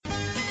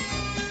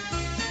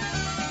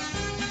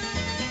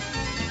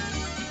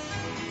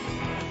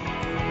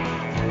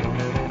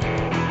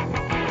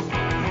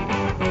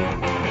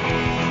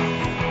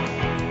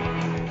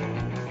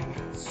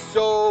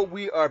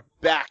are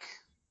back.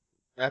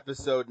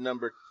 Episode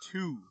number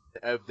 2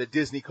 of the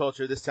Disney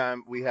Culture. This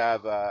time we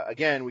have,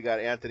 again, we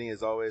got Anthony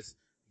as always.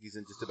 He's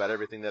in just about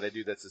everything that I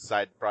do. That's a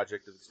side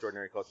project of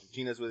Extraordinary Culture.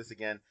 Gina's with us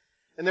again.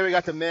 And then we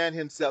got the man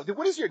himself. Dude,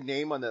 what is your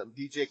name on the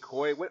DJ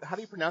Koi? How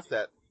do you pronounce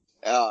that?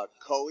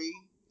 Koi,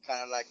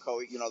 kind of like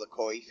koi, the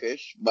koi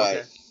fish, but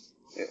okay.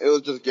 It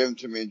was just given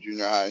to me in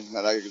junior high.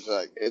 And I was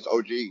like, it's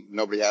OG.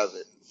 Nobody has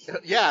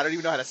it. Yeah, I don't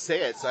even know how to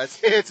say it, so I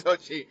say it's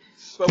OG.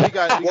 But we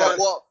got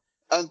well,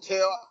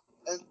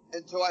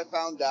 until I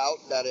found out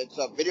that it's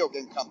a video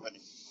game company.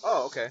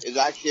 Oh, okay. It's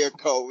actually a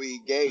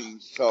Koei game,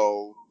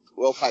 so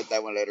we'll fight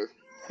that one later.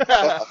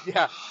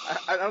 Yeah,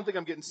 I don't think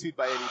I'm getting sued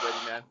by anybody,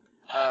 man.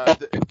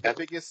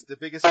 The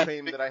biggest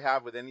claim that I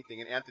have with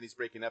anything, and Anthony's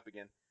breaking up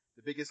again.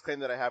 The biggest claim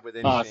that I have with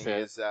anything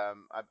is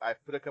I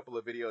put a couple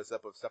of videos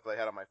up of stuff that I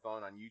had on my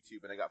phone on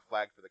YouTube, and I got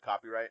flagged for the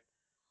copyright.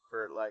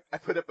 For I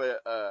put up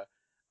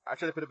I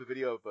tried to put up a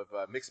video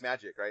of Mixed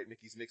Magic, right?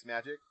 Mickey's Mixed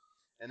Magic.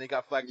 And they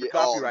got flagged for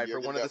copyright for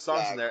one of the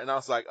songs in there. And I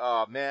was like,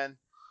 oh, man.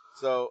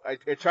 So I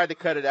tried to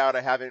cut it out.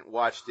 I haven't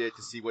watched it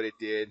to see what it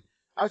did.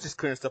 I was just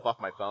clearing stuff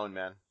off my phone,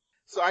 man.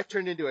 So I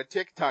turned into a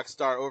TikTok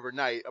star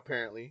overnight,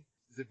 apparently.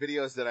 The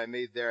videos that I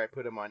made there, I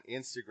put them on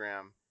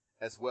Instagram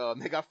as well. And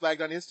they got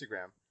flagged on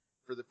Instagram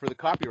for the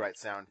copyright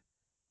sound.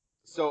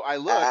 So I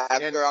looked.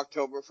 After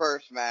October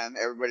 1st, man,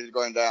 everybody's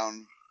going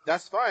down.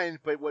 That's fine.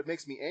 But what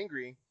makes me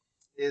angry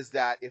is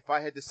that if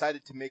I had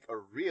decided to make a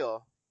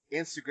real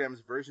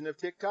Instagram's version of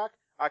TikTok,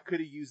 I could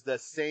have used the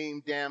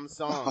same damn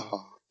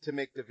song to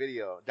make the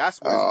video. That's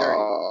where it's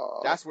dirty.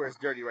 That's where it's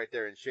dirty right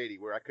there and shady,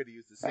 where I could have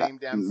used the same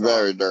damn song.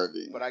 Very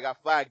dirty. But I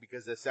got flagged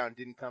because the sound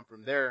didn't come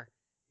from their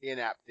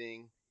in-app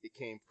thing. It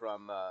came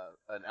from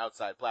an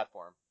outside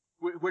platform.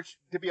 Which,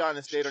 to be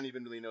honest, they don't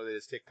even really know that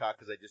it's TikTok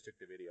because I just took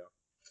the video.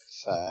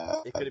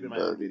 It could have been my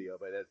own video,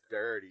 but that's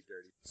dirty.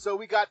 So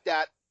we got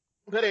that.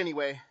 But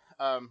anyway,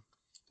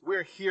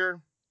 we're here.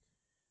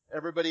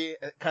 Everybody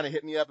kind of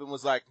hit me up and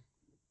was like,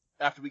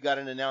 after we got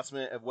an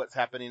announcement of what's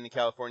happening in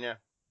California.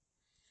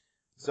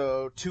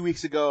 So 2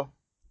 weeks ago,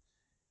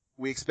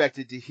 we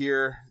expected to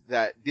hear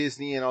that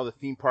Disney and all the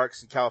theme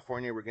parks in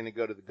California were going to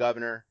go to the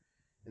governor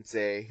and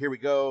say, here we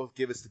go,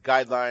 give us the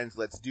guidelines,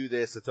 let's do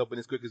this, let's open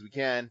as quick as we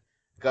can.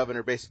 The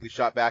governor basically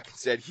shot back and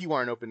said he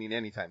weren't opening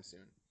anytime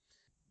soon.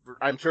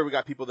 I'm sure we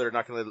got people that are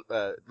not going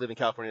to live in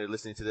California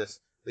listening to this,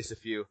 at least a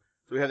few.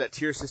 So we have that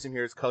tier system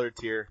here, it's colored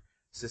tier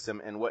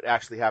system, and what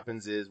actually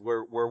happens is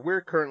where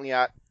we're currently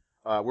at,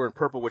 we're in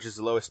purple, which is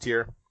the lowest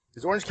tier.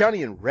 Is Orange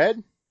County in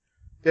red?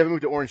 They haven't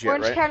moved to orange yet,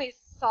 right? Orange County's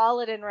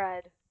solid in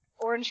red.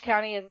 Orange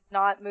County is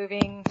not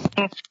moving.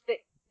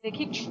 They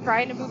keep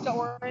trying to move to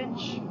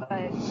orange,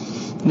 but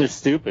they're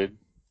stupid.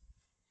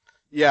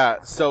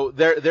 Yeah, so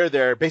they're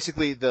there.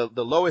 Basically, the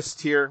lowest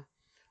tier,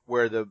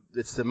 where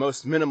it's the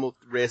most minimal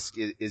risk,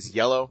 is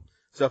yellow.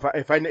 So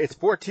if I it's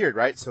 4-tiered,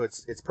 right? So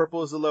it's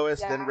purple is the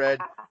lowest, then red,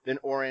 then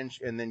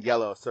orange, and then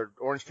yellow. So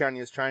Orange County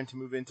is trying to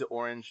move into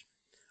orange.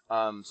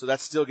 So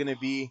that's still going to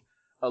be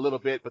a little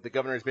bit, but the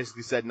governor has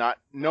basically said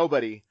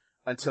nobody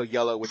until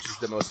yellow, which is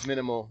the most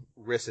minimal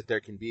risk that there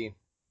can be,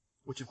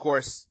 which of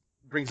course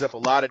brings up a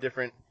lot of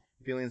different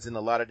feelings in a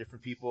lot of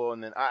different people.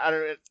 And then I don't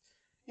know,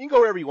 you can go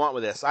wherever you want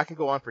with this. I can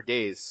go on for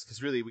days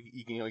because really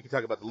we can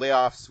talk about the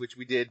layoffs, which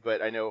we did,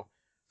 but I know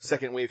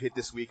second wave hit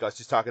this week. I was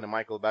just talking to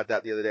Michael about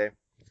that the other day,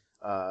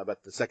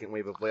 about the second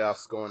wave of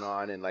layoffs going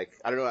on, and I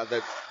don't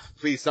know.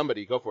 Please,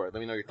 somebody go for it. Let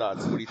me know your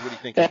thoughts. What do you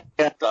think?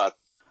 Thoughts.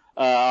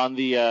 On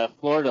the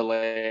Florida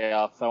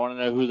layoffs, I want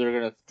to know who they're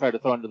going to try to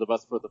throw under the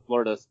bus for the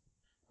Florida's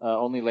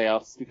only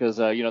layoffs because,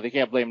 they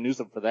can't blame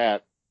Newsom for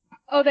that.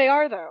 Oh, they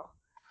are, though.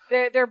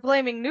 They're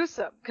blaming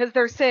Newsom because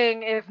they're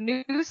saying if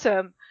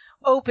Newsom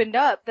opened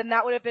up, then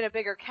that would have been a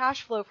bigger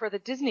cash flow for the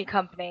Disney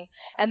company,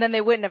 and then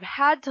they wouldn't have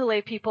had to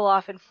lay people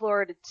off in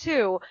Florida,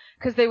 too,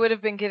 because they would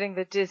have been getting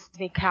the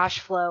Disney cash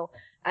flow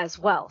as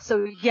well.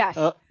 So, yes.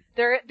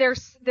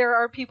 There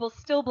are people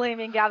still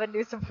blaming Gavin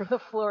Newsom for the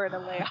Florida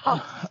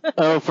layoffs.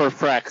 Oh, for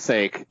frack's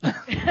sake.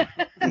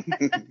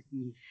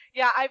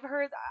 Yeah, I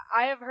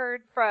have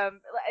heard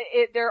from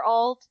it. They're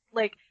all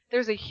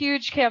there's a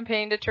huge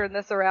campaign to turn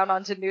this around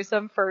onto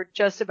Newsom for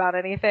just about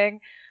anything.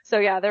 So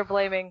yeah, they're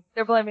blaming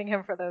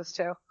him for those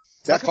two.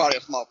 That's probably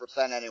a small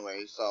percent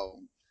anyway, so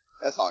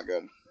that's all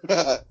good.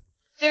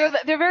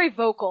 They're very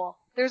vocal.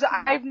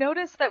 I've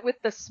noticed that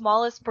with the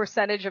smallest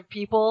percentage of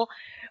people,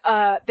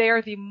 they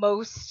are the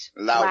most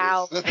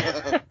loud.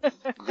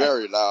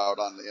 Very loud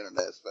on the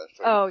internet,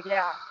 especially. Oh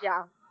yeah.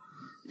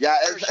 Yeah,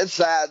 it's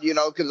sad,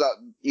 because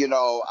I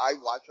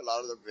watch a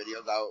lot of the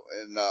videos out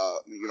in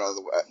the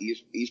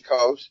East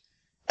Coast,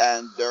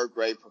 and they're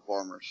great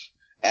performers.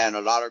 And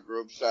a lot of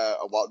groups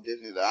about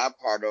Disney that I'm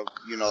part of,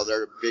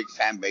 they're big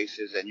fan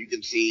bases, and you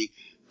can see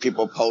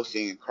people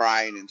posting and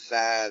crying and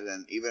sad,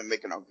 and even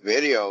making a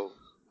video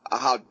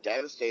how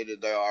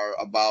devastated they are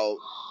about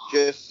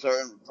just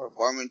certain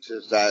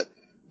performances that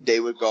they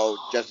would go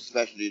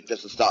especially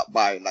just to stop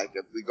by. Like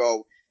if we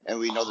go and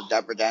we know the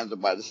Dapper Dancer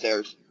by the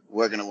stairs,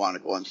 we're going to want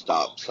to go and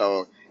stop.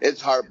 So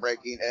it's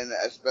heartbreaking, and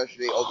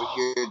especially over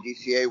here in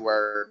DCA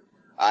where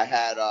I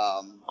had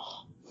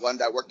one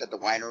that worked at the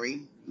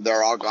winery,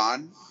 they're all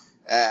gone.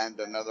 And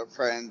another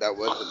friend that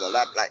was at the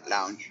Lamplight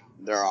Lounge,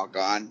 they're all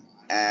gone.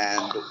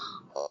 And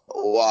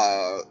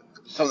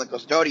some of the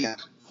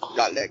custodians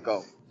got let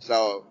go.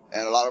 So,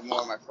 and a lot of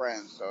more of my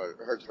friends, so it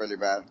hurts really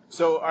bad.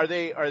 So are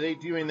they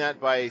doing that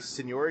by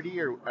seniority,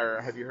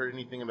 or have you heard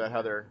anything about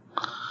how they're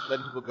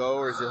letting people go,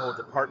 or is it whole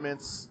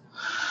departments?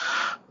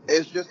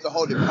 It's just the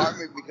whole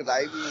department, because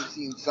I've even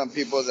seen some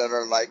people that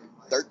are like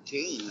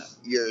 13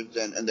 years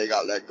in and they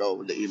got let go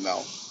with the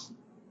email.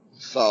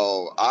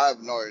 So I have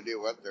no idea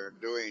what they're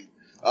doing.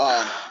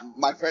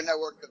 My friend that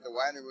worked at the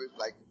winery was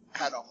like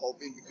kind of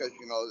hoping, because,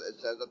 you know, it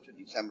says up to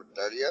December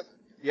 30th.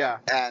 Yeah.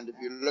 And if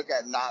you look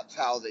at Knott's,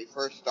 how they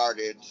first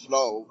started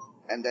slow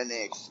and then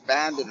they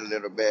expanded a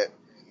little bit,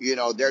 you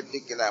know, they're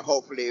thinking that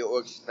hopefully it will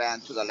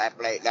expand to the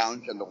Lamplight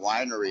Lounge and the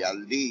winery at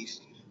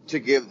least, to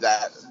give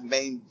that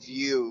main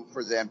view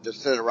for them to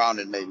sit around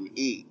and maybe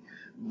eat.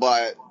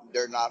 But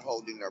they're not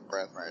holding their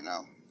breath right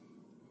now.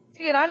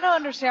 See, and I don't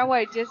understand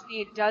why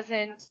Disney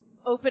doesn't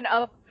open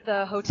up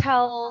the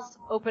hotels,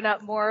 open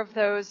up more of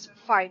those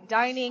fine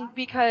dining,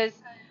 because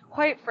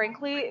quite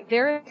frankly,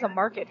 there is a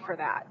market for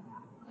that.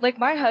 Like,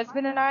 my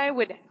husband and I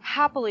would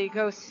happily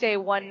go stay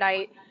one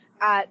night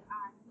at,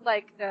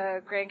 like,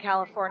 the Grand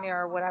California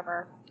or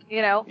whatever,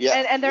 you know?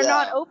 Yeah, and they're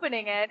not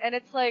opening it, and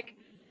it's like,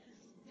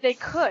 they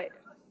could,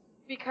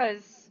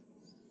 because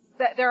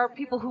there are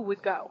people who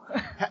would go.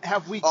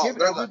 Have we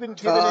been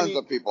given any...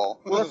 of people.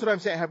 Well, that's what I'm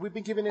saying. Have we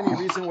been given any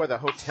reason why the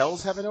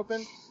hotels haven't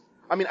opened?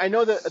 I mean, I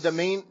know that the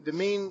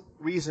main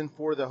reason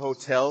for the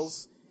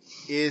hotels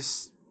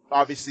is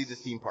obviously the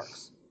theme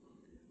parks.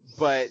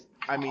 But,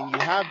 I mean, you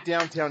have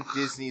Downtown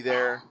Disney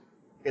there.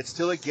 It's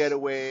still a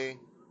getaway.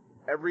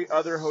 Every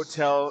other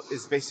hotel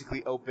is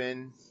basically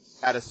open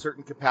at a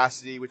certain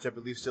capacity, which I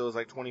believe still is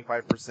like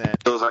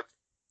 25%.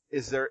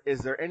 Is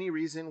there any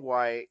reason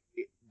why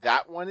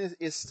that one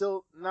is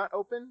still not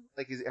open?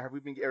 Like,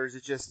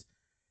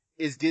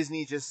 is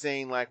Disney just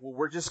saying, like, well,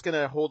 we're just going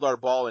to hold our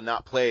ball and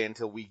not play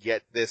until we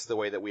get this the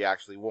way that we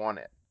actually want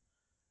it?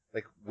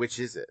 Like, which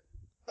is it?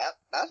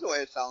 That's the way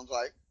it sounds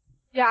like.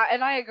 Yeah,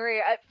 and I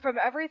agree. From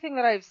everything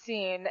that I've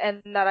seen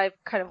and that I've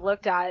kind of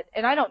looked at,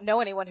 and I don't know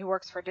anyone who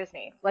works for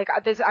Disney. Like,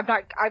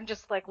 I'm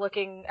just like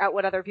looking at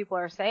what other people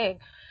are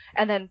saying,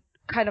 and then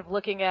kind of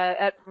looking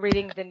at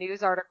reading the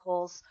news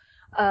articles.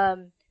 I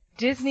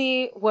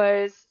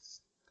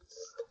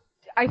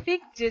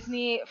think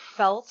Disney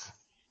felt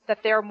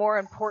that they're more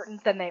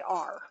important than they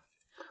are,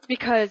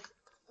 because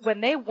when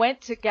they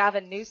went to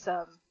Gavin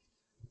Newsom,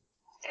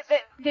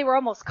 they were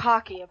almost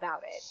cocky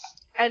about it.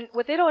 And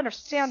what they don't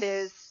understand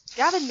is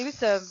Gavin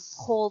Newsom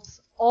holds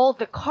all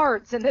the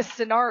cards in this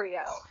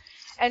scenario.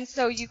 And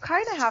so you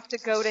kind of have to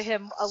go to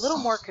him a little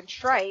more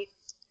contrite.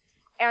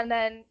 And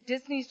then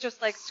Disney's just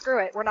like,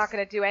 screw it, we're not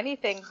going to do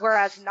anything.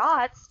 Whereas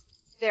Knott's,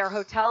 their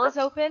hotel is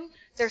open.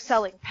 They're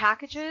selling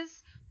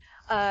packages.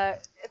 The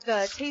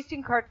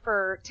tasting cart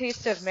for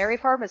Taste of Merry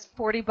Farm is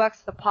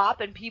 $40 the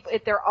pop, and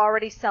they're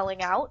already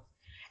selling out.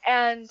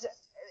 And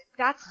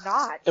that's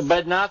Knott's.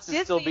 But Knott's is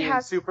Disney still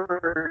being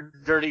super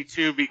dirty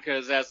too,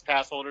 because as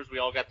pass holders, we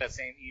all got that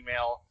same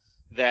email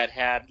that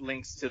had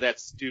links to that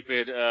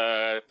stupid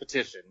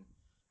petition,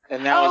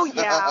 and that was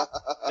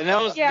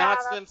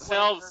Knott's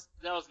themselves.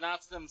 That was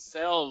Knott's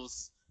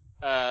themselves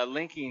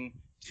linking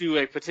to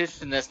a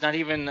petition that's not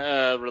even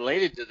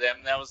related to them.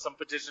 That was some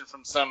petition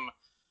from some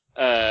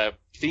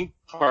theme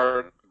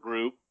park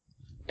group.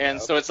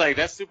 And so it's like,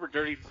 that's super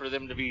dirty for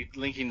them to be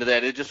linking to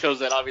that. It just shows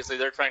that obviously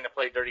they're trying to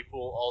play dirty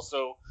pool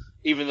also,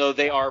 even though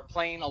they are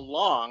playing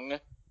along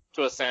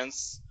to a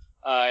sense.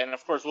 And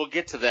of course we'll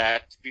get to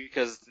that,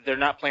 because they're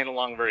not playing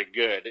along very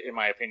good, in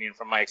my opinion,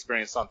 from my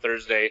experience on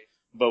Thursday,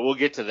 but we'll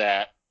get to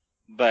that.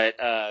 But,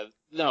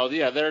 no,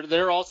 yeah,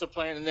 they're also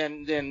playing,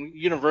 and then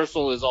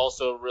Universal is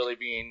also really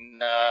being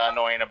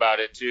annoying about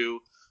it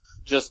too,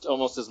 just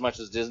almost as much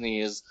as Disney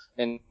is.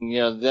 And, you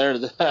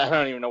know, I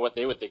don't even know what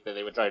they would think that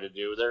they would try to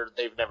do.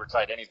 They've never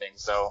tried anything,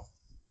 so.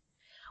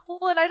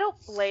 Well, and I don't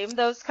blame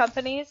those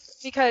companies,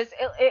 because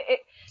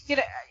you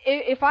know,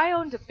 if I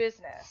owned a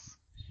business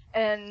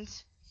and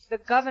the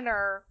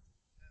governor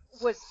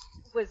was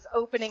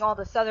opening all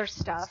this other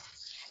stuff,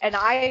 and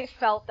I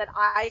felt that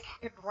I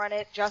could run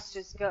it just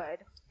as good,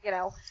 you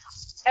know,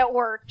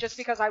 or just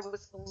because I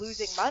was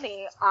losing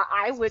money,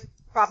 I would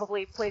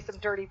probably play some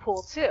dirty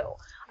pool too.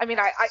 I mean,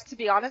 I to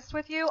be honest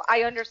with you,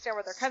 I understand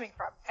where they're coming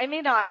from. I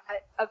may not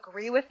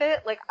agree with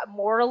it, like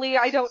morally,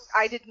 I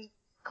didn't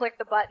click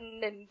the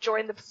button and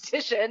join the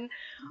petition,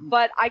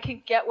 but I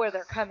can get where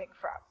they're coming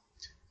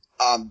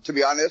from. To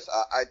be honest,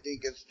 I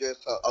think it's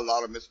just a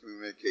lot of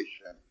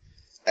miscommunication.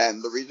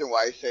 And the reason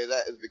why I say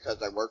that is because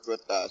I worked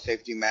with the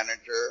safety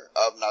manager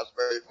of Knott's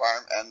Berry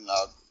Farm and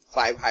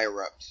 5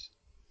 higher-ups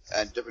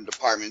and different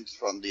departments,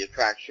 from the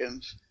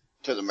attractions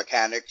to the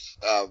mechanics,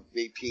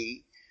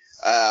 VP,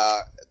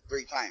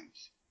 3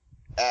 times.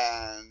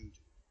 And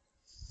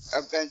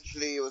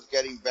eventually it was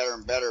getting better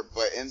and better,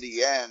 but in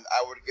the end,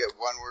 I would get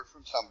one word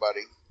from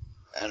somebody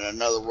and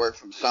another word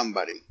from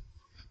somebody.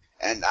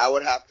 And I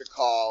would have to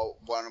call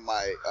one of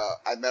my,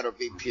 I met a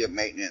VP of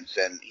maintenance,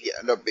 and he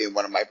ended up being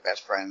one of my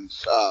best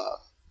friends'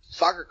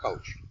 soccer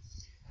coach.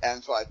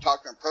 And so I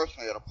talked to him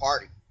personally at a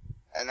party.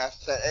 And I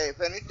said, hey,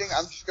 if anything,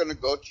 I'm just going to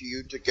go to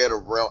you to get a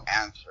real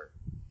answer.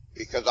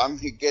 Because I'm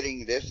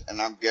getting this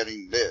and I'm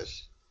getting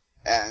this.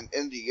 And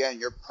in the end,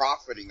 you're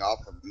profiting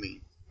off of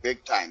me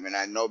big time. And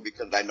I know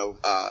because I know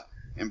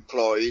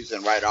employees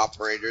and ride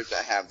operators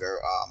that have their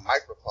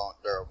microphone,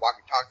 their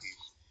walkie-talkies,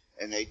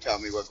 and they tell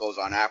me what goes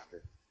on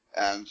after.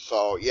 And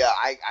so, yeah,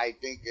 I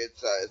think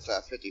it's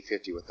a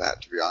 50-50 with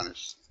that, to be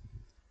honest.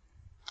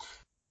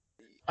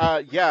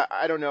 Yeah,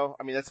 I don't know.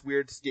 I mean, that's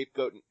weird.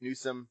 Scapegoat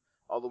Newsom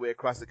all the way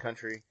across the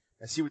country.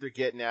 I see what they're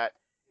getting at.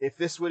 If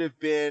this would have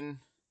been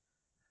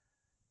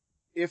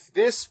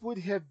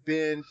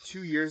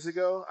 2 years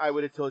ago, I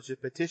would have told you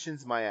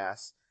petition's my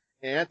ass.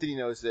 And Anthony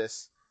knows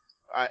this.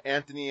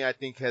 Anthony, I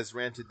think, has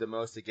ranted the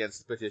most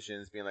against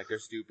petitions, being like they're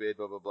stupid,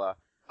 blah blah blah.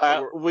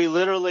 We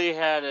literally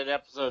had an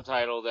episode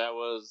title that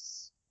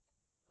was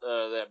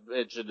that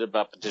mentioned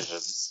about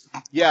petitions.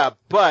 Yeah,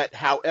 but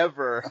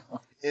however,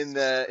 in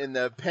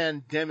the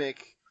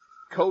pandemic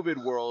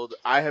COVID world,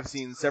 I have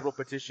seen several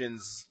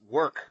petitions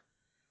work,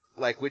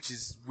 which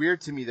is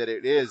weird to me that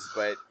it is,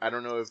 but I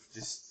don't know if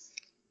just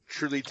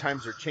truly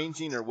times are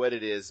changing or what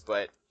it is,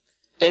 but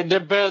it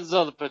depends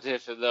on the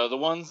petition, though. The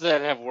ones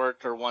that have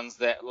worked are ones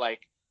that,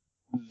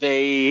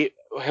 they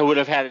would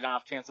have had an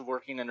off chance of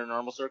working under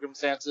normal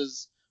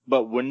circumstances,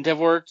 but wouldn't have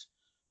worked,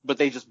 but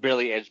they just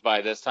barely edged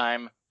by this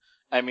time.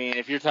 I mean,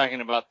 if you're talking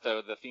about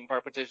the theme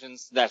park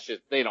petitions, that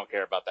shit, they don't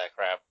care about that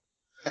crap.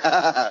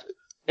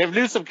 If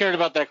Newsom cared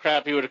about that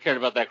crap, he would have cared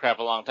about that crap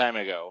a long time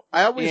ago.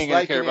 I always he ain't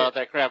gonna care about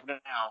that crap now.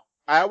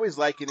 I always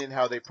liken it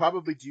how they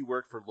probably do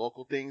work for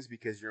local things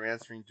because you're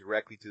answering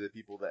directly to the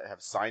people that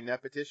have signed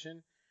that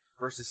petition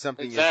versus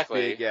something as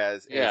big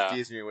as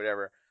Disney or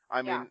whatever.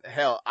 I mean,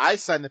 hell, I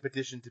signed the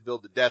petition to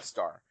build the Death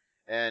Star,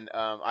 and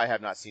I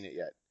have not seen it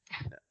yet.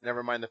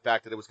 Never mind the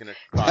fact that it was going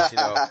to cost,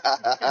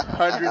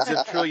 hundreds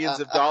of trillions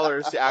of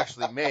dollars to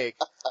actually make.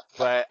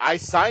 But I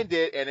signed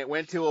it, and it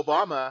went to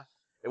Obama.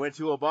 It went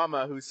to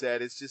Obama, who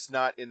said it's just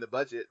not in the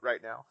budget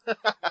right now.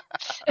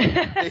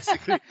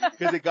 Basically,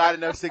 because it got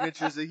enough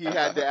signatures that he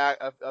had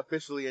to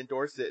officially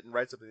endorse it and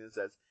write something that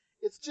says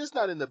it's just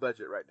not in the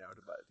budget right now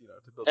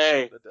to build.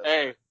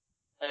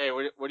 Hey,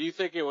 what do you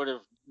think it would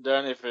have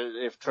done if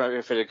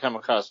it had come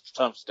across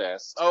Trump's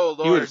desk? Oh,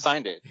 Lord. He would have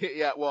signed it.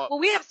 Yeah, well,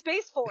 we have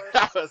Space Force,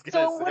 so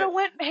it would have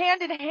went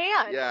hand in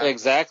hand. Yeah,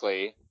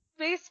 exactly.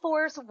 Space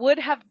Force would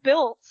have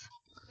built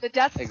the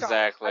Death Star.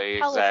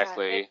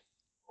 Exactly.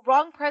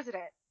 Wrong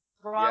president.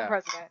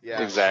 President.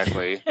 Yeah,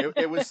 exactly.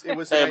 It was.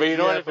 Hey, but you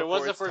know what? If it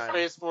wasn't for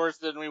Space Force,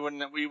 then we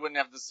wouldn't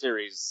have the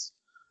series.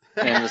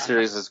 And the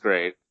series is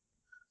great.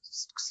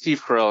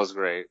 Steve Carell is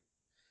great.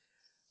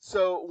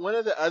 So one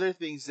of the other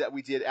things that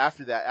we did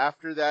after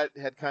that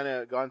had kind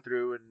of gone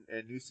through,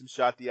 and Newsom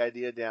shot the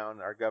idea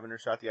down. Our governor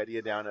shot the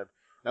idea down of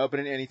not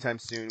opening anytime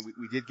soon.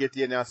 We did get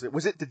the announcement.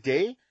 Was it the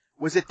day?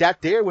 Was it that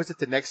day or was it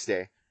the next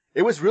day?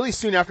 It was really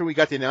soon after we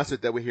got the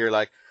announcement that we hear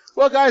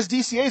well, guys,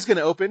 DCA is going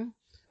to open,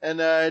 and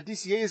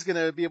DCA is going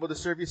to be able to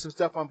serve you some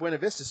stuff on Buena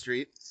Vista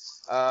Street.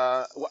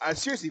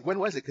 Seriously, when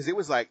was it? Because it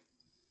was I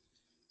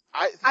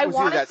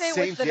want to say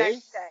it was the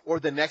next day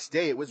or the next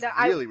day. It was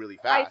really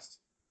fast.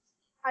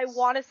 I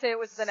want to say it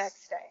was the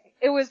next day.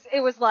 It was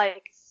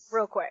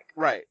real quick.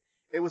 Right.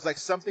 It was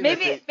something.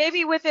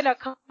 Maybe within a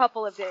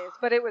couple of days,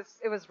 but it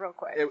was real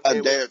quick.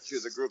 A day or two,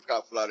 the group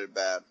got flooded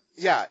bad.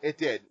 Yeah, it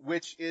did,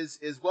 which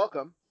is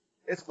welcome.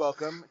 It's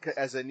welcome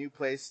as a new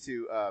place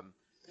to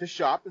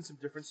shop in some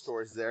different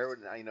stores there.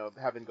 And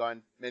having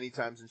gone many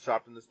times and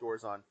shopped in the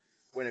stores on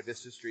Buena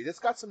Vista Street, it's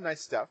got some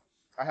nice stuff.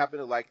 I happen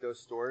to like those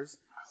stores.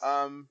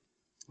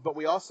 But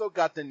we also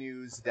got the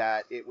news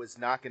that it was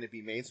not going to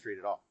be Main Street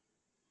at all.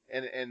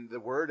 And the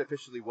word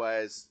officially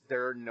was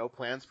there are no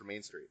plans for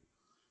Main Street.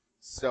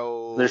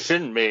 So there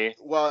shouldn't be.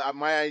 Well,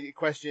 my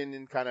question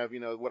and kind of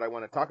what I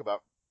want to talk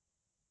about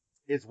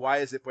is why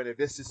is it Buena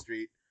Vista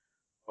Street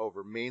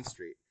over Main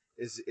Street?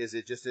 Is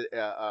it just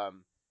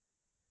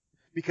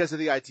because of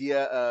the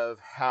idea of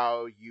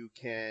how you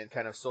can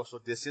kind of social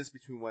distance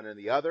between one and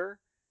the other?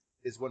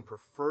 Is one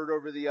preferred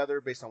over the other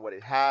based on what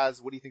it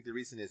has? What do you think the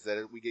reason is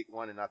that we get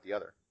one and not the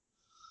other,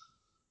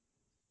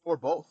 or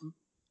both?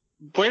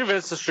 Buena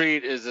Vista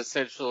Street is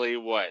essentially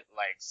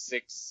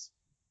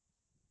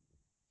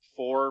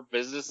four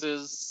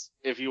businesses.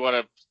 If you want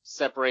to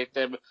separate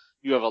them,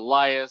 you have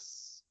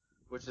Elias,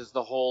 which is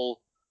the whole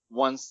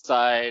one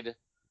side,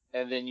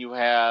 and then you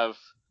have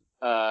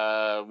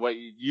what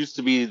used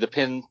to be the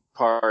Pin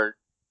part,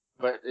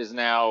 but is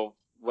now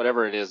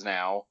whatever it is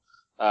now.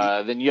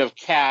 Then you have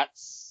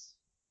Cats,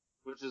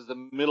 which is the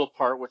middle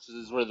part, which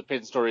is where the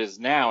Pin store is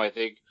now, I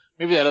think.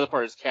 Maybe that other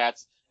part is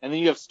Cats. And then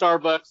you have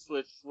Starbucks,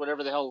 which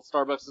whatever the hell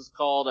Starbucks is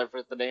called, I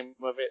forget the name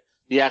of it,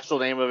 the actual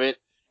name of it.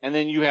 And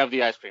then you have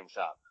the ice cream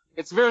shop.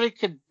 It's very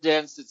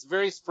condensed. It's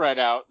very spread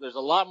out. There's a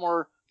lot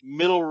more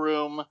middle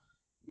room.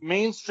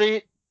 Main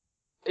Street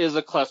is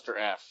a cluster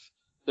F.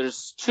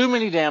 There's too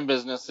many damn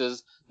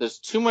businesses. There's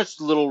too much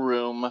little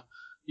room.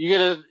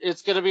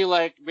 It's gonna be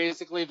like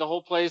basically the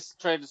whole place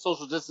trying to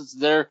social distance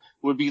there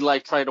would be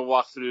like trying to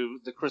walk through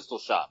the Crystal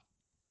Shop.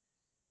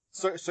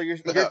 So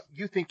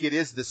you think it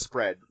is the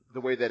spread,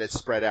 the way that it's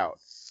spread out?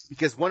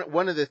 Because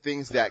one of the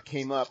things that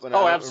came up, and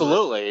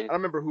absolutely. I don't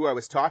remember who I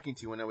was talking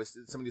to when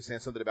somebody was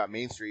saying something about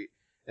Main Street.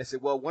 I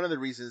said, well, one of the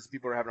reasons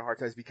people are having a hard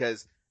time is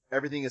because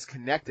everything is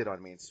connected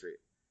on Main Street.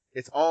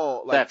 It's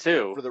all like that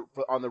too.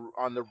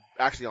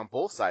 Actually on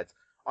both sides.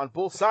 On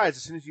both sides,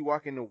 as soon as you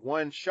walk into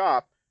one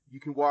shop, you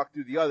can walk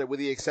through the other, with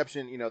the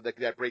exception,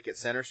 that break at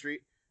Center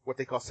Street, what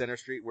they call Center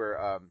Street,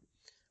 where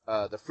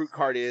the fruit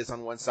cart is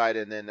on one side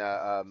and then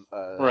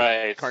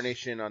right.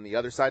 Carnation on the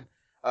other side.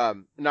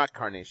 Not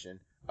Carnation.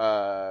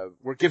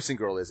 Where Gibson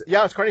Girl is.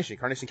 Yeah, it's Carnation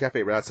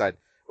Cafe right outside.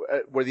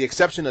 Where the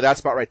exception of that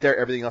spot right there,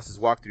 everything else is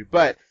walk through.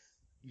 But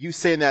you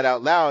saying that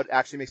out loud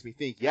actually makes me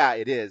think, yeah,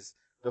 it is.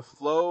 The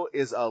flow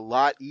is a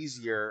lot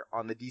easier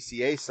on the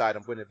DCA side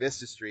on Buena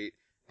Vista Street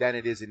than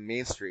it is in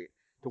Main Street.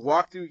 To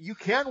walk through, you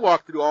can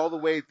walk through all the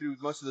way through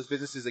most of those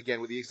businesses, again,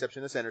 with the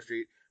exception of Center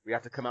Street. We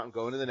have to come out and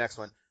go into the next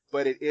one.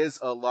 But it is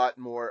a lot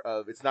more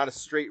of, it's not a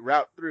straight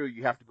route through.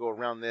 You have to go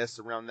around this,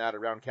 around that,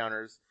 around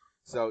counters.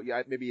 So,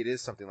 yeah, maybe it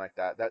is something like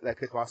that. That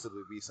could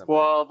possibly be something.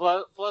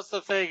 Well, plus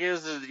the thing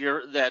is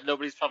that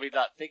nobody's probably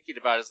not thinking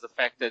about is the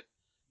fact that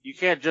you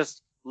can't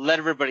just let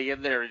everybody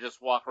in there and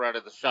just walk around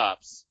in the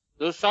shops.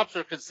 Those shops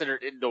are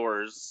considered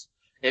indoors,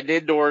 and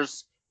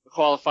indoors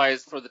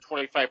qualifies for the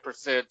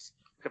 25%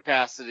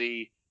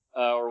 capacity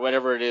or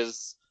whatever it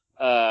is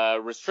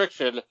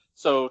restriction.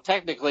 So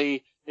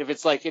technically, if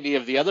it's like any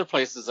of the other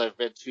places I've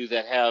been to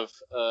that have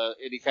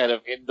any kind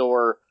of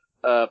indoor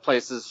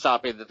places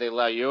shopping that they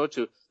allow you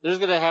to, they're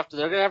gonna have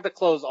to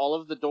close all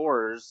of the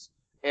doors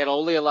and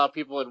only allow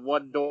people in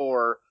one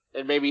door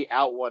and maybe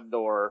out one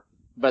door.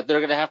 But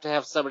they're gonna have to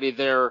have somebody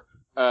there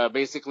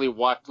basically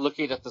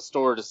looking at the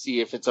store to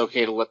see if it's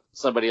okay to let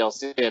somebody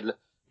else in,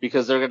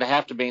 because they're gonna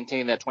have to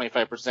maintain that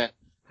 25%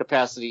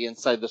 capacity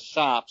inside the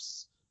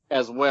shops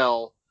as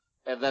well.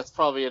 And that's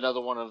probably another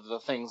one of the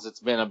things that's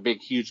been a big,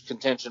 huge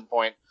contention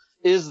point,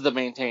 is the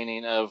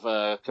maintaining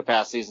of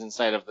capacities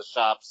inside of the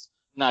shops,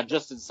 not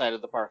just inside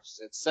of the parks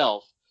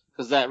itself,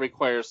 because that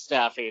requires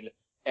staffing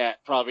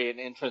at probably an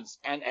entrance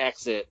and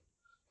exit,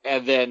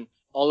 and then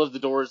all of the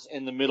doors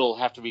in the middle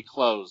have to be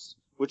closed,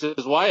 which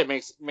is why it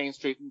makes Main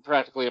Street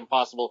practically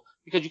impossible,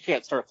 because you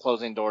can't start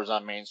closing doors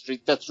on Main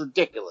Street. That's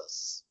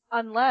ridiculous.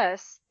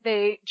 Unless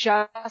they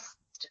just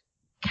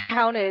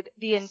counted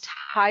the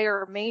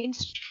entire Main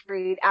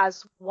Street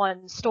as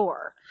one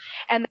store,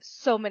 and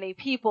so many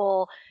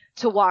people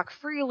to walk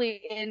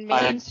freely in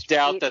Main Street.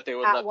 I doubt that they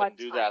would let them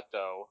do that,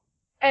 though.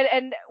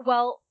 And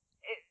well,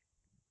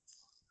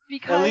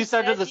 because at least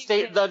under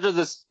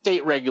the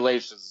state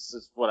regulations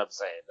is what I'm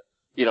saying.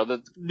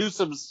 The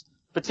Newsom's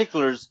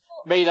particulars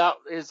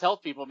his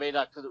health people may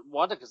not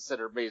want to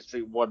consider Main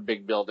Street one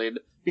big building,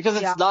 because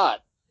it's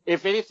not.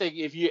 If anything,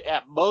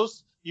 at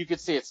most you could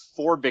say it's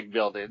 4 big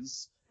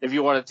buildings. If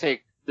you want to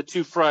take the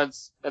 2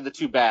 fronts and the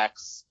 2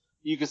 backs,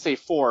 you could say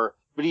 4.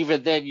 But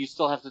even then, you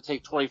still have to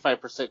take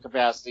 25%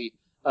 capacity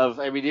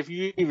if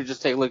you even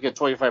just look at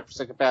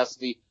 25%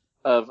 capacity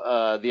of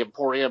the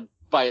Emporium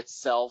by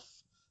itself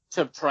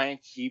to try and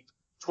keep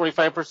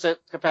 25%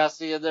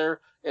 capacity in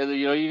there, and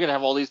you're gonna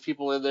have all these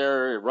people in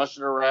there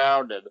rushing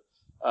around, and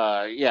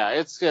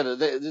it's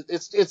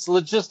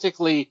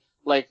logistically,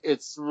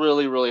 it's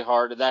really, really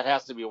hard, and that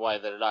has to be why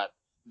they're not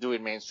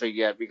doing Main Street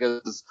yet,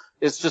 because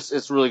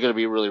it's really going to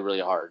be really, really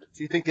hard.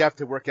 So you think they have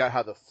to work out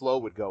how the flow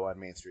would go on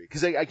Main Street?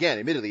 Because again,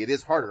 admittedly, it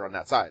is harder on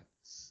that side.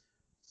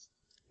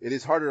 It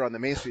is harder on the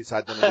Main Street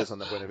side than it is on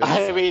the Buena Vista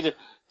side. I mean,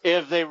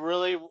 if they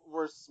really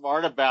were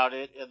smart about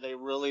it and they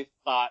really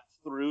thought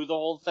through the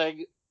whole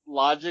thing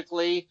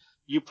logically,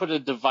 you put a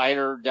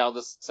divider down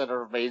the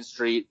center of Main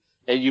Street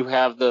and you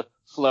have the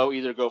flow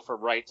either go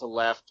from right to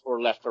left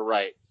or left to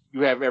right.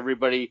 You have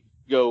everybody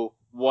go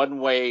one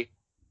way. In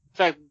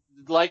fact,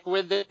 like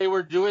when they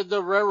were doing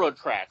the railroad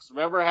tracks.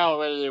 Remember how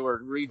they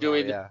were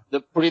redoing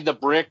putting the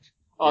brick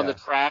on the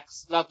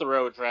tracks? Not the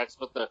railroad tracks,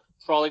 but the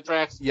trolley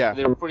tracks. Yeah.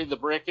 They were putting the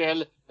brick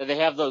in, and they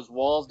have those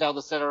walls down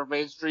the center of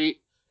Main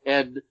Street.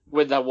 And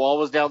when that wall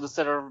was down the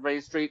center of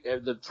Main Street,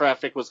 and the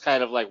traffic was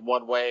kind of like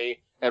one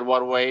way and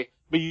one way,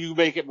 but you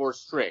make it more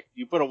strict.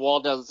 You put a wall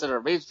down the center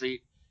of Main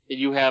Street, and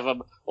you have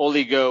them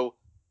only go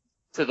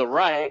to the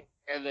right,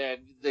 and then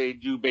they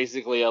do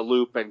basically a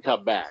loop and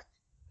come back.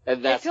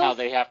 And that's how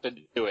they have to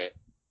do it.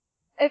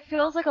 It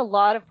feels like a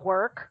lot of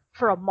work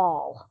for a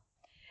mall.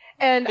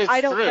 And it's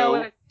I don't true. know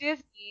if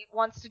Disney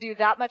wants to do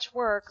that much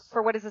work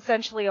for what is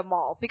essentially a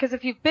mall. Because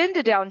if you've been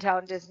to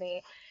downtown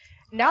Disney,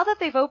 now that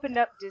they've opened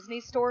up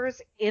Disney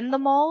stores in the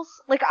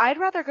malls, I'd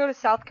rather go to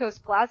South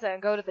Coast Plaza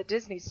and go to the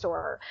Disney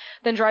store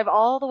than drive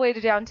all the way to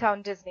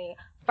downtown Disney,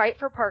 fight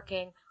for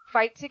parking,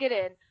 fight to get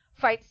in,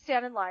 fight to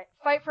stand in line,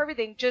 fight for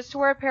everything just to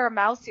wear a pair of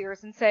mouse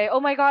ears and say, oh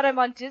my god, I'm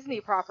on Disney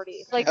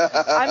property.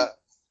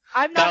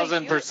 I'm not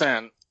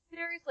 1,000%.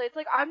 Seriously, it's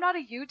like I'm not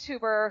a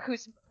YouTuber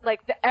who's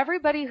like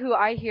everybody who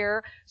I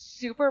hear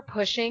super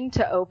pushing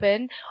to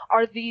open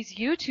are these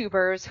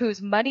YouTubers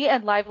whose money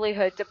and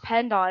livelihood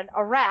depend on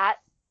a rat,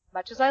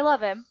 much as I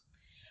love him,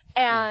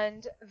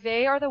 and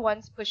they are the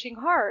ones pushing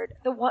hard.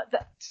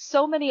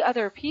 So many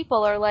other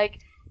people are like,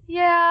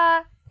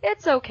 yeah,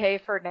 it's okay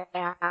for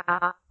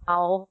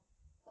now.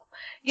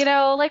 You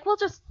know, like we'll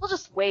just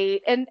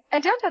wait. And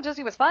Downtown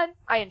Disney was fun.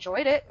 I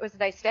enjoyed it. It was a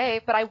nice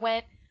day, but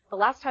the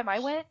last time I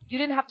went, you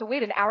didn't have to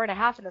wait an hour and a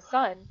half in the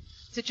sun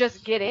to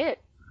just get in.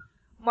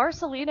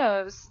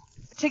 Marcelino's,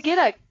 to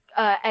get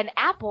an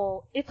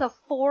apple, it's a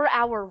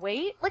 4-hour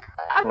wait. Like,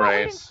 I'm not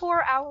waiting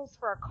 4 hours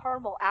for a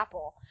caramel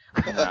apple.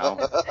 No.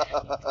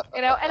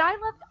 You know,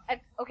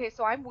 and okay,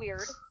 so I'm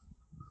weird.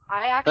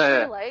 I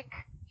actually like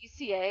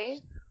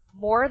DCA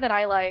more than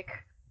I like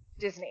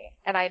Disney.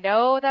 And I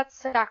know that's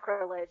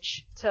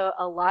sacrilege to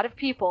a lot of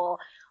people,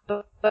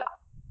 but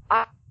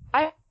I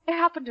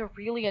happen to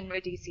really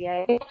enjoy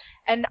DCA,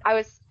 and I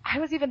was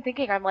even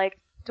thinking, I'm like,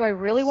 do I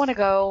really want to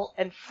go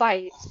and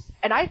fight?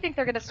 And I think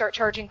they're going to start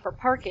charging for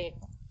parking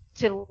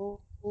to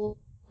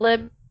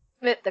limit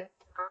the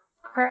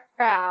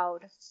crowd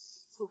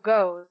who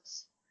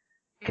goes,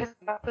 because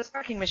those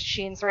parking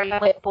machines are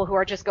people who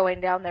are just going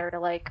down there to,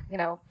 like, you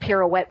know,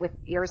 pirouette with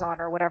ears on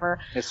or whatever.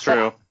 It's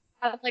true.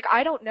 Like,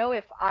 I don't know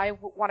if I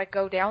want to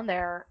go down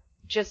there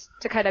just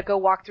to kind of go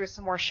walk through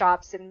some more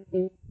shops and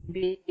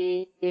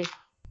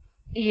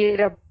eat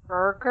a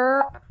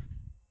burger.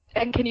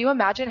 And can you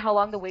imagine how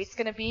long the wait's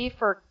going to be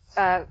for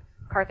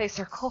Carthay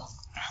Circle?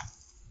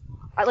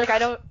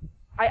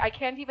 I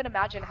can't even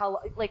imagine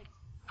how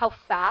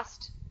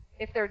fast,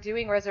 if they're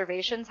doing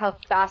reservations, how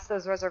fast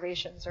those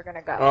reservations are going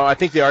to go. Oh, I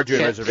think they are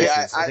doing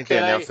reservations. I think they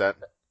announced that.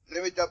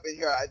 Let me jump in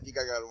here. I think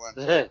I got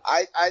one.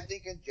 I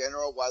think in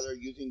general why they're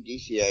using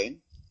DCA,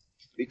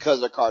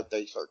 because of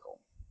Carthay Circle.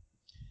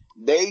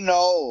 They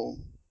know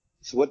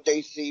what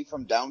they see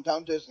from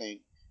Downtown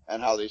Disney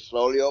and how they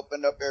slowly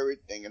opened up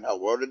everything and how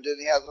World of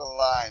Disney has the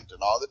lines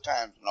and all the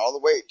times and all the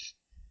waits.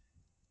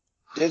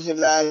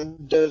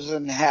 Disneyland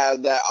doesn't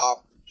have that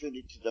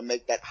opportunity to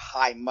make that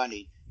high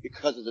money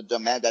because of the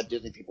demand that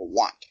Disney people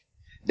want.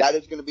 That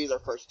is going to be their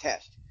first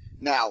test.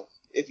 Now,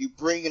 if you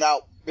bring it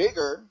out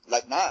bigger,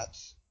 like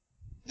Knott's,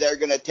 they're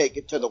going to take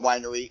it to the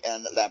winery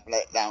and the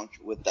Lamplight Lounge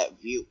with that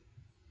view,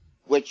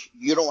 which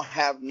you don't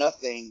have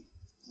nothing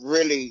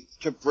really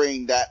to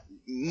bring that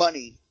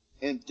money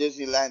in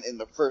Disneyland in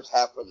the first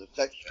half of the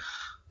section.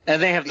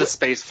 And they have the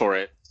space for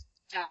it.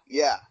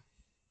 Yeah.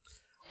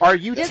 Are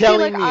you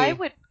telling me? I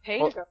would pay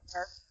to go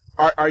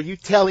there. Are you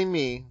telling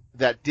me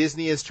that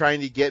Disney is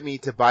trying to get me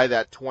to buy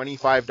that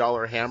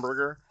 $25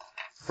 hamburger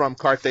from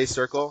Carthay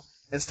Circle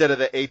instead of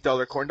the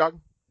 $8 corn dog?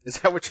 Is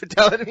that what you're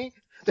telling me?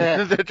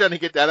 They're trying to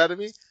get that out of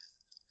me?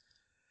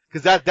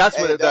 Because that's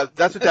what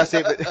that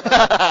statement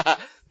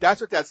that's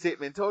what that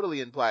statement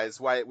totally implies.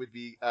 Why it would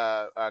be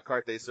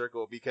Carthay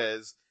Circle,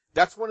 because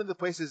that's one of the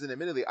places. And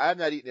admittedly, I have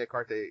not eaten at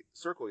Carthay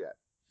Circle yet.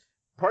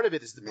 Part of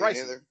it is the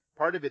pricing.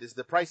 Part of it is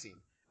the pricing.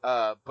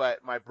 But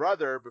my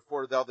brother,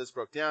 before all this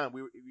broke down,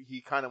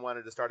 he kind of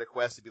wanted to start a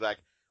quest to be like,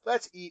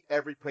 let's eat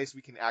every place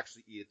we can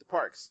actually eat at the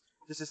parks,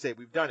 just to say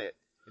we've done it.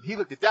 And he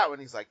looked at that one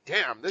and he's like,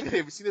 damn, have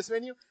you seen this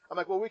menu? I'm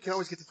like, well, we can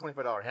always get the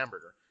 $25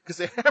 hamburger, because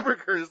the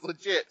hamburger is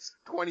legit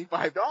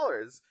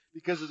 $25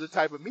 because of the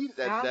type of meat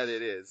that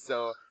it is.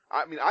 So,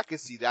 I mean, I can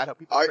see that, how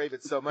people crave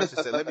it so much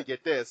to say, let me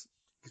get this,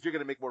 because you're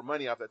going to make more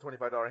money off that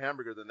 $25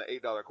 hamburger than the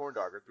 $8 corn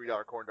dog or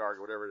 $3 corn dog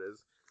or whatever it is.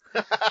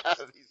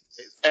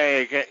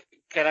 Hey,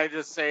 can I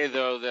just say,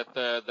 though, that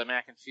the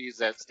mac and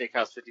cheese at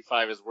Steakhouse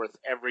 55 is worth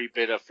every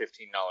bit of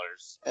 $15.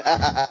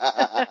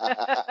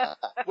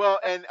 Well,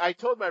 and I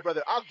told my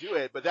brother, I'll do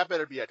it, but that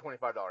better be a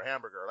 $25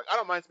 hamburger. Like, I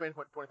don't mind spending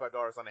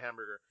 $25 on a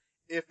hamburger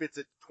if it's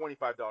a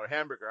 $25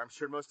 hamburger. I'm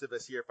sure most of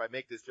us here, if I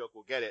make this joke,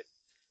 will get it.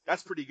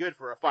 That's pretty good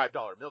for a $5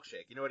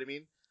 milkshake. You know what I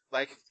mean?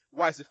 Like,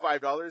 why is it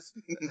 $5?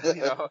 You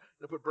know,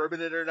 to put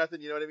bourbon in it or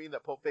nothing. You know what I mean?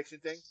 That Pulp Fiction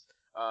thing.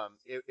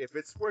 If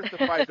it's worth the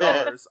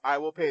 $5, I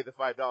will pay the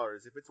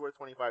 $5. If it's worth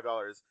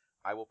 $25,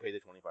 I will pay the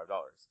 $25.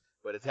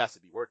 But it has to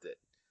be worth it.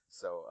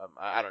 So,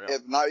 I don't know.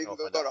 If not, you can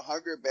go to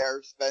Hungry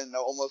Bear, spend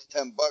almost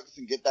 $10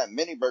 and get that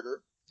mini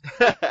burger.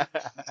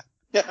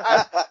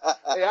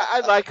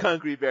 I like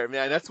Hungry Bear,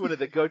 man. That's one of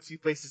the go-to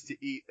places to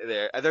eat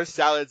there. Their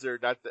salads are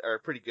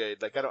pretty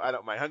good. Like, I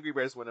don't mind. Hungry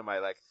Bear is one of my,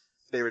 like,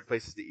 favorite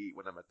places to eat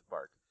when I'm at the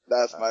park.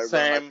 That's one of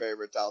my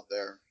favorites out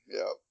there.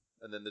 Yep.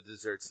 And then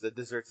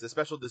the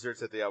special desserts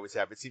that they always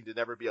have. It seemed to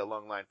never be a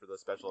long line for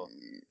those special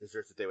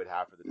desserts that they would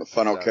have for the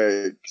funnel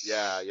cakes.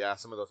 Yeah,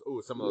 some of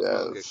those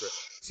funnel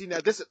cakes. See, now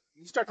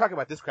you start talking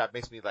about this crap,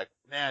 makes me like,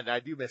 man, I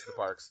do miss the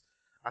parks.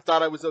 I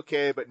thought I was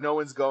okay, but no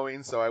one's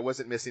going, so I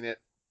wasn't missing it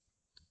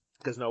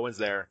because no one's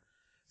there.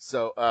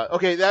 So,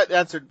 okay, that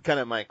answered kind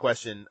of my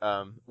question,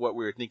 what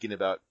we were thinking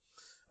about,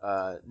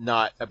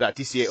 not about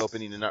DCA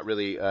opening and not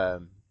really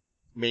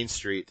Main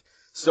Street.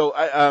 So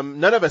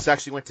none of us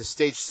actually went to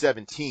Stage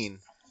 17.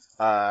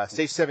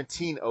 Stage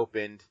 17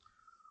 opened,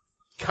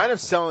 kind of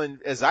selling,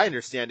 as I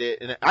understand it,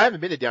 and I haven't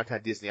been to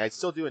Downtown Disney. I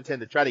still do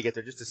intend to try to get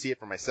there just to see it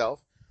for myself,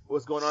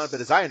 was going on, but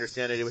as I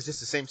understand it, it was just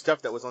the same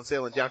stuff that was on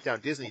sale in Downtown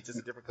Disney, just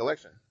a different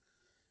collection.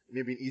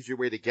 Maybe an easier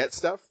way to get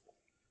stuff.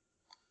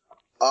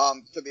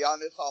 To be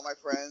honest, all my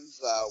friends,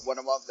 one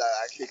of them that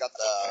actually got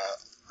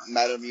the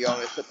Madame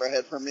Leone zipper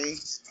head from me,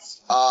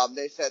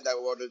 they said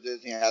that World of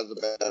Disney has the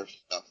better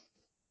stuff.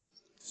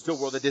 Still,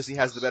 World of Disney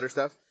has the better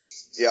stuff?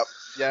 Yep.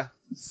 Yeah.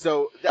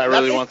 So I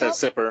really want that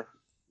zipper.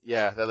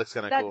 Yeah, that looks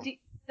kind of cool.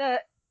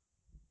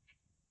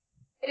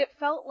 It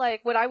felt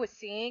like what I was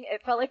seeing.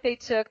 It felt like they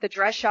took the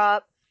dress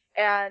shop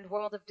and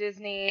World of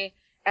Disney,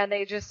 and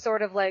they just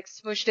sort of like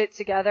smooshed it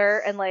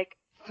together and like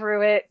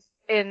threw it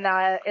in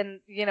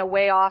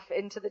way off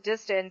into the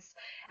distance.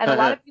 And a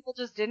lot of people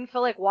just didn't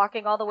feel like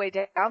walking all the way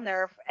down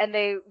there, and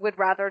they would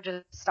rather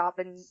just stop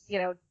and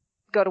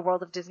go to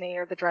World of Disney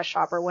or the dress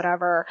shop or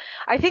whatever.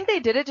 I think they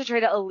did it to try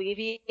to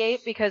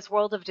alleviate, because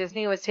World of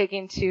Disney was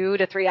taking 2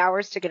 to 3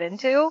 hours to get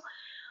into,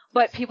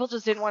 but people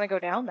just didn't want to go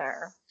down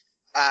there.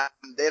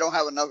 They don't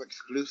have enough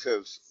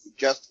exclusives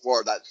just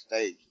for that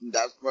stage.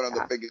 That's one of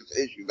the biggest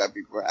issues that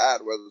people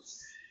had.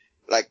 Was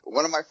like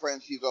one of my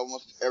friends, he's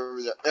almost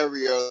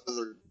every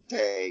other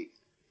day,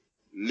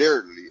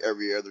 literally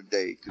every other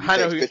day. He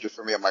takes pictures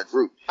for me in my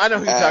group. I know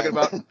who you're talking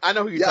about. I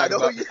know who you're talking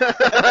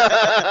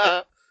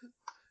about.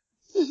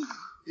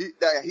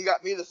 He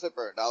got me the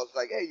zipper, and I was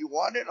like, "Hey, you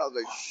want it?" I was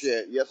like,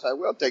 "Shit, yes, I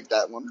will take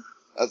that one.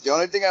 That's the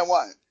only thing I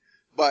want."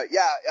 But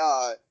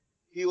yeah,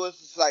 he was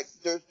just like,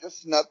 "There's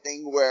just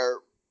nothing where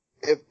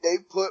if they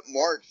put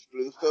more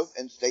exclusive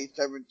in Stage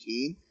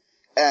 17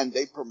 and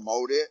they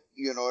promote it,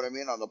 you know what I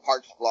mean, on the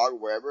Parks blog or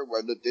wherever,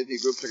 where the Disney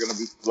groups are going to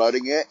be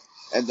flooding it,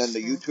 and then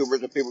the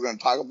YouTubers and people are going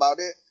to talk about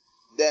it,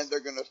 then they're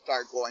going to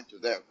start going to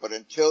them. But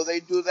until they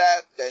do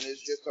that, then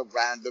it's just a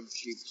random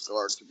cheap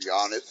store, to be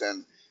honest,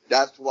 and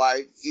that's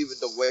why even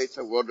the waits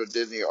at World of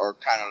Disney are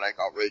kind of like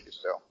outrageous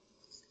still.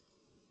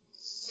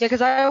 Yeah,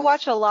 because I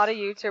watch a lot of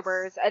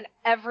YouTubers, and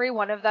every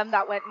one of them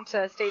that went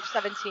into Stage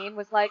 17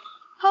 was like,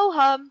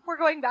 ho-hum, we're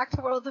going back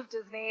to World of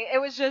Disney. It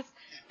was just,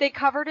 they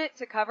covered it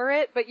to cover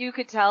it, but you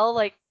could tell,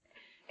 like,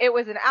 it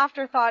was an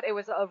afterthought. It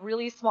was a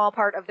really small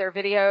part of their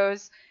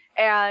videos,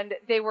 and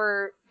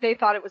they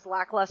thought it was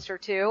lackluster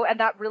too, and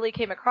that really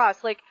came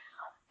across. Like,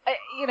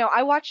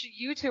 I watch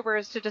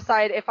YouTubers to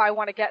decide if I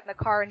want to get in the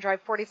car and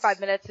drive 45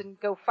 minutes and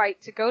go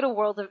fight to go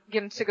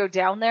to to go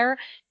down there.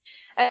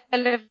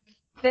 And if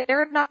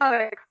they're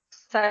not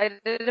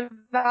excited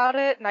about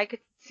it, and I could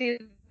see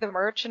the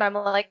merch, and I'm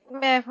like,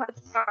 meh,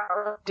 it's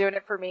not doing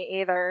it for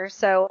me either.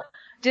 So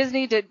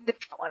Disney did the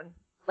one.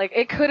 Like,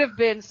 it could have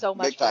been so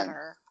much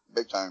better.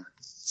 Big time.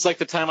 It's like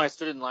the time I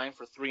stood in line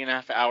for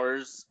 3.5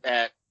 hours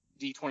at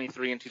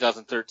D23 in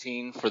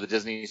 2013 for the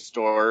Disney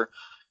store,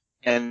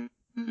 and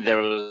there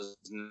was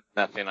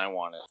nothing I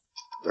wanted.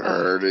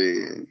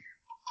 Dirty.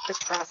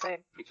 Depressing.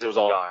 It was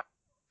all gone.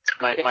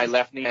 My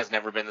left knee has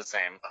never been the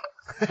same.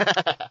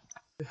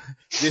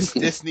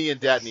 Disney and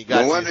Datney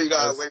got no wonder you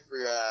gotta wait for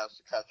your ass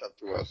to catch up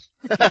to us.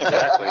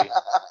 Exactly.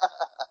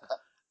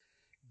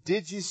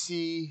 Did you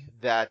see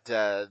that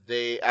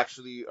they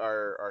actually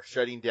are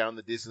shutting down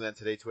the Disneyland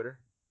Today Twitter?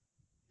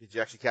 Did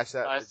you actually catch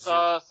that? I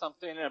saw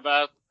something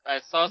about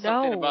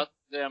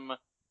them,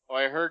 or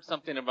I heard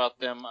something about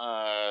them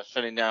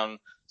shutting down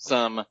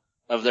some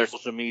of their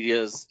social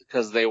medias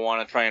because they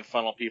want to try and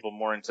funnel people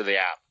more into the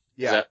app.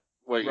 Yeah. Is that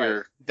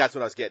what That's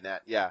what I was getting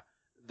at. Yeah.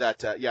 That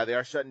they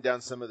are shutting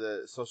down some of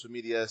the social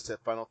medias to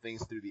funnel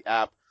things through the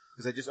app.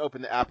 Because I just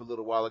opened the app a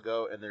little while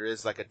ago, and there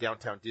is like a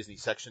Downtown Disney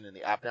section in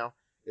the app now.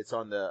 It's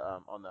on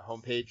the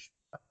homepage.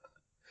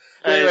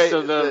 Anyway,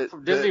 so the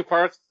Disney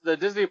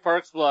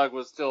Parks blog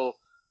was still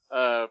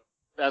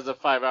as of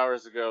 5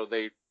 hours ago.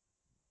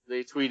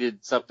 They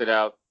tweeted something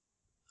out.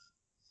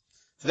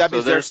 So that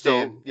means they're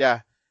still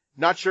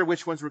not sure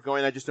which ones were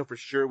going. I just know for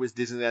sure it was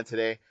Disneyland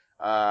Today.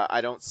 I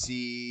don't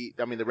see.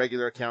 I mean, the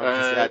regular account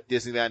at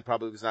Disneyland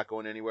probably was not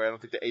going anywhere. I don't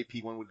think the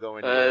AP one would go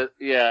anywhere.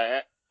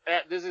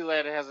 At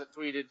Disneyland it hasn't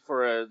tweeted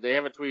they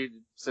haven't tweeted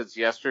since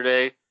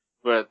yesterday,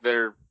 but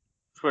their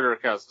Twitter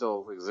account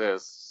still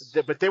exists.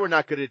 But they were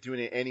not good at doing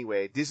it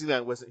anyway.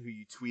 Disneyland wasn't who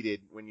you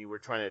tweeted when you were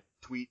trying to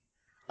tweet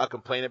a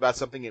complaint about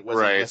something. It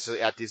wasn't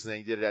necessarily at Disneyland.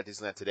 You did it at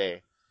Disneyland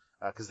Today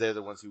because they're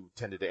the ones who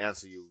tended to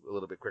answer you a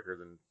little bit quicker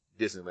than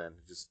Disneyland.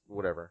 Just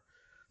whatever.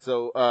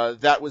 So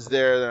that was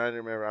there. I don't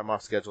remember. I'm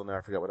off schedule now.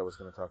 I forgot what I was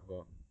going to talk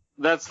about.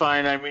 That's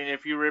fine. I mean,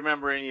 if you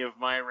remember any of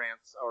my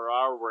rants or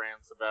our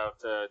rants about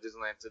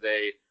Disneyland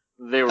Today,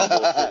 they were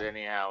bullshit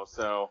anyhow.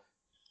 So,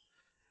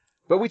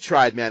 but we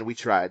tried, man. We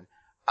tried.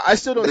 I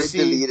still don't see.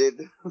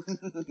 Deleted.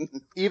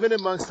 even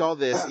amongst all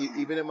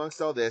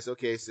this.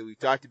 Okay, so we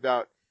talked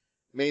about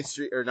Main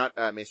Street or not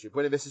Main Street,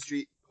 Buena Vista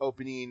Street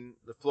opening.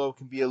 The flow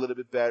can be a little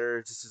bit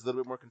better. Just a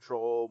little bit more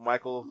control.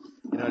 Michael,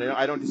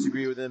 I don't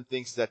disagree with him.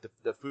 Thinks that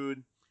the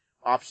food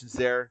options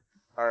there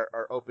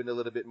are opened a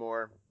little bit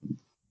more.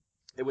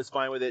 It was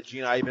fine with it.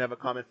 Gina, I even have a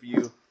comment for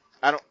you.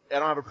 I don't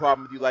have a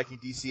problem with you liking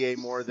DCA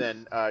more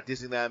than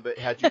Disneyland, but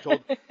had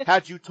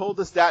you told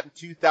us that in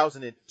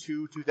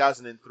 2002,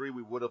 2003,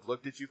 we would have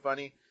looked at you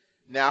funny.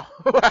 Now,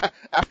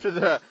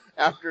 after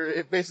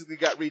it basically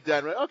got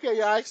redone, like, okay,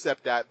 yeah, I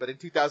accept that. But in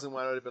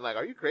 2001, I would have been like,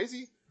 "Are you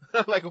crazy?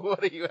 Like,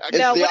 what are you?" It's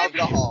the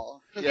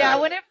alcohol. Yeah,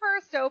 when it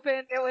first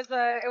opened, it was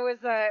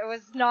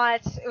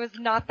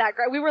not that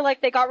great. We were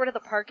like, they got rid of the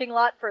parking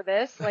lot for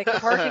this. Like, the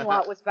parking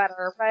lot was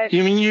better. But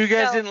you mean you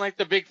guys didn't like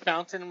the big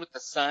fountain with the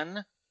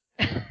sun?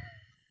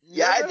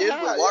 Yeah, I did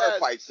with water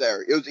fights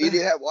there. It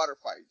had water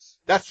fights.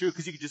 That's true,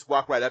 because you could just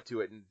walk right up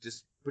to it and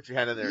just put your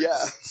hand in there and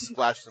just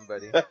splash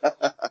somebody.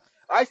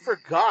 I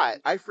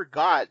forgot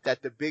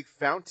that the big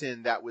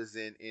fountain that was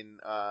in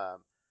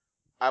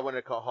I want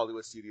to call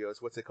Hollywood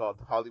Studios. What's it called?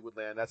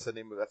 Hollywoodland. That's the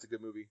name of. That's a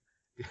good movie.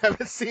 You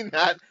haven't seen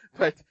that,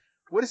 but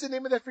what is the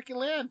name of that freaking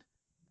land?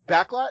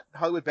 Backlot?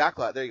 Hollywood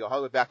Backlot. There you go.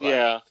 Hollywood Backlot.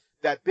 Yeah.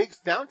 That big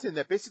fountain.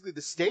 That basically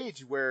the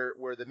stage where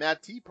the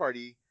Mad Tea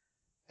Party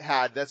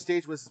had. That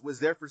stage was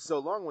there for so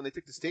long. When they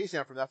took the stage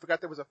down from that, I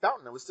forgot there was a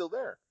fountain that was still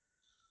there.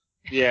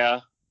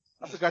 Yeah.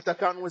 I forgot that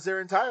fountain was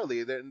there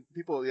entirely. Then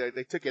people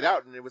they took it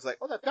out and it was like,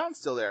 oh, that fountain's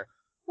still there.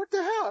 What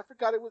the hell? I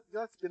forgot it was.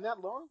 It's been that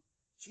long.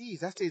 Jeez,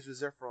 that stage was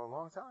there for a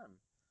long time.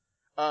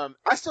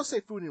 I still say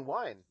Food and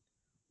Wine.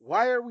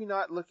 Why are we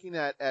not looking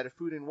at a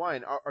Food and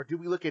Wine? Or do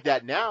we look at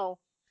that now?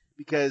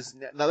 Because,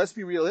 now let's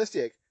be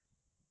realistic.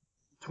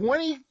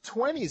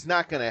 2020 is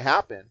not going to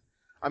happen.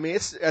 I mean,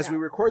 as we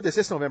record this,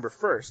 it's November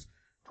 1st.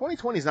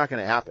 2020 is not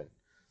going to happen.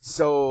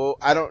 So,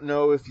 I don't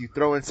know if you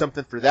throw in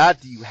something for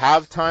that. Do you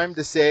have time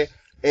to say,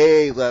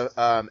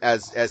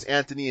 as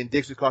Anthony and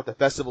Diggs would call it, the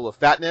Festival of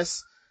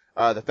Fatness,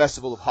 the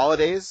Festival of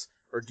Holidays?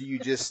 Or do you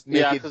just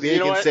make it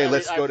big and say,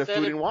 let's go to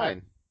Food and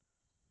Wine?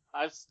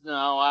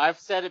 I've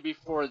said it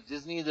before.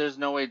 Disney, there's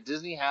no way.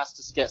 Disney has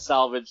to get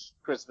salvaged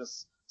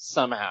Christmas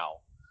somehow.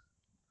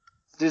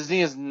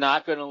 Disney is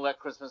not going to let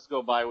Christmas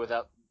go by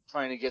without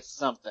trying to get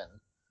something.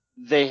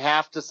 They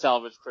have to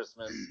salvage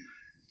Christmas.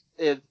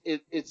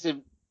 It's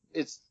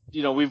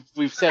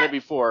we've said it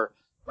before.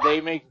 They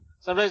make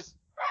sometimes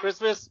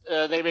Christmas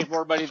they make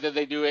more money than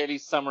they do any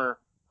summer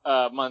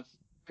month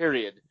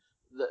period.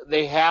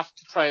 They have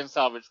to try and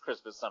salvage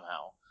Christmas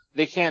somehow.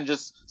 They can't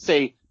just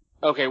say,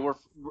 okay,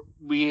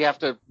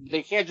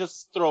 they can't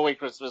just throw away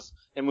Christmas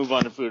and move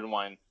on to Food and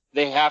Wine.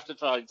 They have to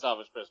try and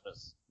salvage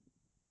Christmas.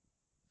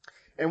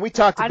 And we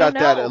talked about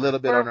that a little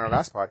bit on our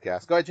last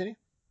podcast. Go ahead, Jenny.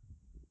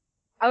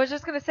 I was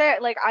just going to say,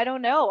 I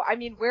don't know. I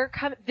mean,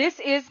 this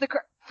is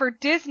for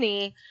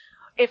Disney.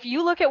 If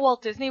you look at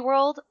Walt Disney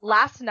World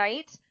last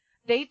night,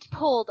 they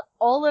pulled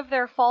all of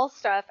their fall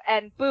stuff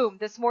and boom,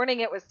 this morning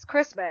it was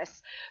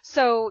Christmas.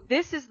 So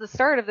this is the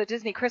start of the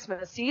Disney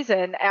Christmas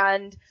season,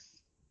 and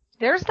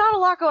there's not a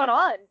lot going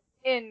on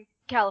in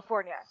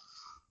California.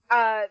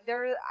 I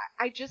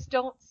just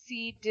don't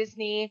see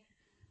Disneyland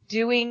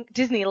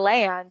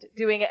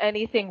doing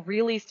anything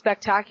really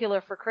spectacular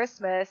for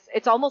Christmas.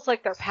 It's almost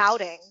like they're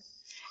pouting,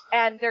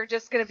 and they're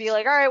just going to be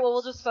like, all right, well,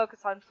 we'll just focus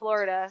on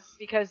Florida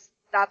because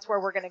that's where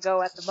we're going to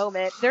go at the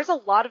moment. There's a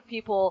lot of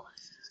people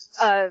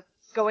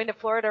going to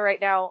Florida right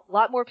now. A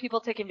lot more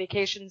people taking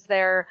vacations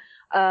there.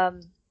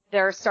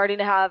 They're starting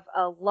to have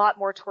a lot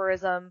more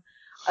tourism.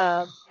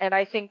 And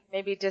I think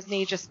maybe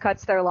Disney just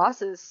cuts their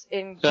losses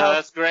in California. No,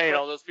 that's great.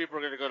 All those people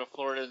are going to go to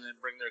Florida and then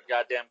bring their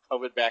goddamn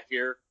COVID back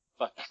here.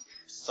 Fuck.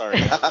 Sorry.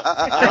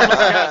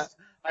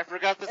 I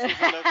forgot this was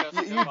a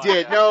no-go. You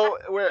did. No,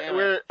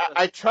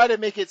 I try to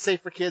make it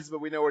safe for kids,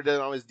 but we know we don't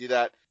always do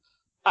that.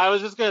 I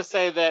was just going to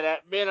say that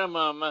at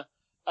minimum,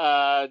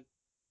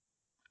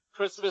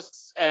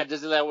 Christmas at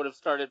Disneyland would have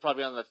started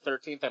probably on the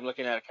 13th. I'm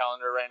looking at a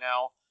calendar right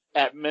now.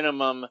 At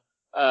minimum,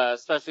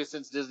 especially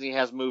since Disney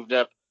has moved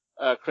up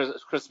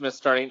Christmas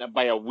starting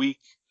by a week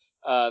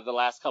the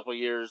last couple of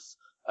years.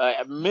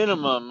 At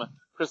minimum,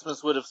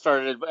 Christmas would have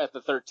started at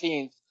the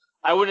 13th.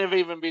 I wouldn't have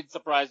even been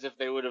surprised if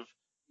they would have,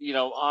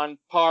 on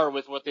par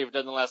with what they've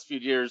done the last few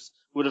years,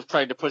 would have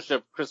tried to push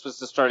up Christmas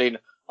to starting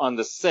on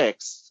the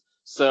 6th.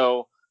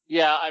 So,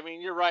 yeah, I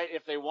mean, you're right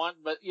if they want,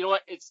 but you know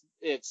what?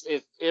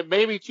 It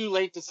may be too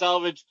late to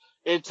salvage,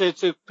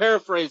 to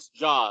paraphrase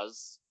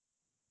Jaws.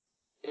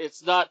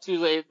 It's not too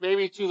late.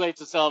 Maybe too late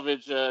to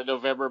salvage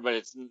November, but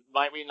it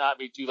might not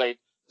be too late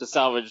to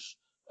salvage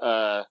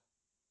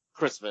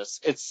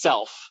Christmas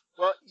itself.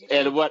 Well,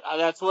 and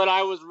that's what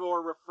I was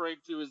more referring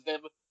to is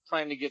them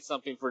trying to get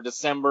something for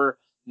December.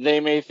 They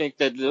may think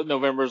that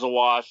November's a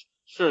wash.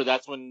 Sure,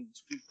 that's when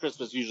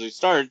Christmas usually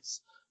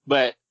starts,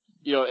 but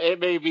it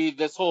may be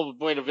this whole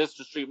Buena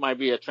Vista Street might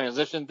be a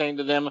transition thing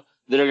to them.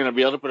 They're going to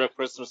be able to put up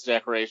Christmas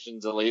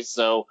decorations at least,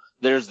 so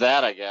there's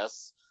that, I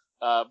guess.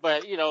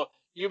 But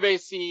you may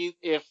see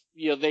if,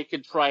 they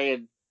could try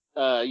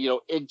and,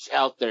 inch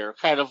out there.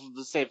 Kind of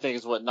the same thing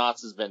as what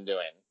Knott's has been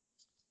doing.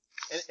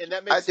 And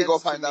that makes sense. I think we'll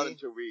find out in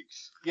 2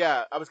 weeks.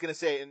 Yeah, I was going to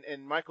say,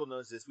 and Michael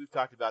knows this. We've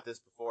talked about this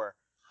before,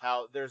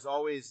 how there's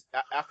always,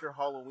 after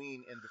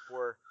Halloween and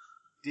before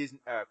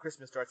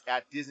Christmas starts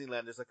at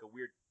Disneyland, there's like a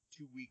weird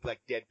 2-week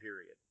dead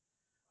period.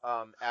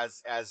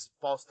 As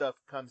fall stuff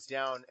comes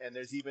down, and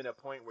there's even a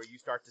point where you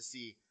start to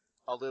see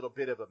a little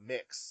bit of a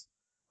mix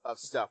of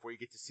stuff where you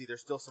get to see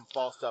there's still some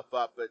fall stuff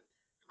up, but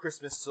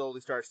Christmas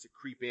slowly starts to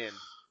creep in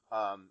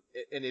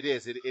And it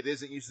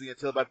isn't usually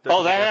until about.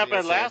 Oh, that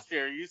happened last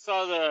year.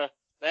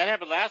 That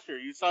happened last year.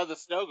 You saw the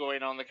snow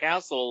going on the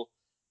castle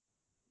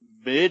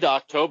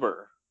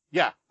mid-October.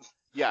 Yeah.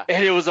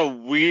 And it was a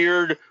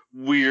weird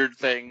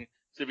thing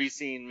to be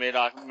seen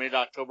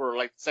mid-October,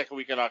 like the second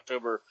week in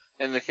October,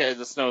 and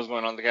the snow's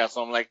going on the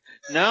castle. I'm like,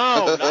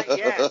 no, not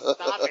yet.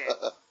 Stop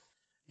it.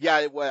 Yeah,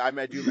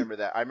 I do remember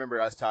that. I remember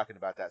us talking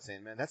about that,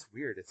 saying, "Man, that's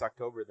weird. It's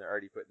October and they're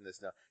already putting this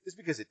snow." Just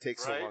because it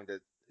takes so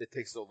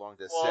long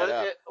to set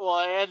up.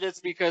 And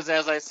it's because,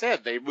 as I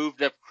said, they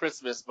moved up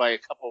Christmas by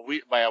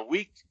a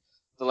week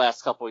the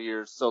last couple of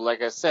years. So,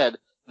 like I said,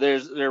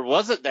 there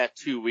wasn't that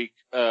 2-week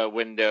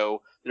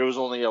window. There was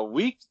only a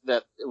week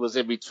that was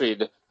in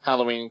between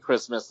Halloween and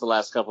Christmas the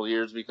last couple of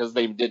years because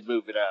they did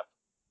move it up.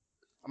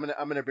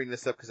 I'm gonna bring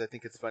this up because I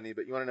think it's funny.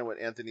 But you want to know what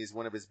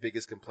one of his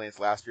biggest complaints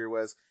last year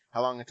was?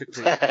 How long it took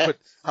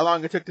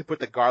to put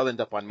the garland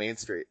up on Main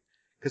Street?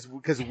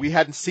 Because we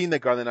hadn't seen the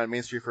garland on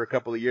Main Street for a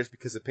couple of years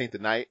because of Paint the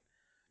Night,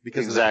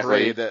 because of the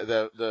parade,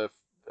 the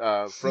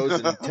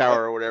Frozen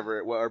Tower or whatever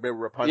it was, or maybe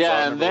Rapunzel.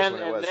 Yeah, and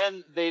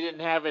then they didn't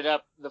have it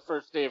up the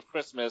first day of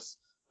Christmas.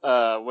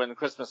 When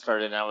Christmas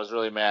started, and I was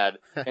really mad.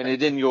 And it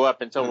didn't go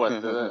up until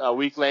a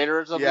week later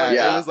or something.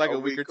 Yeah, it was like a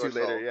week or two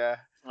later. Yeah.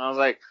 I was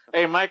like,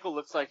 "Hey, Michael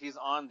looks like he's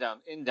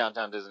in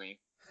downtown Disney."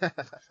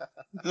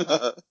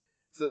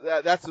 So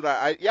that's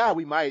what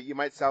we might. You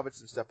might salvage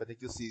some stuff. I think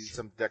you'll see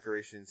some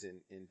decorations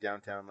in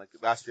downtown. Like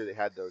last year, they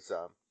had those.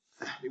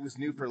 It was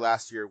new for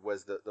last year.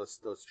 Was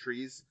those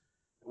trees?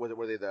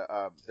 Were they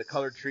the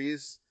colored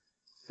trees?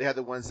 They had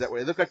the ones that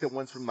looked like the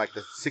ones from like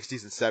the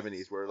 60s and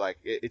 70s, where like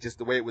it just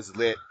the way it was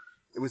lit.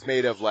 It was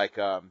made of like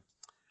oh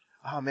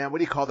man, what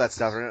do you call that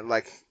stuff?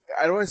 Like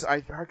I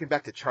harken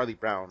back to Charlie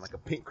Brown, like a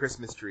pink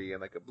Christmas tree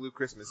and like a blue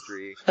Christmas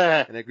tree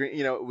and a green.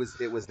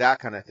 It was that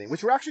kind of thing,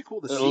 which were actually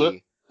cool to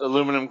see.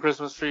 Aluminum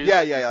Christmas trees.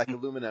 Yeah, like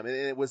aluminum, and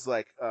it was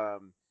like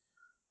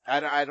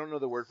I don't know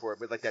the word for it,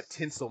 but like that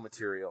tinsel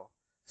material.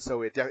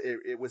 So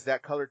it was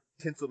that colored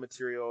tinsel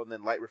material, and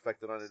then light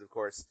reflected on it, of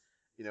course,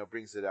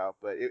 brings it out.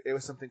 But it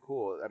was something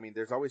cool. I mean,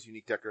 there's always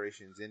unique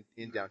decorations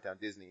in downtown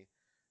Disney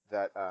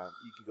that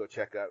you can go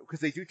check out, because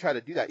they do try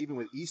to do that even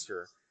with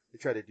Easter. They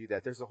try to do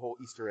that. There's a whole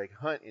Easter egg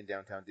hunt in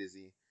downtown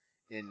Disney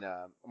in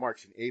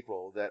March and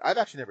April that I've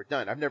actually never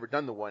done. I've never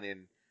done the one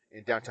in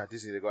downtown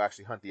Disney to go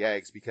actually hunt the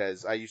eggs,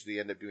 because I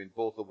usually end up doing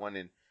both the one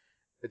in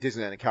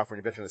Disneyland and California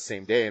Adventure on the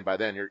same day, and by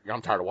then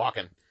I'm tired of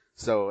walking.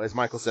 So as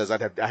Michael says, I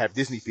have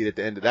Disney feed at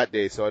the end of that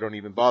day, so I don't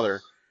even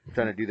bother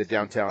trying to do the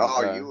downtown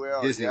you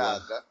will. Disney yeah,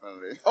 one.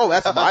 Definitely. Oh,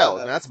 that's miles.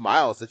 Man, that's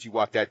miles that you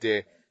walk that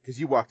day, because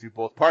you walk through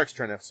both parks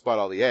trying to spot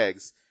all the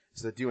eggs.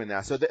 So doing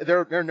that. So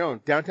they're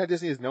known. Downtown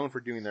Disney is known for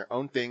doing their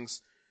own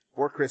things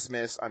for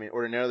Christmas. I mean,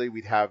 ordinarily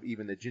we'd have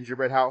even the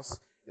gingerbread house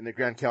in the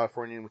Grand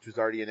Californian, which was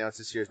already announced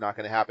this year is not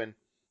going to happen.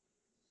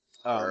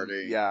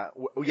 Yeah.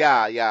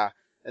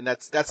 And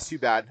that's too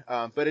bad.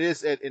 But it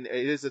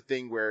is a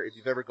thing where if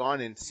you've ever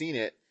gone and seen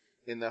it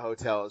in the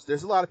hotels,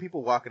 there's a lot of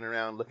people walking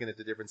around looking at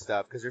the different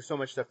stuff, because there's so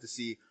much stuff to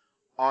see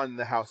on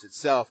the house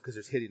itself, because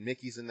there's hidden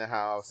Mickeys in the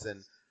house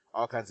and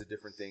all kinds of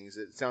different things.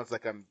 It sounds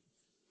like I'm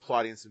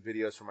plotting some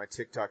videos for my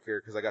TikTok here,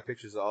 because I got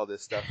pictures of all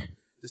this stuff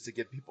just to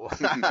get people.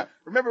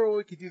 Remember when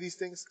we could do these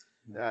things?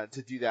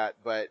 To do that,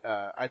 but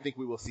I think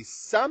we will see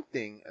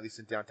something, at least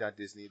in downtown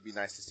Disney. It'd be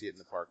nice to see it in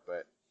the park,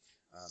 but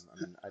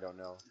I don't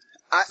know.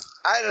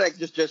 I like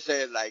just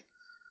say, like,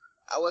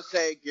 I would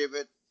say give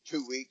it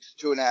 2 weeks,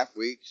 2.5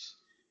 weeks.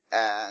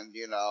 And,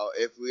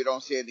 if we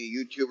don't see any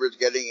YouTubers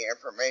getting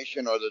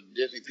information, or the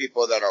Disney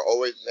people that are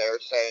always there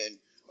saying,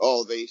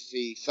 oh, they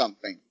see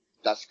something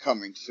that's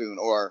coming soon,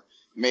 or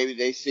maybe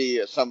they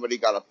see somebody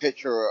got a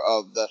picture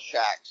of the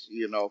shacks,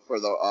 for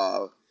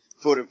the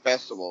food and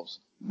festivals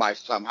by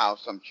some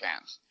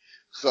chance.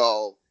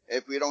 So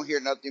if we don't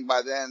hear nothing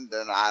by then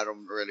I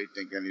don't really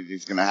think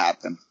anything's going to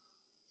happen.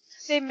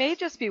 They may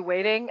just be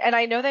waiting, and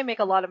I know they make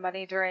a lot of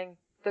money during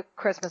the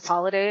Christmas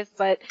holidays,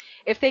 but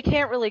if they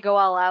can't really go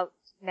all out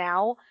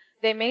now,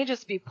 they may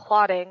just be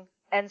plotting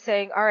and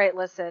saying, all right,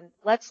 listen,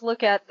 let's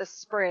look at the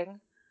spring,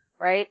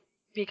 right?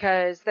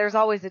 Because there's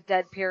always a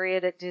dead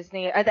period at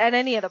Disney, at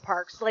any of the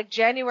parks. Like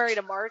January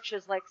to March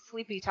is like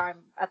sleepy time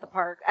at the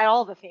park, at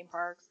all the theme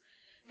parks.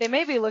 They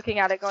may be looking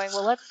at it going,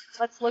 well,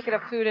 let's look at a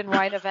food and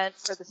wine event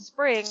for the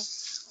spring,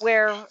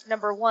 where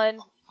number one,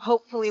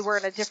 hopefully we're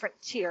in a different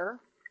tier.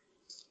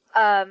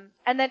 And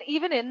then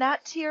even in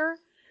that tier,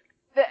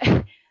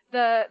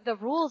 the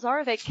rules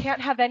are they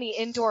can't have any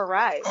indoor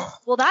rides.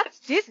 Well, that's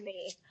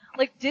Disney.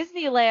 Like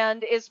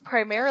Disneyland is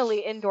primarily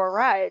indoor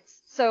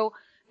rides. So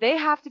they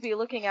have to be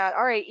looking at,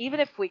 all right, even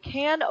if we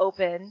can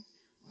open,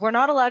 we're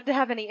not allowed to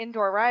have any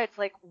indoor rides.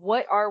 Like,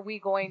 what are we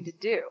going to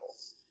do?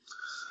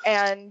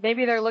 And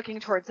maybe they're looking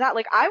towards that.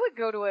 Like, I would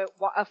go to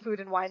a food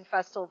and wine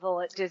festival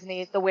at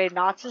Disney the way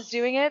Knott's is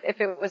doing it if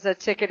it was a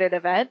ticketed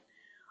event.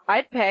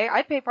 I'd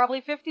pay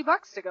probably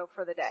 $50 to go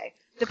for the day,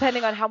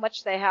 depending on how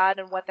much they had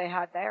and what they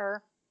had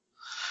there.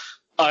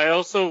 I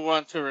also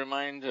want to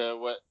remind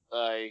what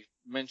I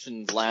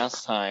mentioned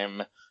last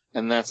time,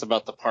 and that's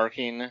about the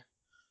parking.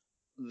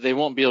 they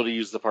won't be able to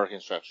use the parking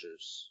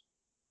structures.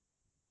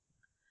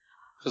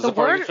 Because the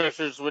parking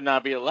structures would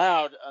not be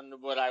allowed, under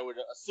what I would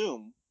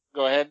assume.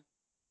 Go ahead.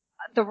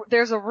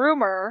 There's a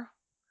rumor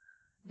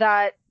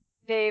that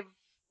they've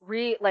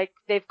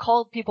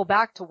called people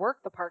back to work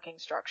the parking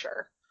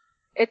structure.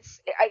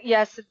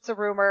 Yes, it's a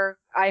rumor.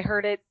 I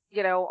heard it,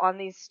 on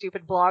these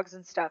stupid blogs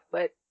and stuff,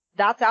 but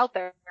that's out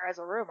there as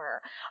a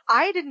rumor.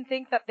 I didn't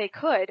think that they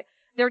could.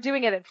 They're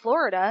doing it in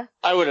Florida.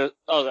 I would have.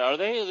 Oh, are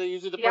they? Are they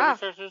using the parking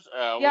structures?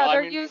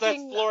 They're using.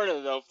 That's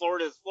Florida, though.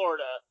 Florida is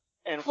Florida,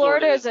 and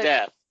Florida is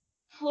death.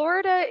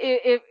 Florida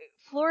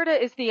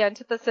is the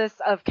antithesis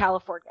of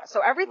California.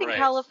 So everything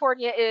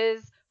California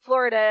is,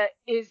 Florida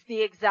is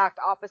the exact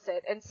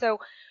opposite. And so,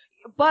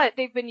 but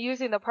they've been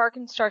using the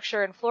parking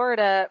structure in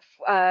Florida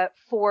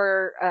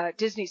for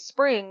Disney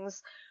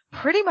Springs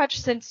pretty much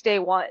since day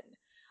one.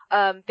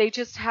 They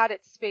just had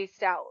it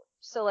spaced out.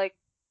 So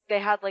they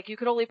had you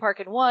could only park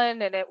in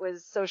one, and it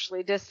was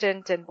socially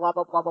distant and blah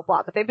blah blah blah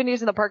blah. But they've been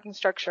using the parking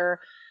structure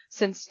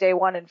since day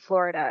one in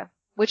Florida.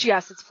 Which,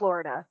 yes, it's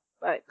Florida,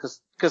 but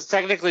because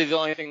technically the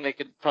only thing they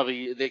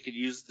could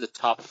use the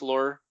top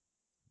floor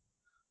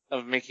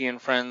of Mickey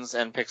and Friends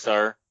and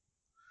Pixar.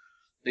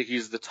 They could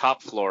use the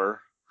top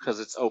floor because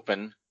it's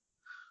open,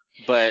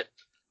 but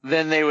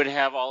then they would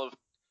have all of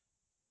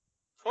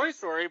Toy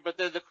Story. But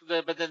then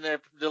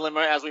the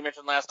dilemma, as we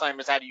mentioned last time,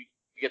 is how do you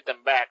get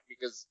them back,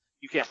 because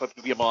you can't put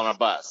people on a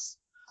bus.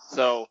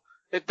 So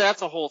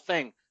that's a whole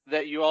thing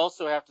that you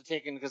also have to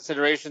take into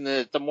consideration,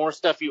 that the more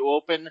stuff you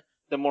open,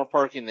 the more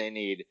parking they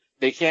need.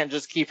 They can't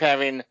just keep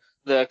having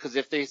because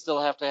if they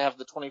still have to have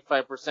the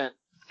 25%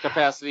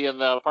 capacity in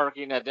the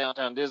parking at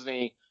Downtown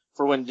Disney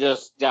for when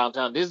just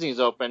Downtown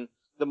Disney's open,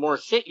 the more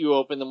shit you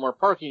open, the more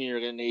parking you're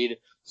going to need.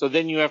 So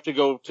then you have to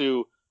go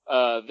to,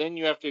 then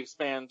you have to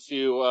expand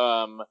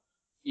to,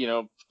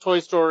 Toy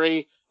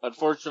Story.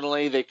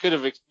 Unfortunately, they could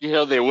have,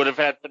 they would have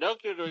had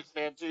Pinocchio to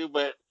expand to,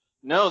 but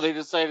no, they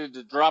decided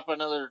to drop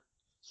another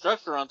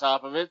structure on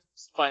top of it,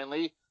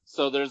 finally.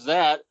 So there's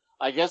that.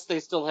 I guess they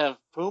still have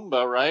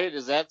Pumbaa, right?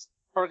 Is that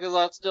parking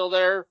lot still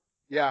there?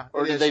 Yeah.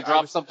 Or did they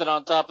drop something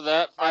on top of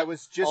that? I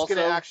was just going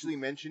to actually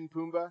mention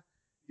Pumbaa,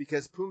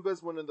 because Pumbaa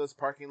is one of those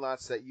parking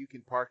lots that you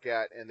can park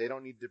at, and they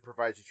don't need to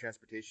provide you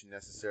transportation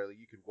necessarily.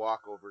 You can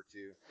walk over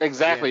to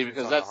exactly,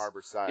 because that's the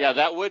harbor side. Yeah,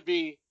 that would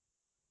be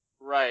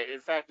right.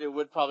 In fact, it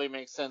would probably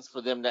make sense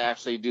for them to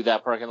actually do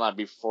that parking lot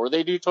before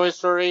they do Toy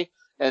Story,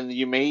 and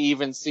you may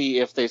even see,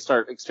 if they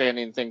start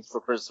expanding things for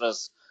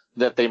Christmas,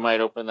 that they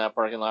might open that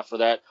parking lot for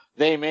that.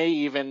 They may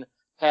even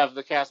have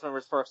the cast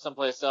members park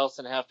someplace else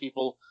and have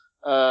people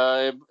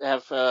park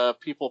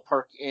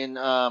in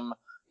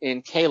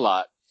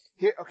K-Lot.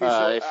 Here,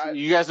 okay, so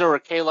you guys know where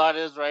K-Lot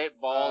is, right?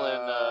 Ball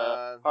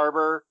and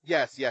Harbor.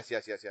 Yes. Let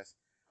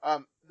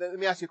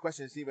me ask you a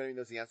question to see if anybody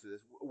knows the answer to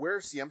this.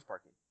 Where's CM's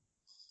parking?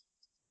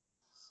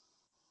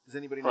 Does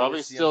anybody know?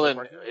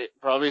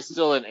 Probably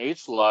still in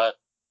H-Lot.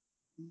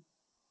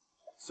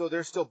 So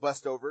they're still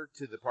bussed over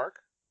to the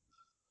park?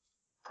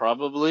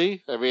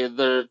 Probably. I mean,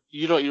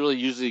 you don't really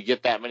usually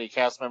get that many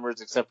cast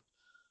members, except,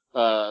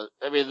 the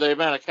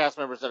amount of cast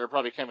members that are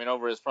probably coming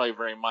over is probably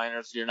very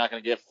minor, so you're not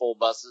going to get full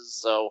buses,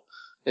 so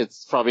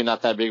it's probably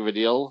not that big of a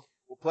deal.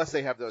 Well, plus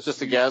they have those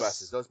huge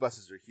buses. Those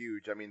buses are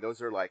huge. I mean,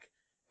 those are like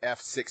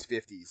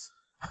F650s.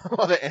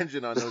 Well, the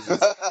engine on those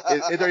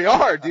they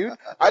are, dude.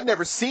 I've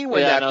never seen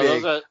one that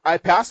big. I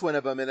passed one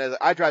of them, and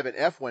I drive an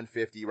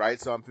F-150,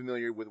 right? So I'm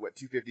familiar with what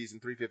 250s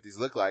and 350s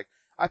look like.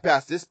 I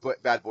passed this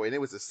bad boy, and it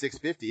was a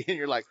 650, and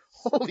you're like,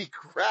 holy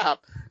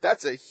crap,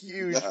 that's a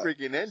huge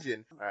freaking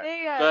engine. All right.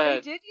 They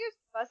did use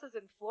buses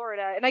in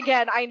Florida, and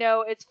again, I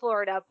know it's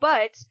Florida,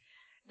 but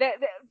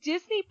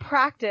Disney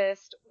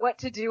practiced what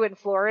to do in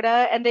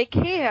Florida, and they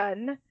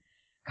can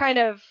kind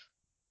of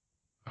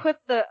put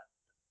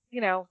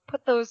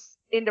those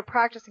into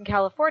practice in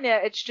California.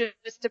 It's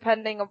just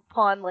depending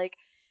upon like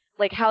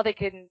how they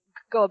can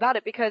go about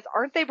it, because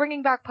aren't they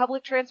bringing back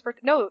public transport?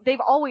 No, they've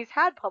always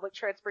had public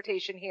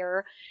transportation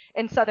here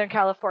in Southern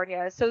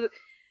California. So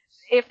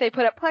if they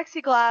put up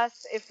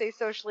plexiglass, if they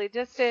socially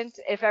distant,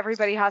 if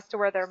everybody has to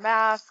wear their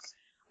mask,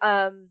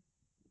 I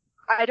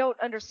don't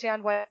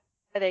understand why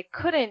they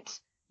couldn't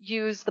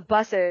use the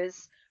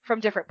buses from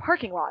different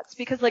parking lots,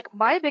 because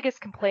my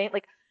biggest complaint,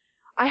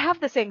 I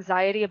have this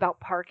anxiety about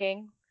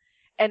parking,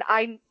 and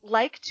I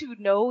like to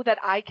know that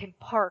I can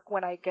park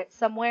when I get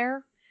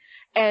somewhere,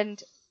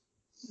 and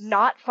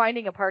not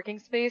finding a parking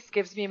space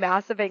gives me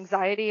massive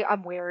anxiety.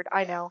 I'm weird,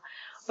 I know.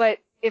 But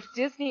if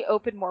Disney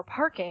opened more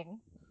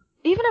parking,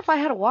 even if I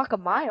had to walk a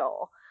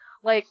mile,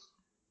 it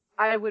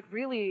would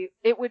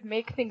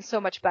make things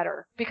so much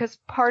better. Because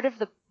part of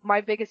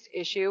my biggest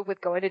issue with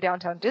going to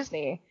Downtown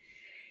Disney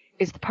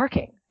is the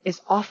parking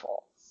is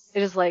awful.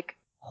 It is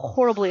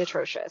horribly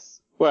atrocious.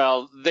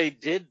 Well, they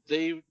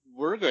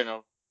were going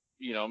to,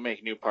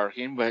 make new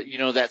parking, but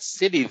that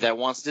city that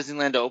wants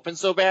Disneyland to open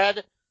so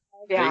bad,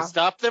 they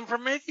stopped them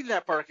from making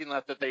that parking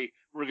lot that they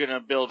were going to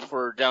build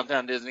for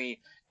Downtown Disney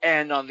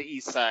and on the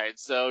east side.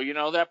 So,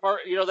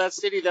 that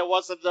city that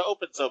wants them to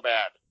open so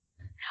bad.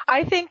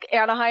 I think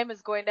Anaheim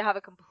is going to have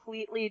a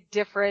completely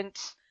different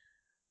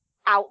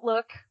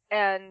outlook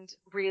and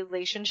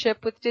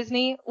relationship with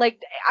Disney.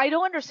 Like, I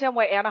don't understand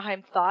why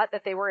Anaheim thought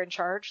that they were in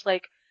charge.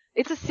 Like,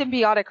 it's a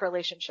symbiotic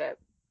relationship.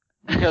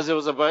 Because it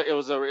was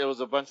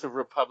a bunch of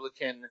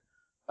Republican,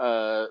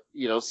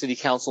 city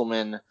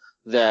councilmen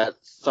that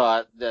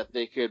thought that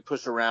they could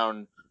push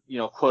around,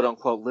 quote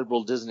unquote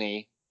liberal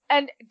Disney.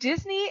 And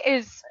Disney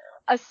is,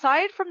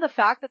 aside from the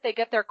fact that they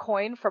get their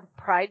coin from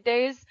Pride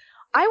Days,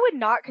 I would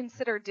not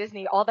consider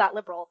Disney all that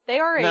liberal. They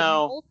are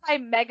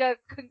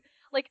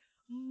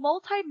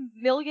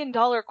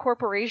multi-million-dollar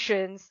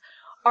corporations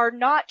are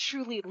not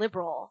truly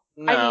liberal.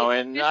 No,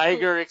 and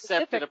Iger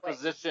accepted a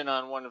position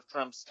on one of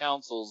Trump's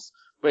councils,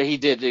 but he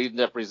did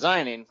end up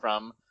resigning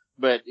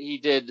but he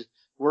did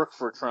work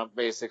for Trump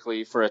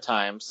basically for a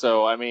time.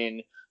 So, I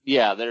mean,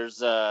 yeah,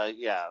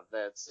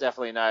 that's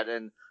definitely not,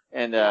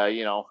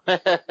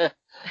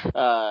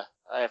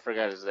 I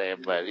forgot his name,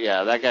 but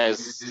yeah, that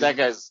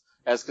guy's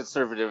as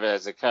conservative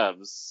as it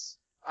comes.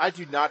 I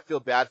do not feel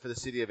bad for the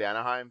city of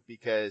Anaheim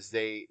because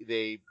they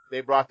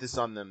brought this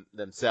on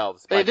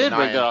themselves. They did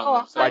bring it on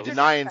themselves. By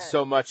denying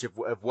so much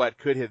of what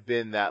could have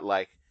been that,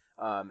 like,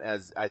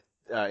 as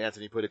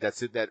Anthony put it,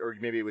 that, or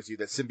maybe it was you,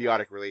 that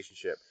symbiotic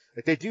relationship.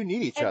 Like, they do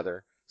need each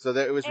other. So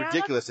that it was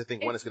ridiculous to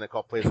think one is going to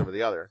call plays over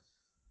the other.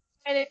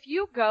 And if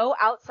you go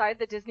outside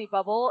the Disney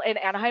bubble in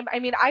Anaheim, I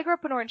mean, I grew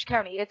up in Orange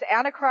County. It's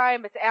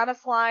Anacrime, it's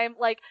Anaslime.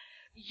 Like,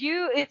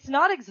 it's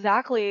not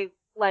exactly,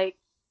 like,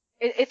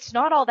 it's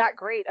not all that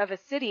great of a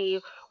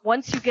city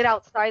once you get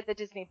outside the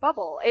Disney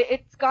bubble.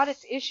 It's got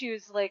its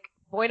issues like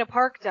Buena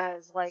Park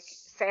does, like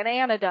Santa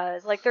Ana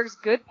does. Like, there's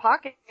good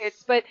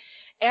pockets, but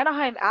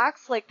Anaheim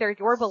acts like they're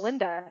Yorba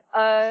Linda.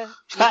 You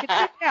can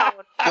sit down.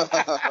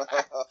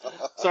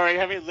 Sorry,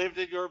 having lived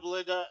in Yorba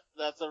Linda,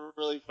 that's a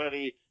really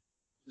funny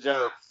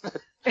joke.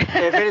 If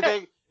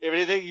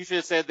anything, you should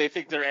have said they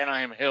think they're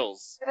Anaheim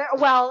Hills.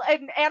 Well,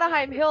 in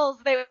Anaheim Hills,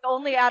 they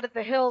only added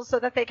the hills so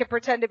that they could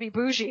pretend to be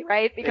bougie,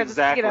 right? Because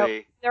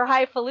exactly. They're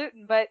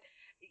highfalutin. But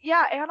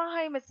yeah,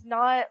 Anaheim is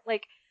not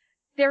like,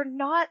 they're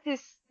not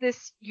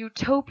this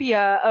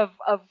utopia of,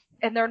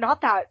 and they're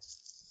not that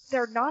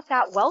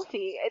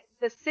wealthy.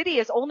 The city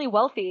is only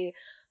wealthy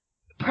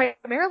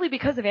primarily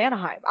because of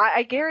Anaheim.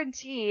 I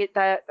guarantee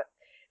that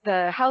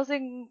the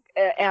housing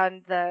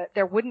and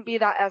there wouldn't be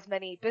that as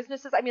many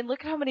businesses. I mean,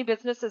 look at how many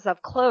businesses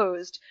have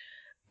closed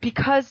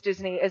because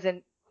Disney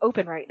isn't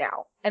open right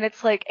now. And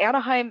it's like,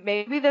 Anaheim,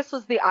 maybe this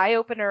was the eye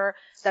opener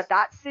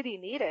that city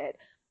needed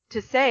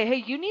to say,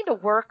 hey, you need to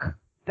work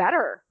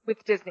better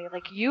with Disney.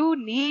 Like, you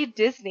need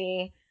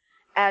Disney,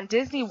 and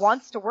Disney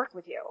wants to work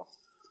with you.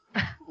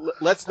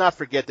 Let's not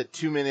forget that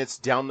 2 minutes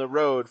down the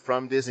road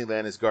from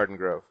Disneyland is Garden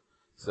Grove.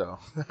 So,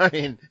 I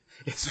mean,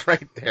 it's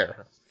right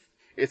there.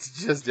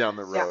 It's just down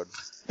the road.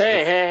 Yeah.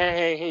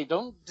 Hey,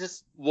 don't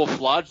just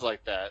Wolf Lodge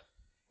like that.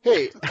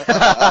 Hey.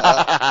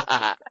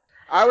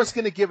 I was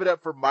going to give it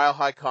up for Mile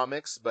High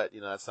Comics, but,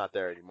 that's not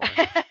there anymore.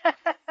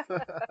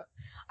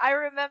 I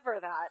remember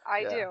that.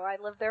 I do.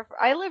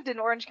 I lived in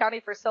Orange County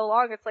for so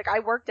long. It's like, I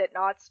worked at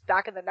Knott's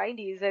back in the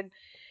 90s, and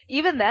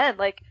even then,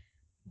 like,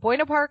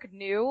 Buena Park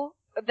knew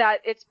that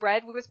its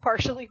bread was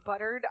partially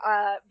buttered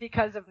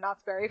because of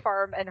Knott's Berry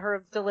Farm and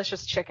her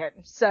delicious chicken.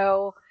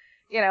 So,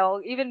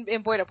 even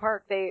in Buena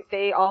Park,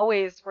 they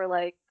always were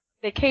like,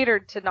 they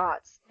catered to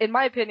Knott's. In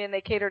my opinion,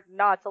 they catered to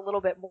Knott's a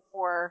little bit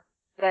more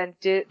than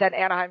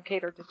Anaheim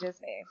catered to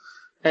Disney.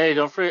 Hey,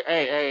 don't forget.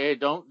 Hey,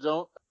 don't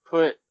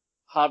put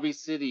Hobby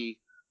City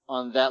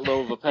on that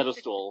low of a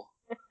pedestal.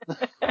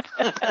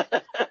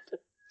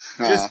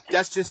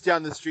 That's just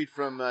down the street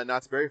from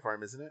Knott's Berry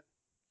Farm, isn't it?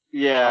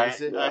 Yeah,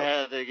 I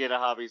had to get a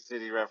Hobby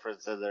City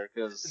reference in there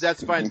because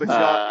that's fine. But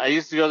I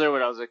used to go there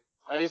when I was a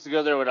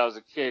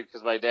kid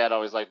because my dad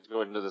always liked to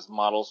go into this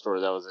model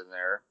store that was in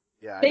there.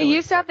 Yeah, they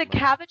used to have the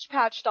Cabbage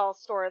Patch doll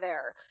store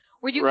there,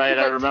 where you could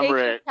I remember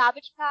take your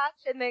Cabbage Patch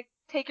and they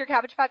take your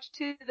Cabbage Patch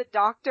to the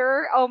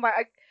doctor. Oh my!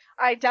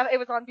 It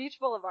was on Beach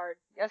Boulevard.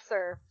 Yes,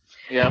 sir.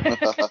 Yeah,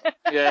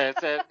 yeah.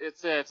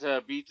 It's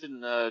at Beach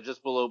and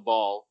just below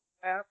Ball.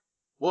 Yeah.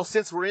 Well,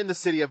 since we're in the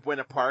city of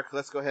Buena Park,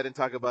 let's go ahead and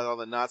talk about all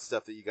the Knott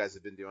stuff that you guys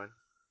have been doing.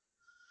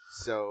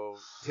 So,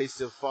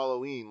 Taste of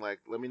Halloween, like,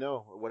 let me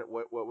know what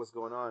was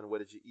going on. What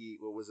did you eat?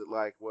 What was it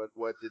like? What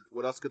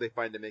else could they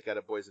find to make out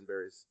of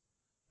boysenberries?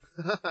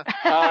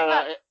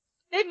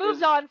 They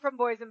moved on from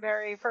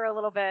boysenberry for a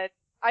little bit.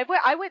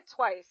 I went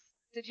twice.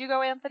 Did you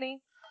go,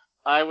 Anthony?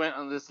 I went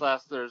on this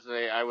last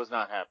Thursday. I was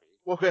not happy.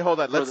 Well, okay, hold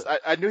on.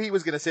 I knew he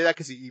was going to say that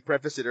because he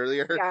prefaced it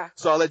earlier. Yeah.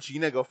 So I'll let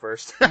Gina go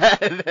first.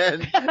 And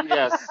then...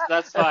 Yes,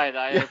 that's fine.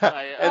 And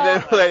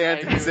then we'll let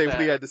Anthony say what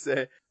he had to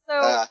say. So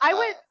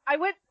I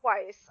went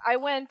twice. I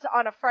went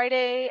on a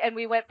Friday, and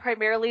we went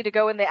primarily to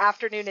go in the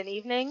afternoon and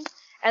evening.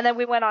 And then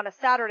we went on a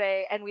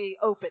Saturday, and we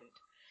opened.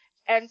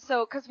 And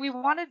so, because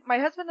my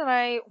husband and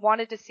I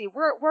wanted to see,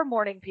 we're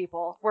morning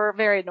people. We're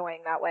very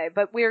annoying that way,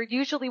 but we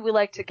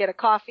like to get a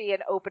coffee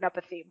and open up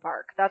a theme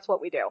park. That's what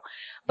we do.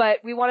 But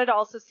we wanted to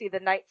also see the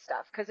night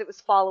stuff because it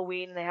was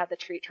Halloween and they had the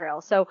treat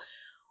trail. So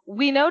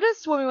we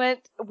noticed when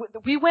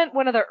we went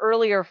one of the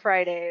earlier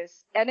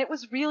Fridays, and it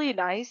was really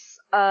nice.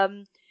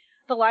 The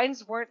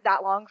lines weren't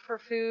that long for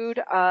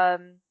food.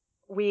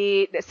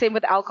 Same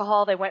with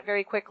alcohol. They went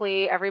very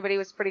quickly. Everybody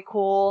was pretty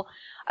cool.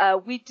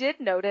 We did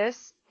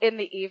notice in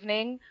the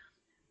evening,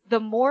 the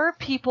more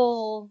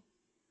people,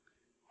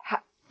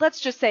 let's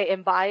just say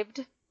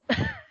imbibed,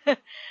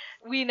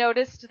 we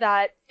noticed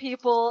that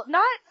people,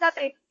 not that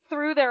they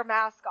threw their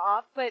mask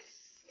off, but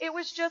it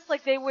was just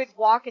like they would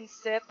walk and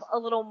sip a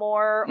little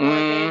more,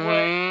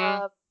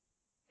 or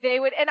they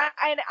would, and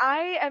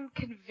I am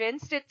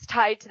convinced it's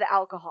tied to the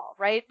alcohol,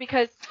 right?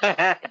 Because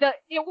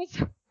it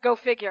was, go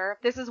figure,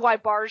 this is why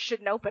bars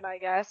shouldn't open, I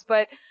guess.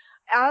 But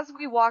as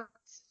we walked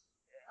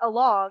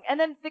along, and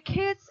then the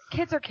kids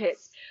are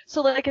kids.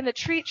 So like in the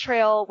treat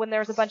trail, when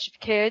there was a bunch of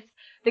kids,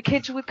 the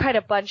kids would kind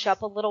of bunch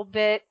up a little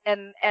bit,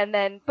 and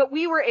then, but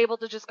we were able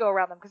to just go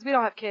around them because we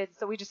don't have kids,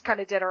 so we just kind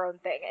of did our own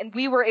thing, and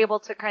we were able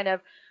to kind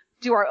of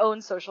do our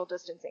own social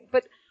distancing.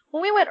 But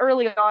when we went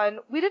early on,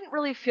 we didn't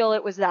really feel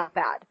it was that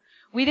bad.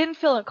 We didn't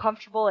feel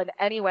uncomfortable in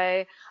any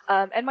way.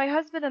 And my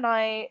husband and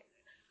I,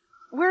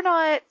 we're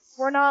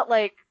not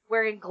like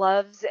wearing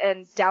gloves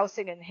and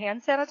dousing in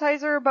hand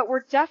sanitizer, but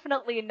we're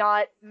definitely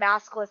not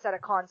maskless at a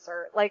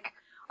concert. Like,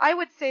 I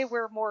would say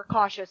we're more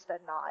cautious than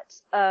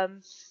not.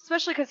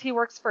 Especially because he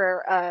works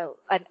for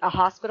a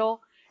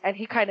hospital, and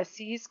he kind of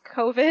sees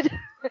COVID,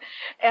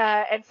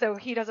 and so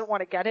he doesn't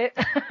want to get it.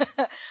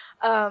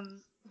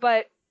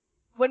 But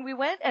when we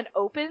went and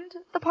opened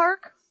the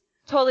park,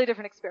 totally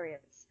different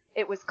experience.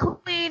 It was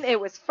clean, it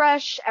was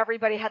fresh,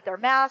 everybody had their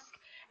mask,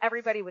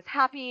 everybody was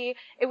happy.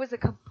 It was a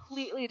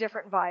completely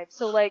different vibe.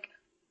 So like,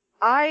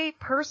 I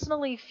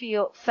personally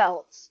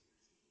felt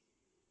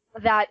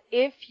that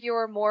if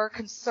you're more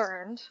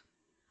concerned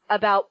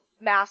about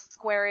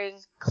mask wearing,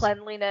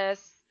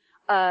 cleanliness,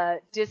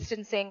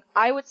 distancing,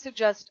 I would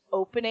suggest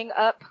opening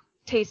up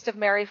Taste of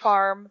Mary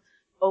Farm,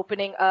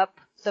 opening up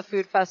the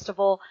food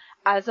festival,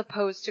 as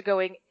opposed to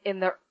going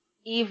in the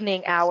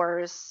evening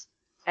hours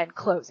and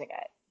closing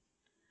it.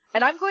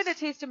 And I'm going to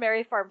Taste of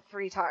Mary Farm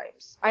 3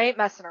 times. I ain't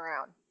messing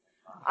around.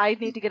 I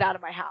need to get out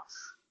of my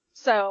house.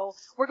 So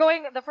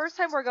the first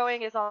time we're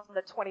going is on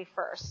the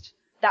 21st,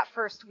 that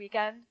first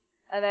weekend.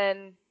 And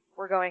then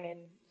we're going in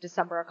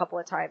December a couple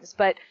of times.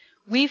 But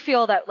we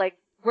feel that like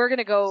we're going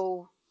to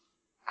go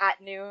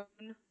at noon,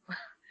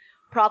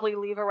 probably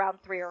leave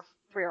around 3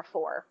 or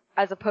 4,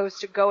 as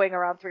opposed to going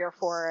around 3 or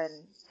 4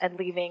 and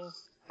leaving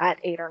at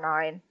 8 or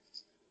 9.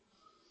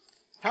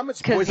 How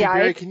much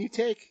boysenberry can you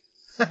take?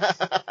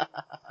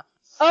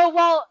 Oh,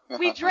 well,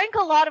 we drank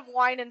a lot of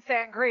wine and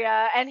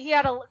sangria, and he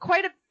had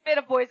quite a bit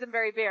of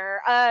boysenberry beer.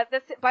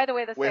 By the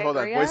way, the Wait, sangria... hold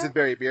on.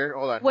 Boysenberry beer?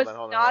 Hold on.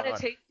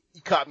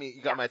 You caught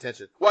my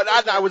attention. Well,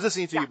 I was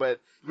listening to you, but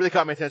you really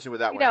caught my attention with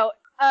that one. No,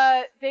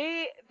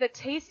 the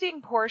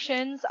tasting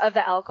portions of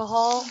the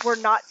alcohol were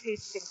not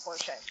tasting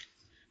portions.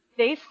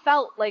 They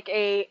felt like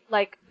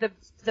the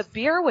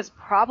beer was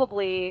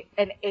probably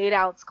an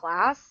 8-ounce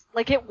glass.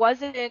 Like it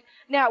wasn't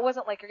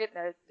like you're getting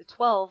a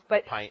 12,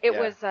 but it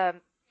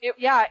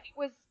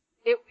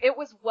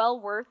was well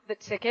worth the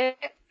ticket.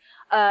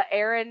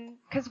 Aaron,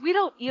 cause we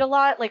don't eat a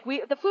lot,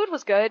 the food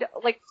was good,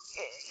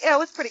 it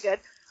was pretty good.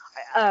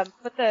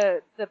 But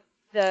the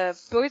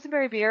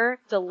boysenberry beer,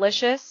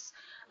 delicious.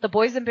 The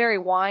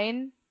boysenberry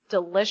wine,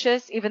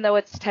 delicious, even though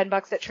it's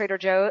 $10 at Trader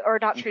Joe's, or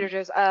not Trader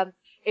Joe's.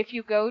 If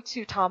you go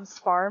to Tom's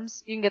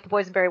Farms, you can get the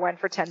boysenberry wine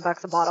for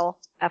 $10 a bottle.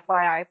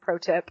 FYI, pro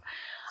tip.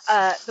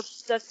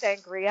 The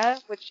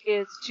sangria, which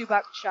is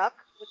 2-buck chuck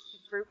with some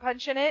fruit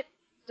punch in it,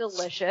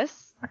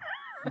 delicious.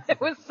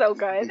 It was so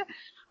good.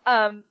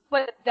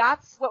 But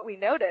that's what we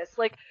noticed.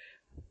 Like,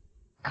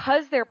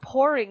 cause they're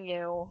pouring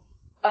you,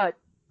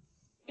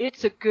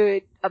 it's a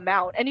good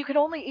amount, and you can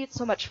only eat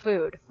so much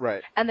food.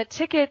 Right. And the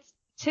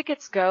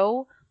tickets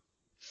go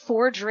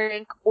for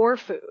drink or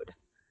food.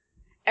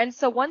 And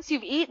so once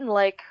you've eaten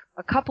like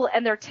a couple,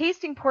 and their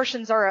tasting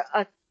portions are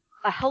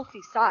a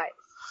healthy size.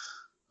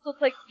 So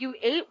it's like you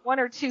ate 1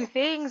 or 2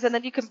 things, and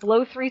then you can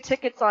blow 3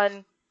 tickets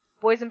on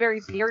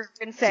boysenberry beer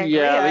and sangria.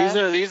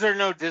 Yeah, these are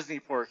no Disney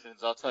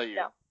portions, I'll tell you.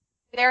 No.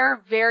 They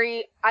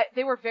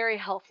were very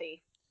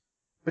healthy.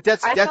 But I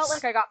felt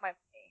like I got my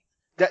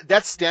money.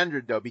 That's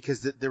standard though, because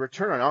the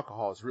return on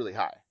alcohol is really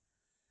high.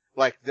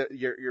 Like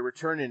your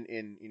return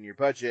in your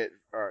budget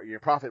or your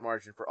profit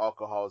margin for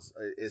alcohol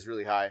is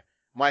really high.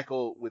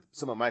 Michael, with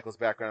some of Michael's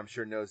background, I'm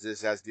sure knows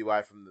this, as do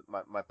I from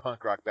my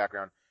punk rock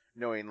background,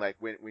 knowing like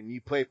when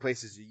you play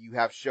places, you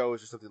have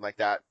shows or something like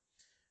that,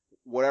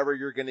 whatever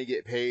you're going to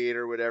get paid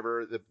or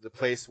whatever, the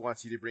place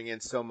wants you to bring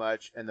in so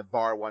much, and the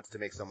bar wants to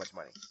make so much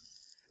money.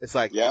 It's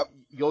like, yep.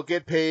 You'll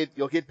get paid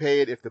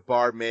if the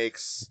bar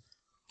makes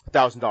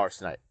 $1,000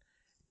 tonight.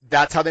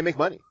 That's how they make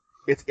money.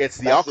 It's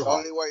the alcohol.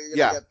 That's the only way you're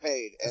going to get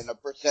paid, and a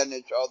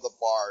percentage of the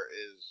bar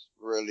is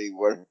really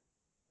what,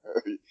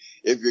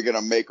 if you're going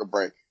to make or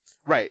break.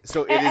 Right.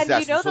 So it is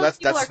that. And those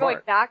people are smart. going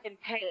back and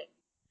paying.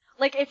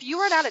 Like if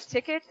you run out of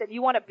tickets and you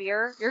want a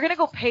beer, you're going to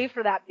go pay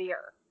for that beer,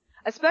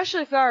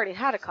 especially if you already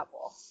had a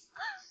couple.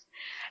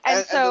 And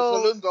the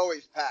saloon's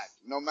always packed,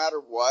 no matter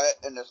what,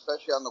 and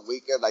especially on the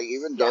weekend, like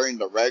even during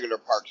the regular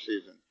park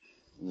season.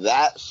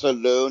 That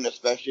saloon,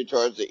 especially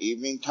towards the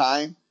evening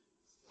time,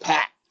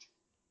 packed.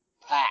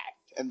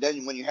 And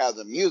then when you have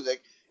the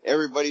music,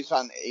 everybody's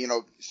on,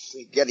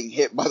 getting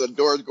hit by the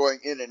doors going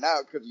in and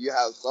out because you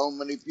have so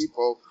many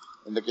people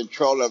in the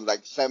control of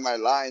like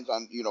semi-lines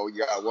on, you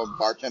got one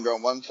bartender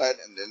on one side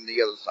and then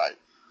the other side.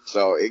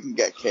 So it can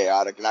get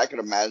chaotic, and I can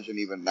imagine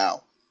even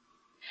now.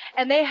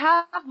 And they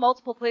have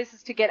multiple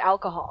places to get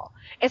alcohol.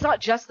 It's not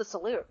just the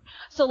saloon.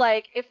 So,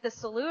 like, if the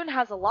saloon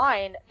has a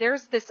line,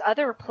 there's this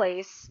other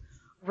place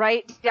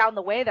right down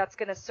the way that's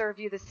going to serve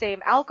you the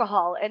same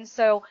alcohol. And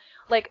so,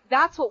 like,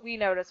 that's what we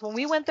noticed. When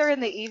we went there in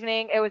the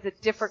evening, it was a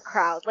different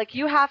crowd. Like,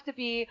 you have to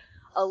be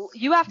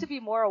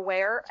more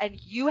aware, and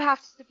you have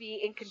to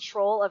be in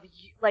control of,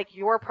 like,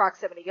 your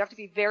proximity. You have to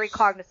be very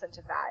cognizant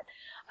of that.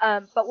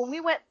 But when we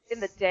went in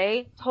the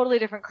day, totally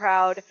different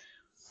crowd.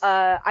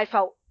 I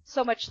felt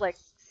so much, like,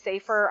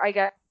 safer, I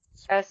guess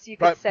you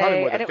could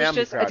say, and it was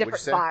just a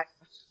different vibe.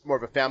 More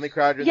of a family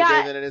crowd during the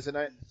day than it is at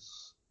night?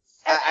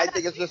 I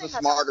think it's just the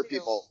smarter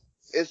people.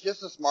 It's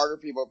just the smarter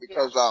people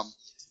because, I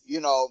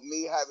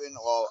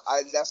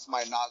left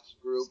my Knott's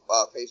group,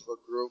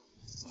 Facebook group,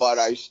 but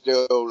I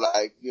still,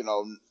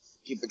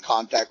 keep in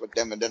contact with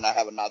them, and then I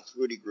have a Knott's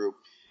Foodie group.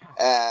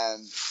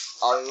 And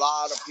a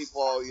lot of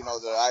people,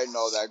 that I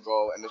know that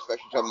go, and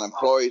especially some of the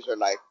employees are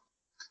like,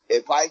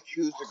 if I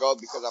choose to go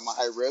because I'm a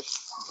high risk,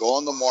 go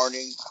in the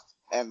morning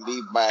and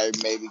leave by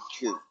maybe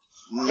 2,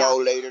 no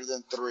later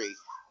than 3.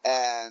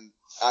 And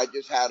I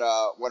just had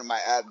one of my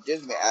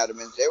Disney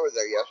admins. They were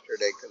there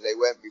yesterday because they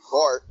went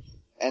before,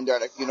 and they're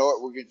like, you know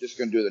what, we're just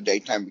going to do the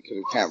daytime because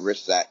we can't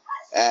risk that.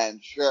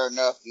 And sure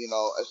enough,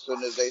 as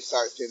soon as they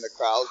start seeing the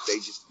crowds, they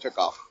just took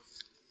off.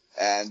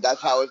 And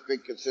that's how it's been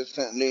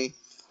consistently.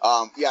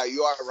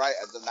 You are right.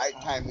 At the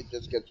nighttime, it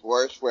just gets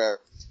worse where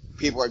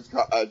people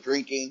are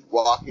drinking,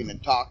 walking,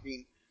 and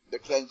talking. The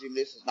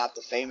cleanliness is not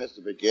the same as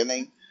the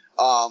beginning.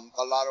 A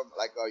lot of,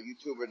 like, a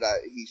YouTuber that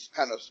he's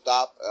kind of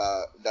stopped,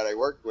 that I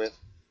worked with,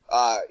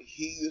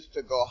 he used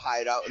to go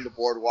hide out in the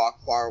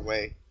boardwalk far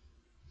away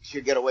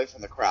to get away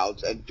from the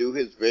crowds and do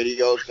his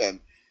videos.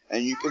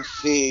 And you can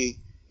see,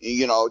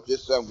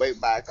 just way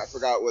back, I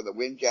forgot where the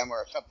Windjammer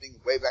or something,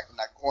 way back in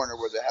that corner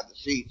where they have the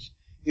seats.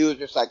 He was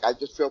just like, I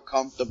just feel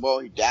comfortable.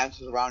 He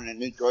dances around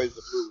and enjoys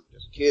the food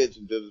with his kids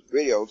and does his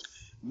videos.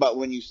 But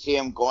when you see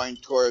him going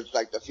towards,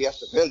 like, the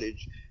Fiesta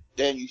Village,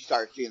 then you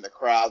start seeing the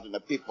crowds and the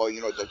people,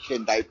 the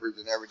chin diapers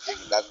and everything.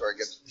 And that's where it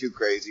gets too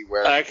crazy.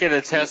 Where I can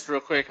attest real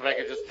quick, if I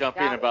could just jump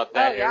in about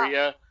that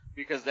area,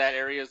 because that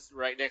area is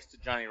right next to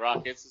Johnny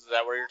Rockets. Is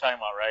that where you're talking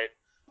about, right?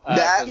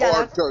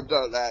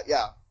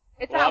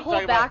 It's that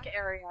whole back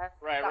area.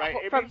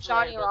 Right. From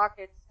Johnny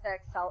Rockets to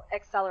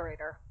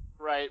Accelerator.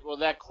 Right. Well,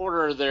 that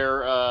corner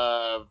there,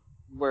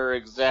 where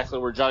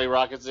Johnny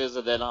Rockets is,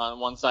 and then on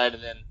one side,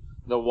 and then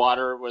the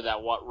water, where that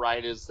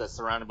ride is that's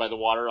surrounded by the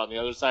water on the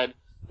other side.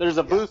 There's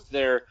a booth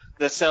there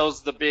that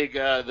sells the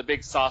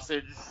big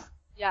sausage.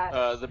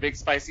 Yeah. The big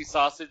spicy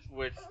sausage,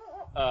 which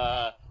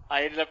I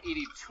ended up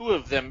eating 2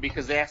 of them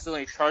because they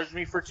accidentally charged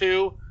me for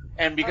 2,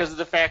 and because of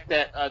the fact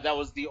that that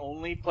was the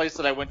only place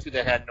that I went to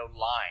that had no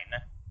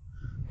line.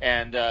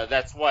 And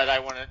that's what I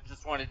wanted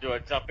to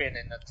jump in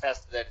and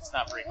attest that it's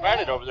not very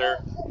crowded over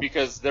there,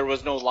 because there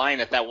was no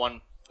line at that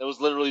one. It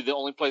was literally the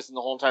only place in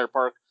the whole entire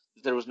park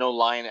that there was no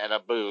line at a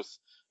booth.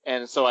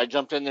 And so I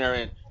jumped in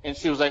there, and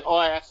she was like, oh,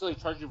 I actually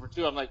charged you for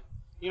 2. I'm like,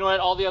 you know what?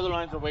 All the other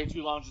lines are way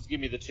too long. Just give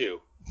me the 2.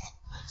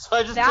 So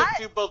I just took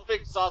 2 both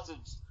big sausage.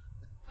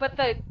 But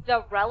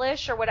the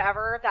relish or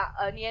whatever, that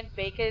onion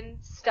bacon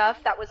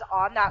stuff that was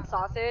on that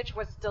sausage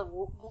was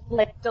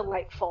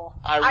delightful.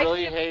 I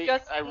really hate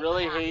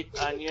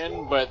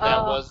onion, but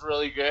that was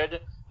really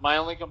good. My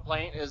only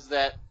complaint is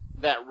that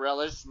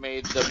relish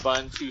made the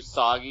bun too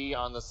soggy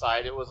on the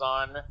side it was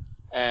on.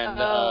 And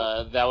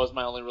that was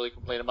my only really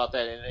complaint about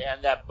that.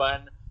 And that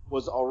bun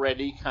was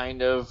already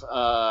kind of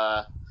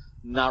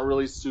not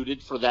really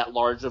suited for that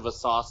large of a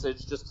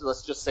sausage.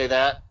 Let's just say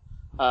that.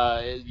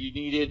 You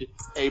needed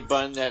a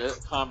bun that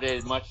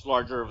accommodated much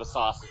larger of a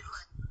sausage.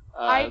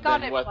 I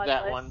got it bunless.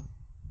 That one.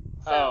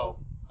 So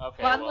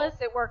okay.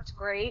 Bunless, it worked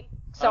great.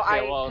 So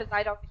because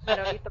I don't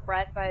eat the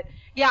bread, but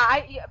yeah,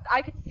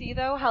 I could see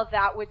though how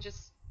that would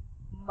just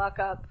muck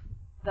up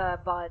the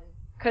bun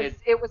because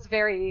it was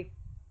very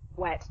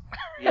wet.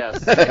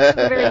 Yes,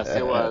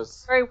 it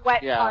was very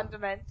wet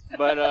condiment.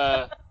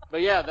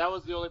 But yeah, that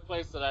was the only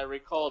place that I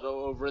recalled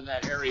over in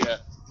that area.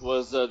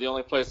 Was the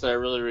only place that I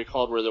really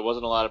recalled where there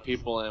wasn't a lot of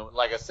people, and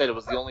like I said, it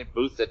was the only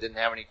booth that didn't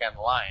have any kind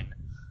of line.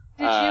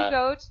 Did you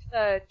go to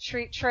the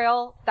treat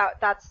trail?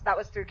 That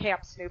was through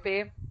Camp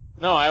Snoopy.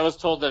 No, I was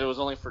told that it was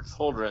only for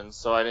children,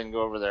 so I didn't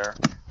go over there.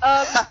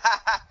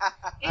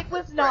 It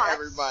was not for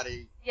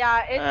everybody.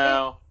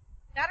 Yeah,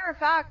 matter of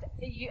fact,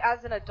 you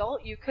as an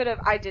adult, you could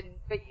have. I didn't,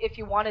 but if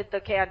you wanted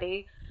the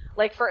candy,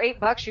 like for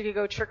 $8, you could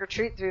go trick or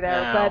treat through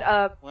there. No.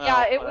 But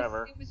well, it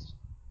whatever. was.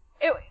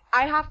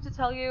 I have to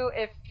tell you,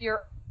 if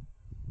you're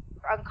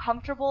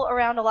uncomfortable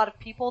around a lot of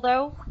people,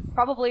 though.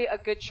 Probably a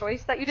good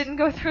choice that you didn't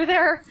go through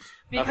there,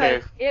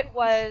 because it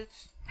was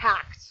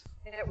packed.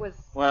 It was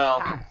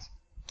packed.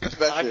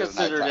 Especially I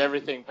considered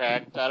everything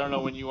packed. I don't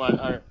know when you want,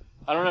 or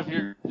I don't know if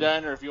you're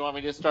done or if you want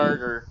me to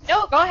start or.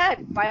 No, go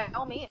ahead. By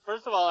all means.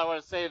 First of all, I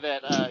want to say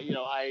that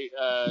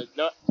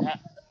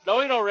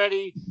knowing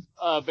already,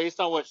 based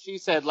on what she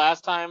said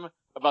last time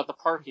about the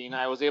parking,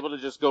 I was able to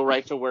just go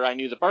right to where I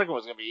knew the parking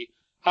was going to be.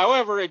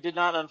 However, it did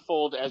not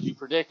unfold as you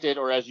predicted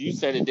or as you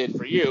said it did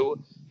for you,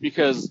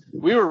 because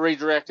we were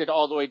redirected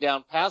all the way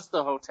down past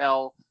the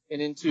hotel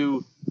and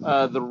into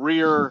the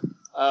rear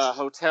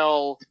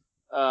hotel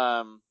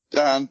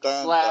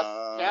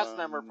cast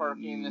member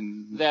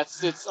parking that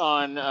sits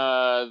on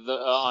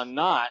on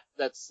Knott.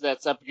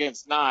 That's up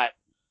against Knott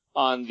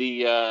on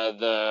the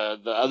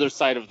other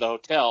side of the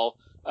hotel.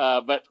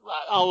 But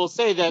I will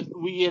say that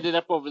we ended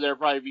up over there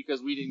probably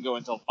because we didn't go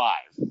until 5.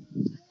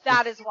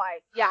 That is why,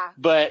 yeah.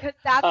 But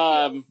that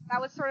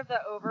was sort of the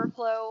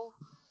overflow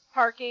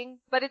parking,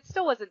 but it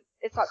still wasn't.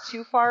 It's not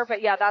too far,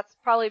 but yeah, that's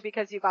probably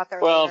because you got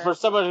there. Well, later. For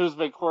someone who's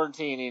been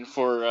quarantining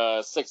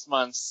for 6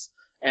 months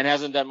and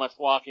hasn't done much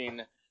walking,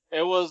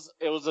 it was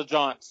a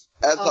jaunt.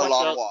 That's a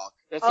long walk.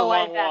 It's a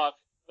long walk.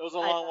 It was a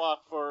long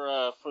walk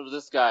for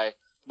this guy.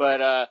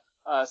 But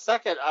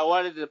second, I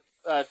wanted to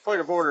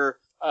point of order.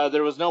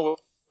 There was no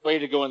way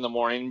to go in the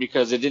morning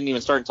because it didn't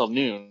even start until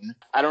noon.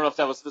 I don't know if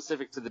that was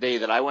specific to the day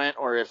that I went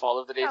or if all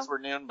of the days were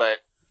noon, but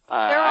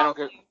I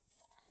don't.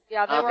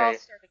 Yeah, they were all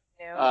starting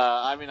noon.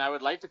 I mean, I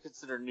would like to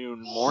consider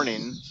noon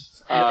morning,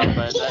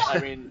 but I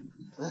mean,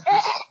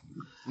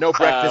 no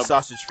breakfast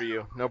sausage for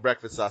you. No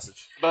breakfast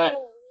sausage.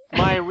 But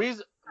my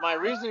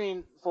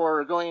reasoning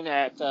for going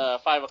at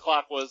 5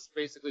 o'clock was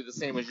basically the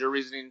same as your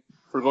reasoning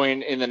for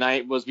going in the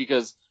night, was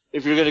because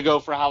if you're going to go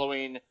for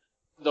Halloween,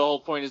 the whole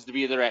point is to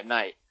be there at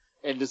night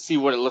and to see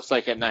what it looks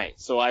like at night.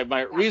 So I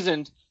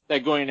reasoned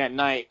that going at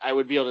night, I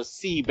would be able to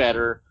see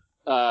better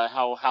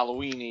how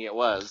Halloween-y it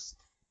was.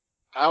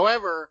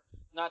 However,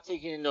 not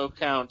taking into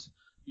account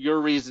your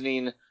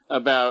reasoning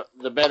about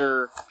the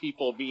better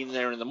people being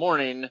there in the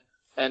morning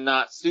and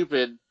not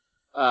stupid,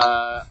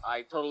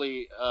 I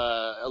totally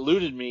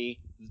eluded me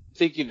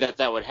thinking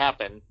that would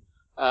happen,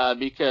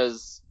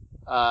 because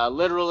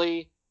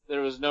literally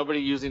there was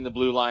nobody using the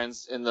blue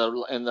lines in the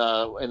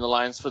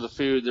lines for the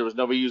food. There was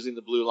nobody using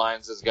the blue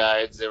lines as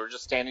guides. They were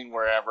just standing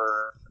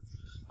wherever.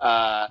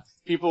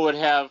 People would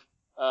have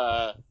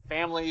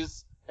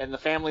families, and the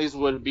families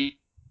would be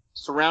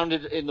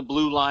surrounded in the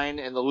blue line,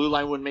 and the blue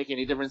line wouldn't make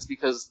any difference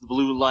because the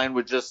blue line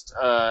would just,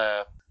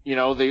 the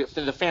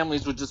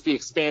families would just be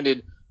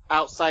expanded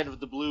outside of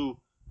the blue,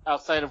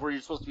 outside of where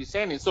you're supposed to be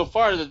standing, so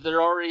far that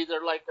they're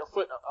like a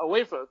foot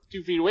away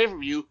 2 feet away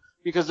from you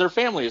because their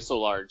family is so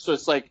large. So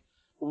it's like,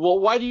 well,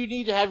 why do you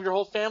need to have your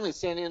whole family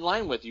standing in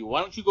line with you?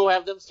 Why don't you go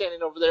have them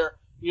standing over there?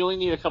 You only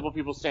need a couple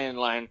people standing in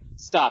line.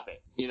 Stop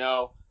it,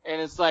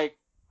 And it's like,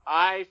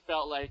 I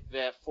felt like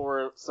that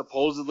for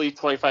supposedly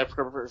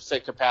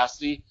 25%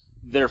 capacity,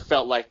 there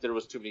felt like there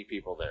was too many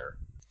people there.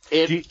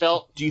 Do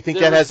you think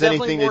that has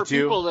anything to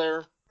do? People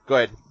there. Go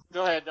ahead.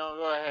 Go ahead. No,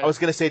 go ahead. I was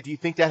going to say, do you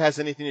think that has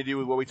anything to do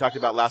with what we talked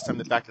about last time,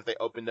 the fact that they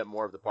opened up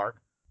more of the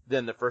park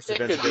than the first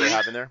events that they were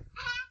having there?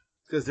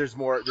 Because there's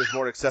more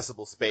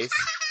accessible space.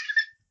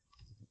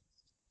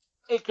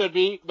 It could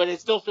be, but it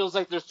still feels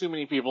like there's too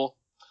many people.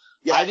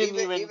 Yeah, even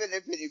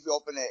if you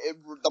open it,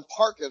 the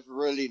park is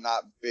really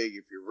not big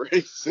if you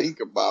really think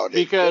about it.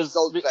 Because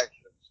those sections.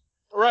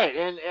 Right,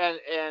 and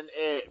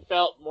it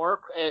felt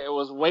it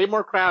was way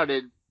more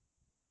crowded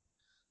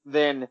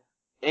than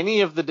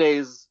any of the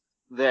days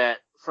that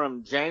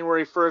from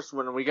January 1st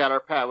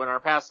when our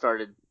pass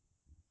started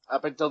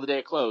up until the day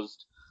it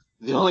closed.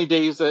 The only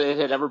days that it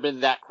had ever been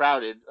that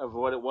crowded of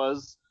what it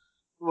was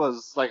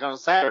like on a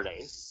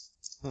Saturday.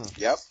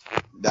 Yep.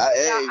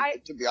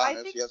 To be honest,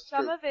 I think yes,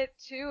 some true. of it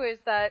too is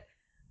that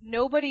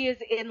nobody is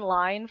in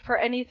line for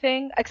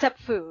anything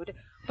except food,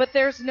 but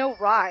there's no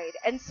ride.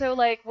 And so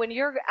like when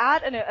you're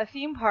at a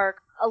theme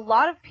park, a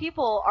lot of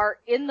people are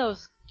in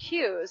those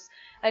queues,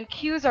 and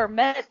queues are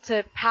meant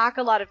to pack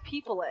a lot of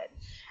people in.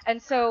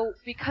 And so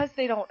because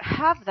they don't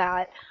have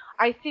that,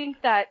 I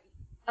think that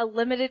a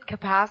limited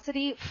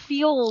capacity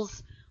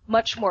feels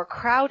much more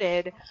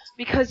crowded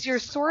because you're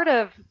sort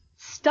of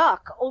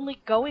stuck only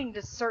going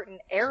to certain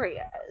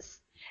areas.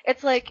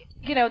 It's like,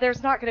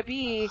 there's not going to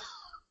be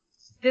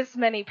this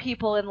many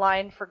people in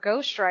line for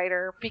Ghost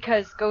Rider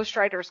because Ghost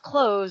Rider's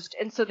closed,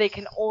 and so they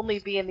can only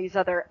be in these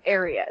other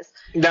areas.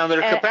 Now,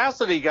 their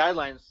capacity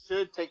guidelines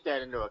should take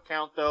that into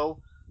account, though,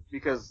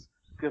 because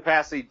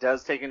capacity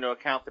does take into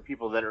account the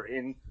people that are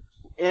in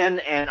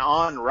and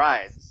on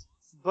rides.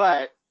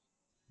 But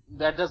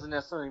that doesn't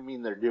necessarily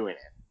mean they're doing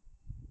it.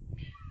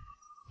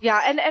 Yeah,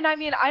 and I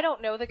mean, I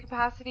don't know the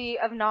capacity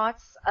of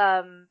Knott's.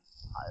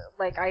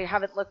 Like, I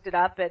haven't looked it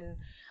up, and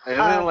isn't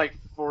it like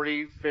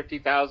 40,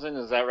 50,000?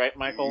 Is that right,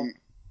 Michael?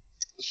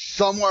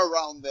 Somewhere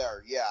around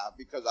there, yeah.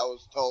 Because I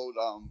was told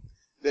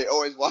they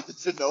always wanted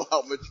to know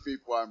how much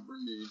people I'm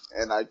bringing,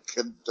 and I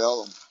couldn't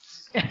tell them.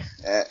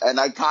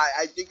 and I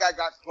think I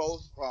got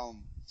close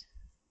from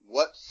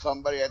what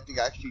somebody I think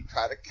actually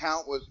tried to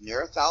count was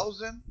near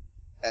 1,000,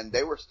 and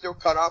they were still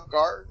caught off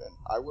guard, and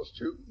I was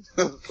too.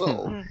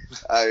 So,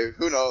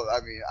 who knows? I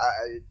mean,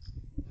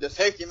 the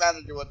safety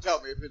manager will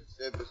tell me if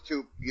it's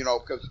too, you know,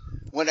 because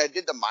when I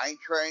did the mine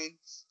train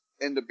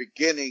in the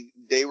beginning,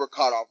 they were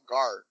caught off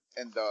guard,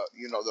 and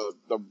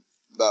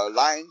the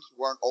lines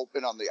weren't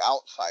open on the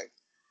outside.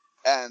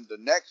 And the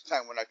next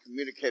time when I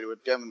communicated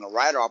with them and the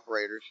ride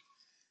operators,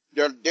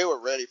 they were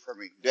ready for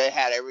me. They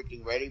had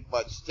everything ready,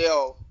 but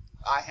still,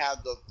 I had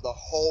the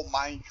whole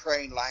mine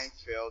train line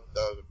filled,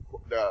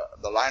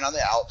 the line on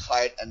the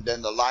outside, and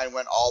then the line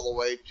went all the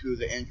way to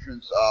the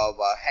entrance of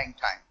Hang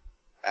Time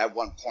at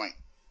one point,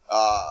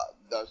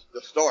 the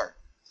store.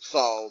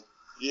 So,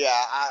 yeah,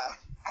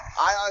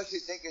 I honestly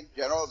think in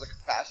general the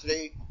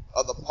capacity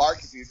of the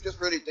park, if you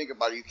just really think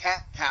about it, you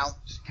can't count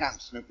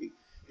Camp Snoopy,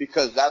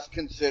 because that's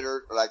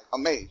considered like a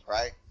maze,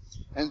 right?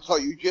 And so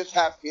you just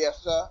have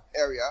Fiesta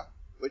area,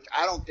 which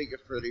I don't think is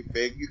really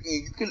big.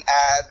 You can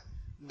add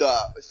the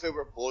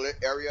Silver Bullet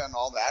area and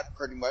all that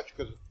pretty much,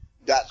 because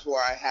that's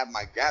where I have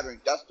my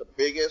gathering. That's the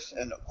biggest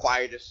and the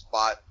quietest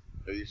spot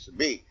there used to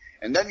be.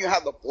 And then you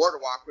have the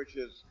boardwalk, which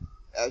is,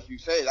 as you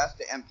say, that's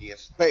the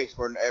emptiest space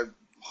where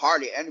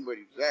hardly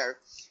anybody's there.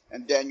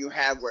 And then you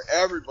have where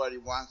everybody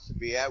wants to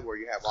be at, where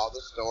you have all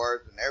the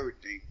stores and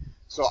everything.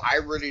 So I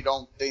really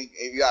don't think,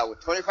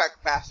 with 25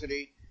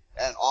 capacity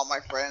and all my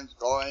friends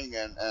going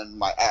and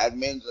my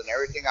admins and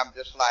everything, I'm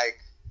just like,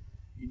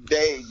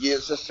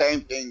 it's the same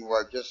thing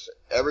where just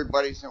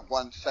everybody's in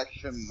one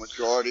section,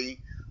 majority,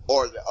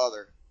 or the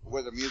other,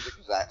 where the music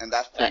is at, and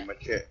that's pretty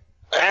much it.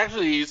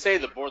 Actually, you say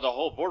the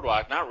whole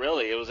boardwalk. Not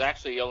really. It was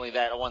actually only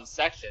that one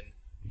section,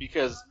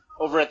 because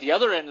over at the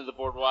other end of the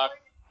boardwalk,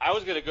 I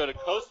was going to go to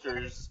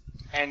Coasters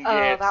and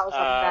get that was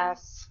a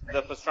mess.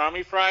 The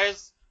pastrami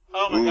fries.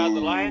 Oh my God, the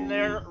line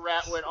there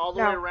went all the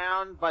way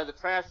around by the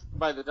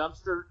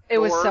dumpster. It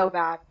was so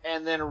bad.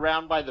 And then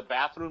around by the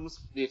bathrooms,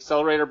 the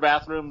accelerator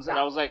bathrooms, and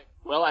I was like,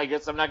 well, I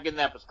guess I'm not getting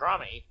that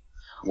pastrami.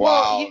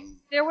 Wow. Well,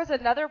 there was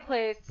another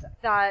place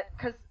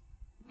because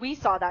we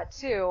saw that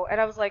too, and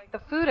I was like, the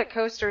food at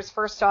Coasters,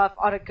 first off,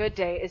 on a good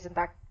day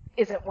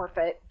isn't worth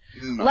it,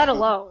 let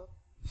alone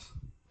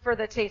for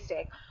the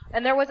tasting.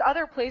 And there was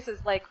other places,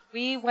 like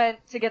we went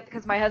to get,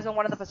 because my husband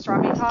wanted the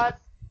pastrami tots,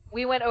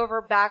 we went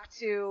over back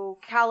to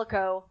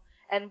Calico,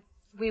 and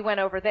we went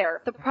over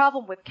there. The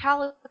problem with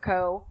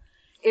Calico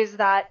is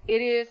that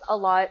it is a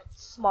lot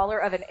smaller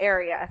of an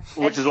area.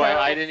 Which is why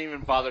I didn't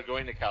even bother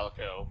going to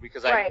Calico,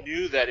 because I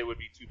knew that it would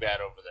be too bad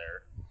over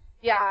there.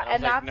 Yeah,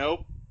 and that's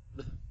nope.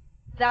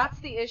 That's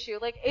the issue.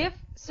 Like,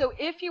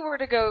 if you were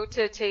to go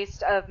to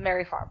Taste of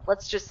Merry Farm,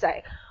 let's just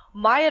say,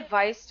 my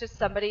advice to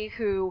somebody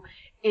who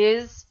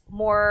is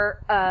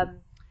more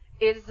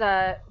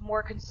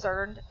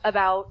concerned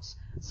about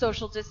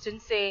social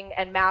distancing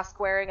and mask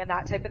wearing and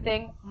that type of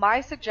thing,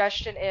 my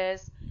suggestion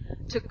is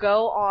to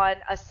go on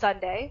a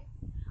Sunday.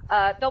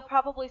 They'll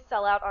probably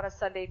sell out on a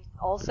Sunday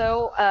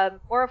also,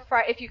 or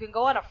if you can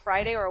go on a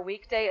Friday or a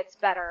weekday, it's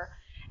better.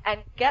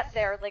 And get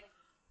there, like,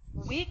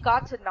 we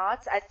got to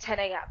Knott's at 10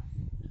 a.m.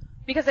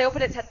 because they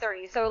opened at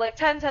 10:30. So like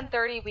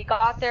 10:30, we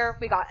got there,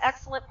 we got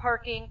excellent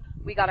parking,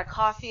 we got a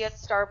coffee at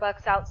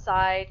Starbucks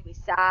outside, we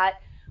sat,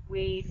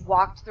 we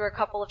walked through a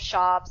couple of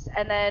shops,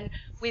 and then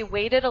we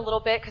waited a little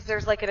bit because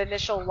there's like an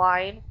initial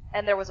line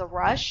and there was a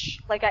rush,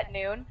 like at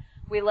noon.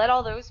 We let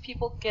all those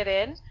people get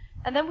in,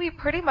 and then we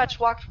pretty much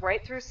walked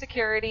right through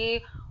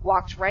security,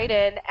 walked right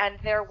in, and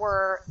there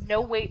were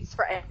no waits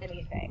for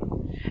anything.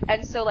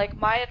 And so, like,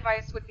 my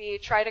advice would be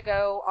try to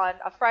go on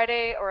a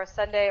Friday or a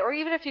Sunday, or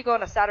even if you go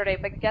on a Saturday,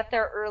 but get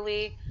there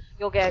early.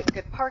 You'll get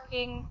good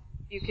parking.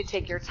 You can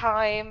take your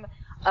time.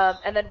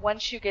 And then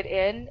once you get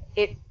in,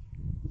 it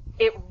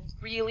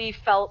really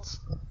felt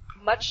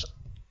much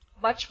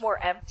more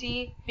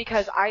empty,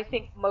 because I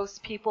think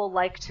most people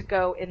like to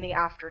go in the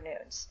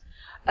afternoons,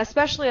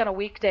 especially on a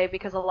weekday,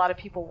 because a lot of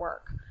people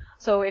work.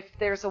 So if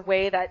there's a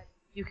way that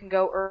you can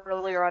go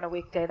earlier on a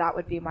weekday, that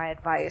would be my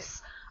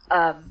advice.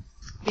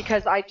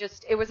 Because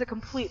it was a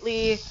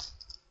completely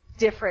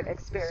different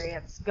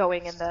experience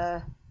going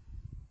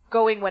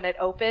when it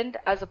opened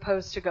as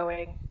opposed to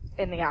going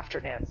in the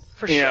afternoon.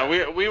 For sure. Yeah,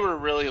 we were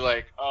really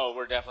like, oh,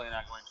 we're definitely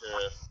not going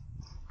to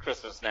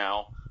Christmas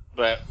now.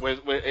 But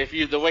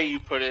the way you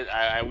put it,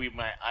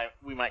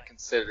 we might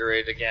consider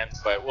it again.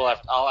 But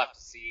I'll have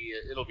to see.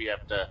 It'll be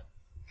up to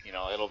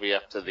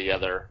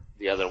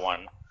the other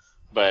one.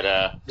 But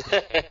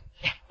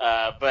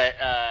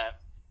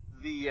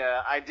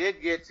I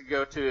did get to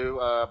go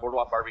to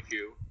Boardwalk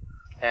Barbecue,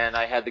 and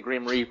I had the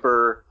Grim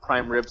Reaper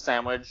prime rib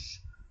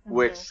sandwich,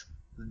 which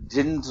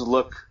didn't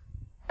look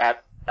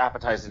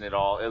appetizing at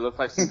all. It looked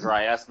like some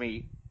dry ass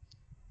meat.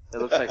 It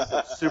looked like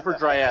some super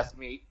dry ass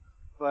meat,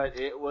 but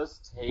it was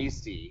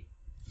tasty.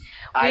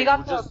 We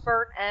got the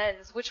burnt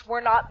ends, which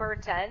were not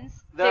burnt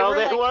ends. No,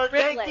 they weren't.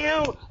 Thank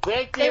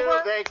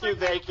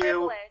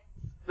you.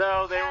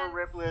 No, they were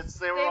riblets.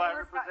 They were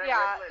 100%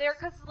 riblets. They're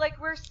because like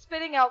we're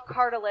spitting out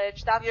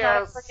cartilage. That's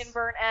not a freaking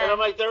burnt end. And I'm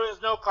like, there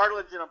is no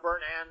cartilage in a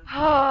burnt end.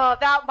 Oh,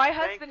 that my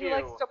husband who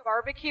likes to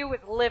barbecue was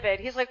livid.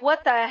 He's like,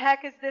 what the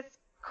heck is this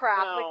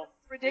crap? No. Like,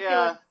 it's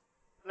ridiculous.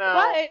 Yeah. No.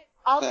 But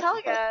I'll tell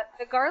you,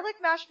 the garlic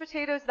mashed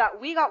potatoes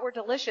that we got were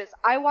delicious.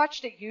 I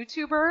watched a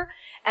YouTuber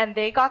and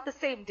they got the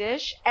same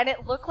dish and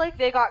it looked like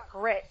they got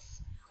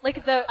grits.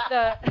 Like the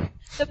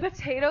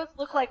potatoes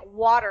look like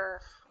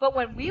water. But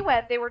when we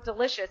went, they were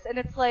delicious. And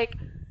it's like,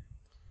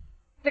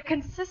 the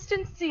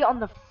consistency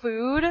on the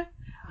food.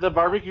 The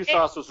barbecue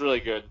sauce was really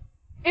good.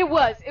 It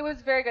was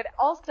very good.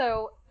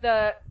 Also,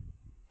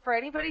 for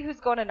anybody who's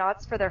going to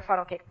Knott's for their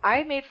funnel cake,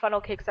 I made funnel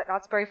cakes at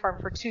Knott's Berry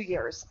Farm for 2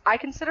 years. I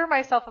consider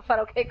myself a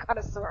funnel cake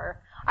connoisseur.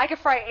 I could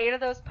fry 8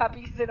 of those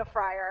puppies in a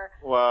fryer.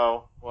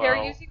 Wow.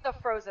 They're using the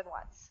frozen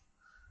ones.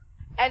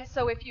 And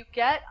so if you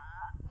get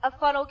a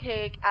funnel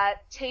cake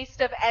at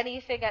Taste of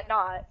Anything at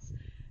Knott's,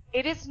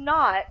 it is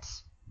not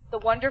the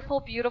wonderful,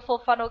 beautiful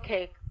funnel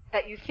cake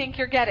that you think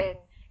you're getting.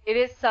 It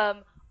is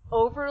some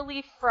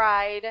overly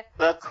fried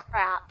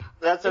crap.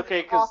 That's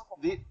okay, because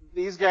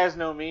these guys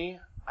know me.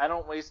 I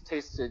don't waste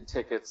tasted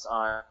tickets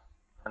on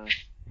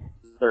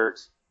dirt.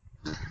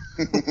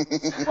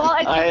 Well,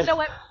 and you know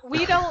what?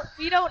 We don't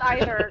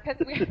either, because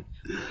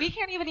we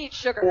can't even eat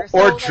sugar.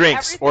 Or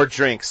drinks.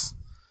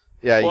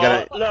 Yeah, you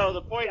gotta. No,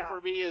 the point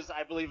for me is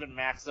I believe in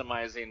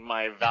maximizing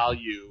my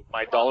value,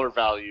 my dollar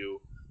value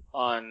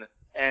on.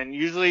 And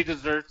usually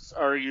desserts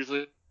are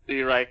usually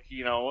like,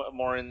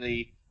 more in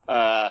the,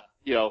 $4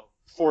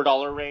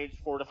 range,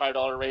 $4 to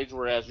 $5 range,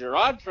 whereas your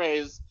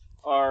entrees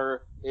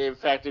are, in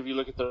fact, if you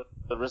look at the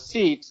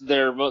receipt,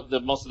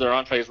 most of their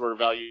entrees were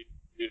valued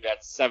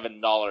at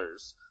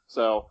 $7.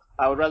 So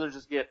I would rather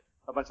just get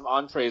a bunch of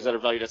entrees that are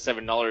valued at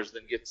 $7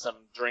 than get some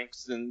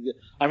drinks. And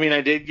I mean,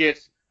 I did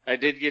get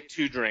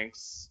 2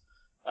 drinks.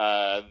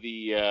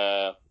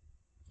 The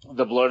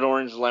blood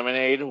orange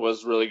lemonade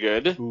was really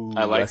good. Ooh,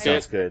 I liked that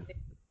sounds good.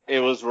 It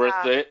was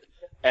worth it.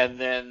 And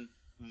then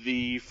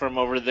from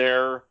over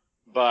there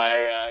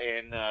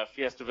in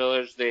Fiesta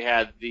Village, they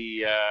had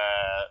the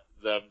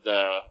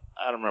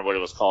I don't remember what it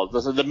was called.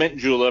 The mint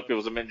julep. It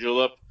was a mint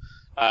julep.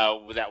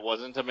 That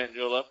wasn't a mint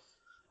julep.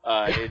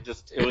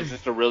 It was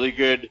just a really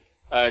good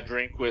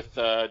drink with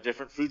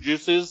different fruit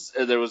juices.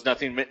 There was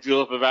nothing mint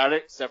julep about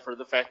it except for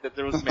the fact that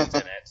there was mint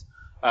in it,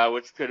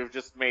 which could have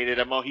just made it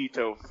a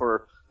mojito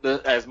for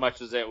as much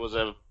as it was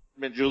a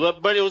mint julep.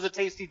 But it was a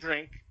tasty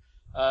drink,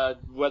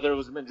 whether it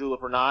was a mint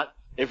julep or not.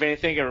 If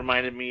anything, it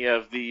reminded me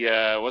of the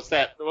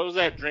what was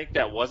that drink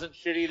that wasn't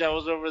shitty that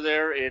was over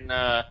there in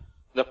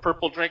the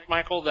purple drink,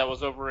 Michael, that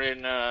was over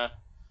in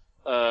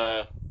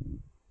Disneyland.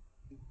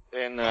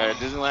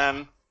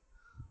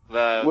 Was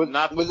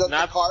that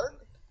the card?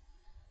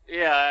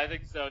 Yeah, I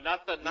think so.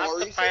 Not the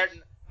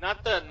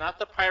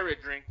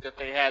pirate drink that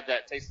they had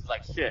that tasted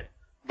like shit.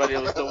 But it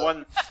was the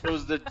one. It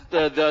was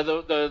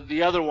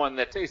the other one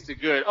that tasted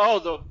good.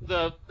 Oh,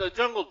 the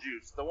jungle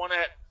juice, the one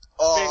at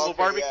Bengal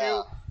Barbecue.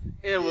 Yeah.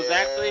 It was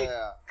actually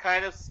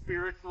kind of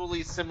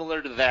spiritually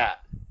similar to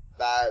that.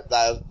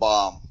 That is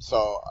bomb.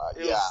 So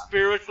it was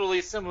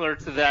spiritually similar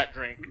to that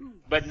drink,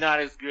 but not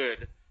as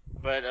good.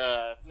 But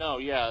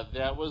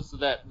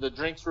the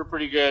drinks were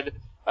pretty good.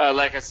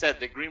 Like I said,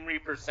 the Grim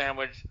Reaper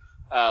sandwich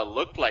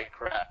looked like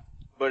crap,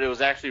 but it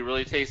was actually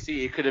really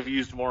tasty. It could have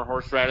used more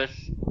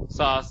horseradish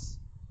sauce,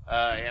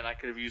 and I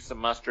could have used some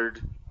mustard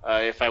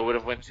if I would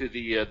have went to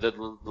the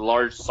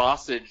large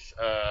sausage.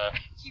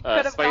 You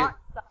could have gotten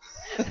some.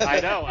 I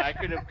know. I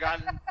could have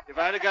gotten. If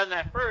I had gotten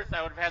that first,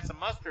 I would have had some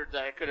mustard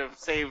that I could have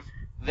saved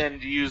then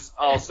to use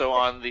also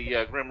on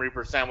the Grim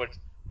Reaper sandwich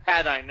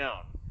had I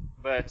known.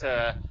 But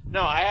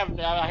no, I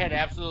had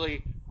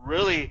absolutely,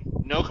 really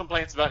no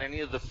complaints about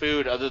any of the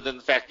food other than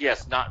the fact,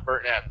 yes, not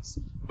burnt ends.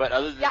 But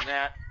other than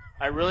that,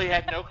 I really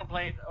had no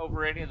complaint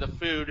over any of the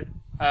food.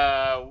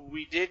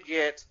 We did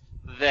get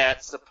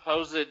that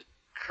supposed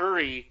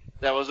curry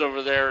that was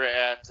over there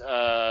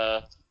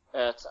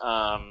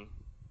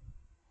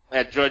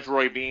at Judge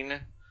Roy Bean.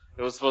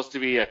 It was supposed to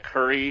be a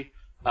curry.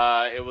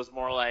 It was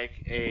more like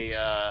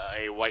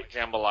a white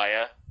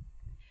jambalaya.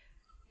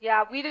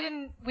 Yeah, we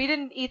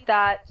didn't eat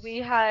that.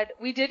 We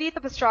did eat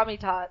the pastrami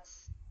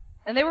tots,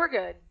 and they were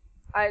good.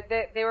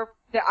 They were.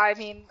 I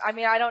mean,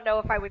 I don't know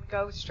if I would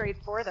go straight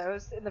for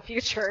those in the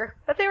future,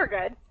 but they were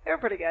good. They were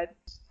pretty good.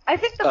 I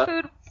think the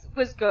food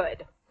was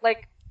good.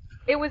 Like,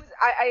 it was.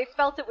 I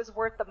felt it was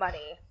worth the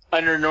money.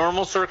 Under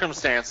normal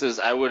circumstances,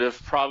 I would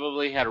have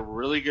probably had a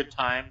really good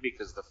time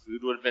because the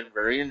food would have been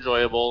very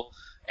enjoyable,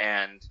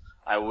 and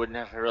I wouldn't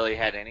have really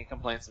had any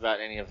complaints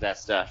about any of that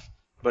stuff.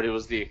 But it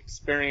was the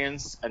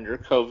experience under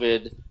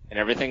COVID and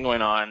everything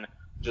going on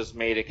just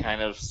made it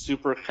kind of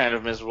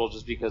miserable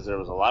just because there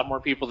was a lot more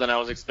people than I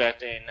was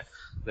expecting.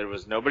 There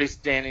was nobody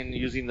standing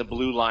using the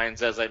blue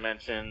lines, as I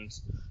mentioned.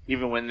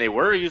 Even when they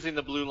were using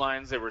the blue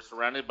lines, they were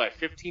surrounded by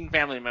 15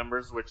 family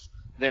members, which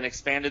then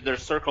expanded their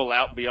circle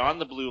out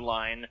beyond the blue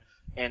line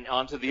and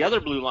onto the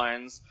other blue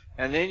lines.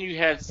 And then you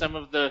had some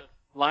of the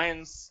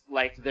lines,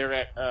 like there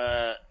at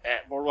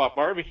Boardwalk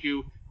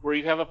Barbecue, where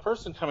you have a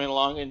person coming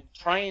along and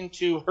trying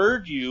to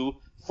herd you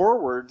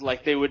forward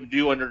like they would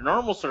do under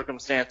normal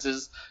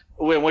circumstances,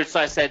 in which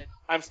I said,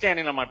 I'm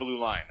standing on my blue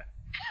line.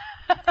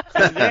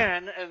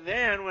 and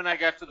then when I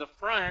got to the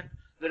front,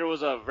 there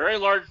was a very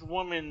large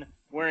woman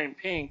wearing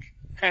pink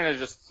kind of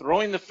just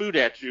throwing the food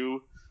at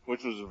you,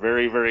 which was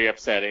very, very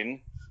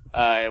upsetting,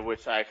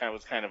 which I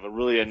was kind of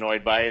really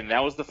annoyed by. And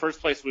that was the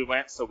first place we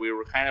went, so we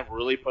were kind of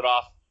really put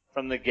off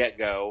from the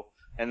get-go.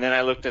 And then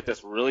I looked at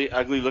this really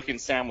ugly-looking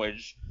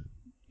sandwich,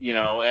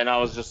 and I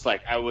was just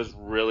like, I was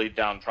really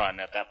downtrodden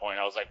at that point.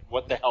 I was like,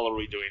 what the hell are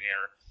we doing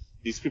here?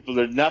 These people,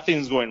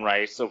 nothing's going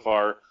right so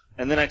far.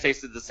 And then I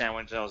tasted the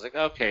sandwich, and I was like,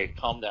 okay,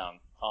 calm down,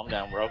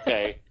 we're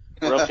okay.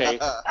 We're okay.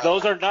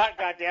 Those are not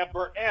goddamn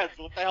burnt ends.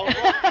 What the hell is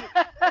wrong with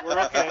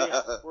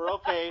you? We're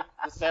okay.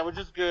 The sandwich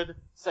is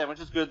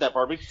good. That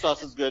barbecue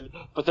sauce is good,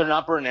 but they're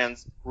not burnt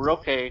ends. We're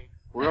okay.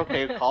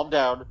 Calm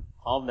down.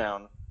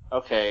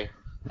 Okay.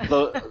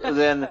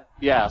 Then,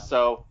 yeah,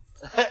 so,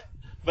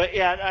 but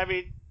yeah, I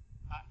mean,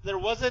 there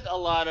wasn't a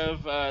lot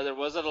of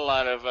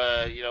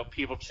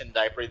people chin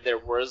diapering.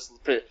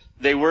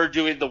 They were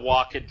doing the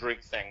walk and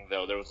drink thing,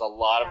 though. There was a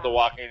lot of the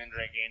walking and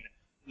drinking.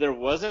 There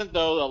wasn't,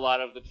 though, a lot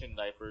of the chin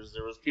diapers.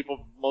 There was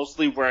people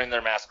mostly wearing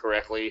their mask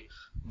correctly,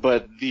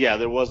 but yeah,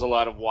 there was a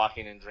lot of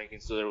walking and drinking.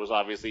 So there was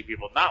obviously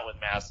people not with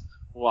masks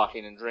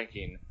walking and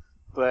drinking,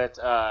 but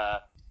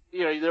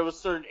there was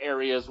certain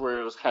areas where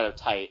it was kind of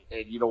tight,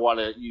 and you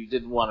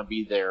didn't want to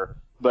be there.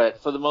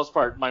 But for the most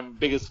part, my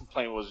biggest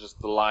complaint was just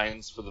the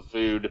lines for the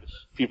food,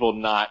 people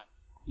not,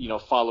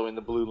 following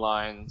the blue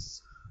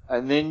lines,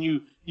 and then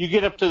you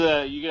get up to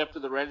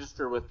the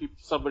register with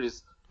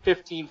somebody's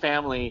 15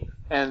 family,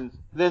 and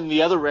then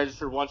the other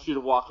register wants you to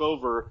walk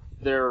over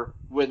there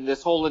when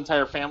this whole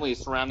entire family is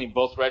surrounding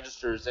both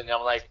registers, and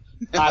I'm like,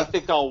 I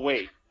think I'll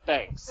wait.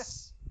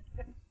 Thanks.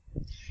 I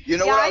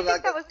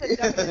think that was the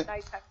Dunkin'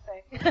 nighttime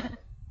thing.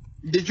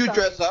 Did you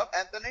dress up,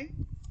 Anthony?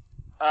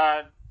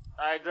 I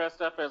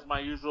dressed up as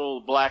my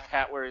usual black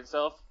hat wearing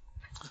self.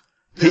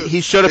 He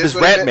showed up as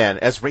Rant Man.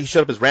 He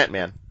showed up as Rant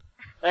Man.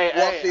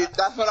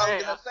 That's what I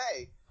was gonna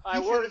say. I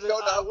wore the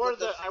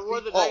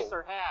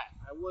nicer hat.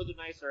 I wore the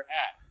nicer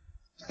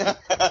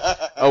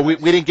hat. Oh, we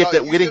didn't get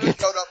that. We didn't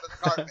get. Showed up as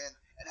Cartman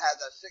and had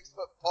that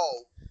 6-foot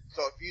pole.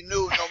 So if you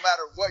knew no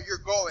matter where you're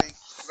going,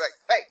 you're like,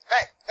 hey,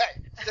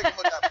 stick him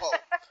with that pole,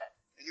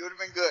 and you would have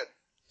been good.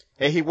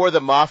 Hey, he wore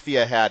the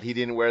Mafia hat. He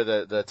didn't wear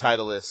the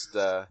Titleist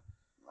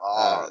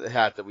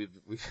hat that we.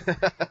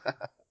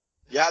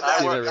 Yeah,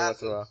 that every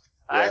once in a while.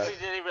 I actually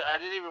didn't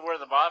even wear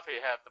the Mafia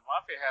hat. The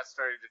Mafia hat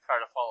started to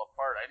kind of fall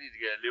apart. I need to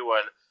get a new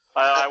one.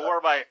 I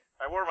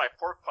wore my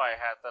pork pie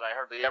hat that I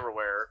hardly ever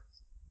wear.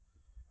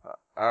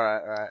 All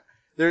right.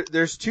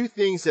 There's two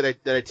things that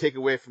I take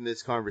away from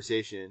this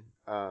conversation.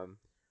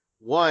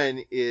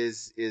 One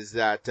is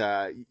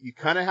that you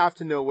kind of have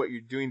to know what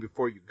you're doing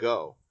before you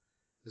go.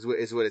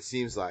 Is what it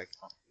seems like.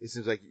 It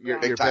seems like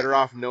you're better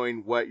off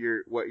knowing what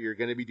you're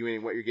going to be doing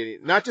and what you're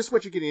getting, not just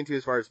what you're getting into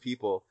as far as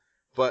people,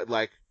 but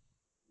like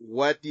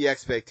what the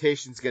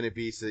expectation's going to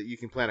be so that you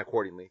can plan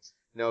accordingly.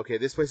 Okay,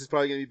 this place is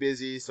probably going to be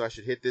busy, so I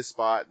should hit this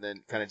spot and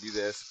then kind of do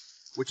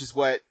this, which is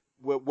what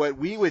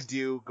we would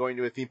do going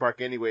to a theme park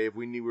anyway if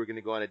we knew we were going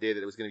to go on a day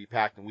that it was going to be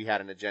packed and we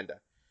had an agenda.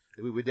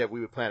 We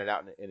would plan it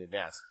out in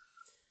advance.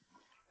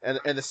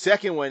 And the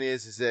second one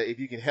is that if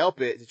you can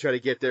help it, to try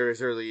to get there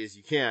as early as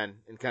you can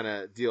and kind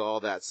of deal all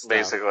that stuff.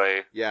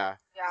 Basically. Yeah.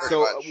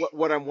 So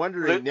what I'm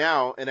wondering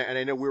now, and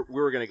I know we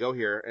were going to go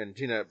here, and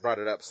Gina brought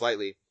it up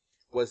slightly,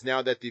 was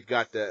now that they've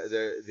got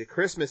the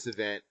Christmas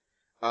event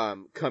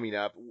coming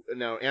up.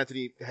 Now,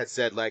 Anthony had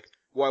said, like,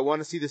 well, I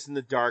want to see this in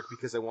the dark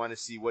because I want to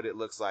see what it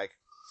looks like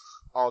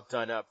all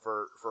done up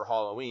for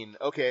Halloween.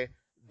 Okay,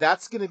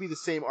 that's going to be the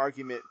same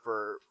argument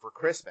for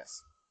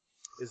Christmas,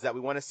 is that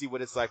we want to see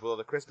what it's like with all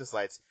the Christmas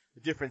lights.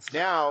 The difference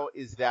now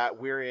is that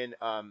we're in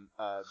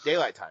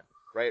daylight time,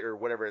 right? Or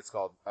whatever it's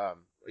called. Are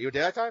you in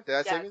daylight time?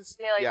 Daylight savings?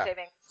 Daylight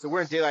saving. So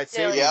we're in daylight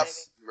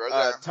savings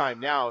time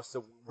now,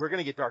 so we're going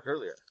to get dark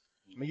earlier.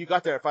 I mean, you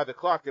got there at 5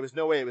 o'clock. There was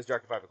no way it was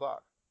dark at 5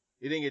 o'clock.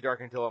 It didn't get dark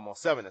until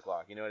almost 7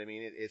 o'clock. You know what I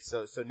mean? It's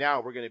so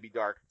now we're going to be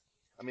dark.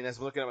 I mean, as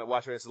I'm looking at my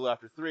watch right, it's a little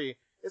after 3.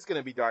 It's going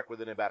to be dark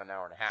within about an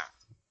hour and a half.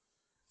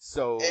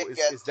 So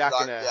is that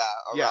going to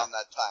around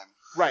that time?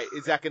 Right?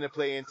 Is that going to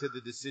play into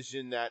the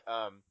decision that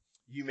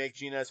you make,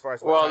 Gina, as far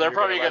as well, they're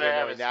probably going to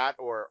have that,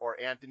 or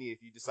Anthony,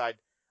 if you decide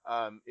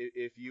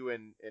if you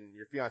and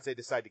your fiance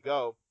decide to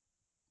go,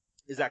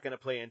 is that going to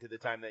play into the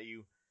time that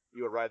you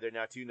arrive there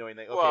now too, knowing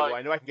that well,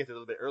 I know I can get there a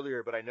little bit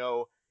earlier, but I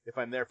know if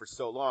I'm there for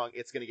so long,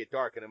 it's going to get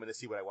dark and I'm going to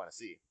see what I want to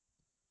see.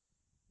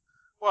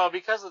 Well,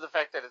 because of the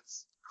fact that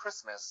it's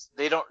Christmas,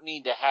 they don't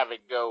need to have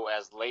it go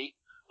as late.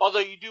 Although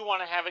you do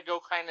want to have it go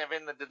kind of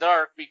in the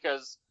dark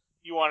because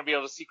you want to be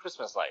able to see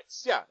Christmas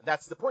lights. Yeah,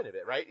 that's the point of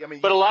it, right? I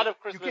mean, but a lot of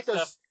Christmas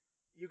stuff.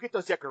 You get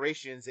those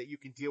decorations that you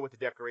can deal with the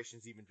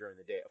decorations even during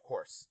the day, of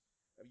course.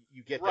 I mean,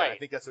 you get that. Right. I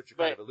think that's what you're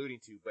kind of alluding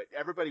to. But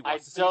everybody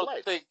wants to see the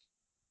lights.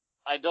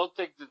 I don't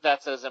think that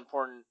that's as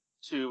important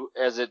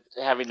as it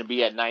having to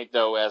be at night,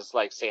 though, as,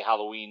 like, say,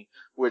 Halloween,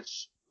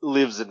 which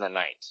lives in the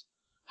night.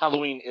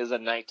 Halloween is a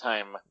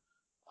nighttime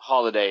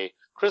holiday.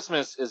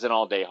 Christmas is an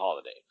all-day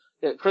holiday.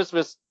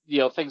 Christmas,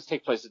 things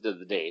take place at the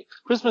end of the day.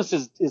 Christmas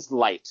is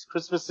light.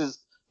 Christmas is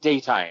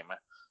daytime,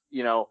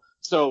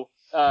 So,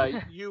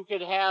 you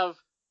could have,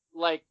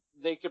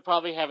 they could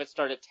probably have it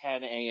start at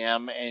 10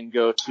 a.m. and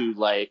go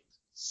to,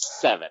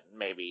 7,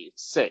 maybe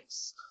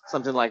 6,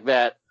 something like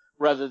that,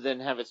 rather than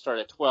have it start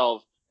at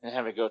 12 and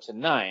have it go to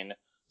 9.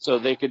 So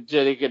they could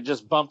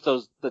just bump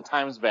the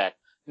times back.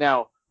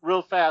 Now,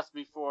 real fast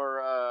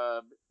before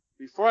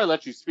I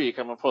let you speak,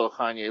 I'm gonna pull a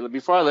Kanye.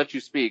 Before I let you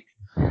speak,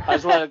 I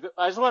just want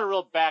to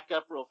real back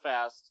up real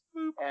fast.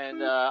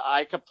 And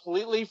I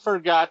completely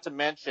forgot to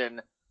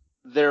mention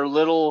their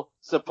little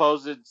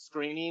supposed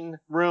screening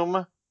room.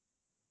 Which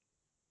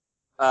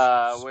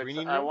I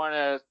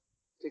want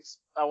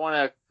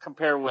to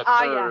compare with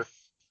her. Yes.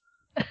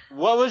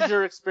 What was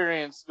your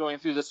experience going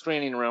through the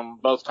screening room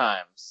both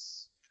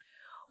times?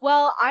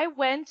 Well, I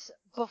went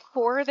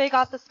before they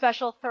got the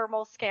special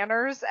thermal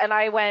scanners, and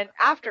I went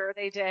after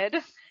they did.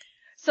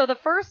 So the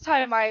first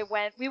time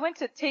we went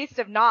to Taste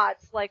of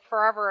Knots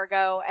forever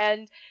ago,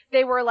 and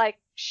they were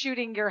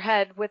shooting your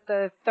head with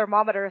the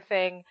thermometer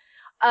thing.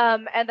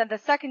 And then the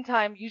second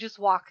time you just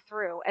walk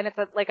through, and it's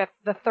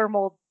the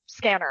thermal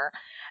scanner.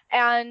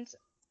 And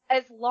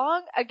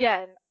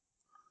again,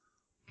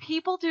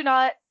 people do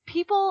not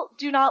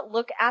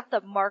look at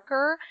the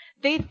marker.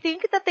 They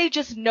think that they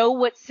just know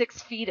what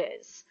 6 feet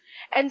is.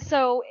 And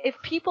so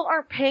if people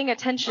aren't paying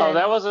attention. Oh,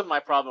 that wasn't my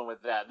problem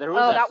with that. There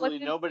was absolutely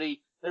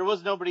nobody. There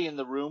was nobody in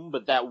the room,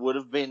 but that would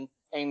have been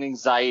an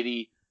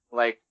anxiety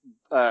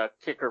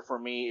kicker for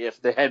me if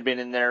they had been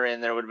in there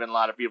and there would have been a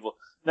lot of people.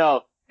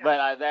 No,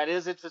 but that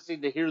is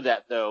interesting to hear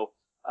that though.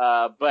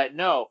 But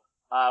no,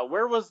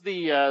 where was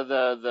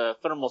the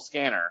thermal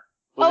scanner?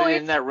 Was it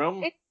in that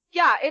room?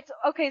 It's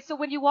okay. So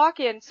when you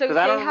walk in, because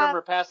I don't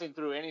remember passing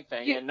through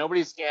anything, and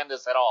nobody scanned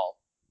us at all.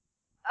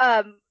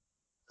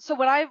 So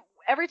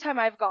every time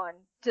I've gone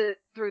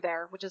through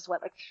there, which is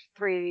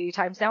 3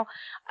 times now,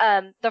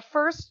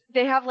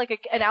 they have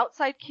an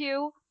outside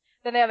queue,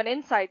 then they have an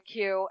inside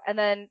queue, and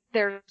then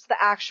there's the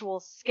actual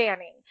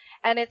scanning,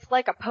 and it's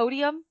like a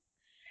podium,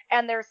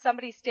 and there's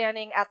somebody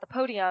standing at the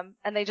podium,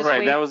 and they just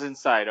right. That was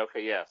inside.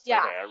 Okay, yes. Yeah,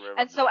 okay, I remember.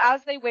 And so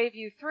as they wave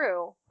you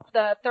through,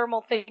 the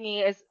thermal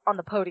thingy is on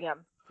the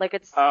podium,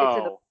 it's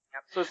in the.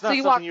 So it's not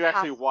something you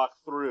actually walk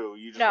through.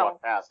 You just walk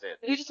past it.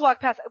 You just walk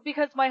past it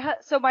because my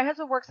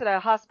husband works at a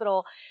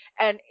hospital,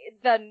 and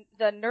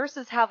the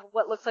nurses have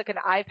what looks like an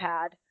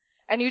iPad,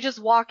 and you just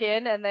walk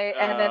in and then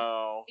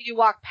you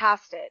walk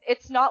past it.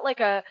 It's not like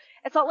the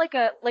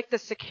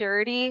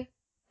security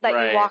that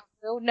you walk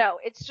through. No,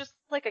 it's just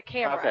like a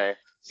camera. Okay.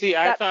 See,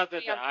 I thought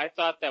that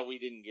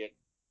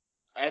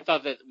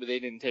they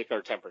didn't take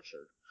our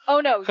temperature.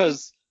 Oh no.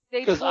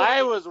 Because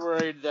I was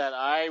worried that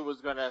I was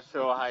going to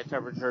show a high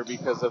temperature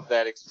because of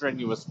that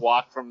extraneous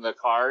walk from the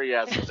car.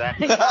 Yes,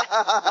 exactly.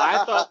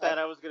 I thought that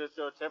I was going to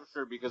show a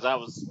temperature because I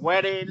was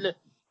sweating.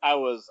 I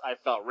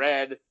felt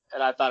red,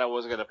 and I thought I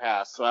was going to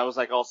pass. So I was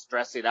all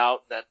stressing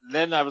out.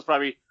 Then I was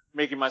probably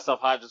making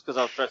myself hot just because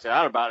I was stressing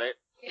out about it.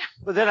 Yeah.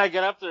 But then I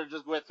get up there and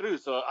just went through.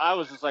 So I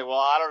was just well,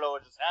 I don't know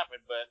what just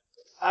happened, but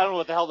I don't know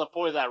what the hell the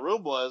point of that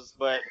room was.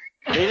 But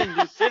they didn't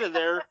do shit in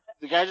there.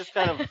 The guy just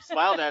kind of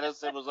smiled at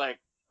us and was like,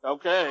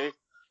 okay.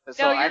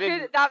 So no,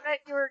 good. That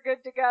meant you were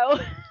good to go.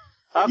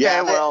 Okay,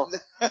 yeah, well. They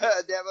have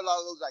a lot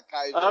of those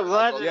Kaiser. I'm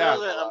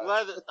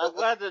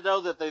glad to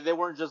know that they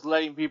weren't just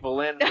letting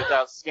people in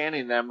without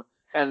scanning them,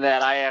 and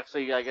that I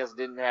actually, I guess,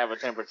 didn't have a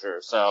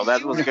temperature. So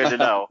that was good to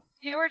know.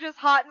 You were just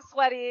hot and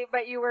sweaty,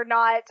 but you were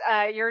not.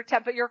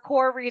 Your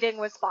core reading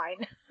was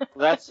fine.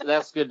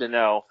 That's good to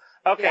know.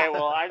 Okay,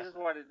 well, I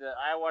wanted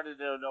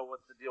to know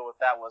what the deal with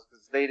that was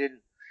because they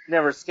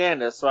never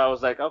scanned us. So I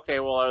was like, okay,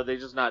 well, are they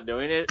just not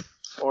doing it?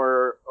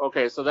 Or,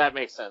 okay, so that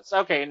makes sense.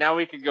 Okay, now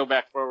we can go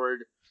back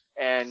forward,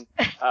 and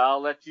I'll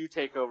let you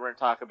take over and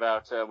talk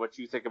about what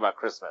you think about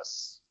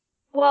Christmas.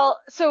 Well,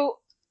 so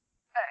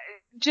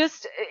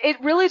it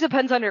really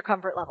depends on your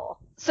comfort level.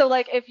 So,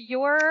 if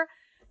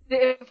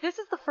this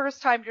is the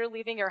first time you're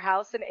leaving your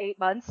house in 8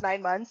 months,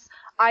 9 months,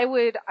 I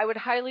would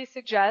highly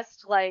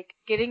suggest,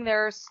 getting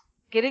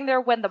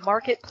there when the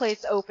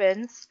marketplace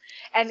opens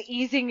and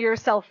easing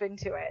yourself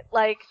into it.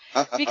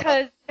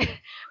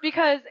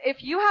 Because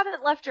if you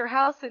haven't left your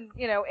house in,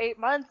 8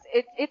 months,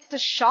 it's a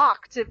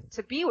shock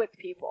to be with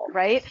people,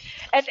 right?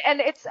 And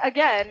it's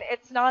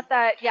not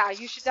that,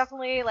 you should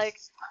definitely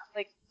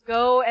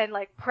go and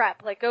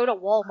prep, go to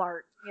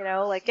Walmart,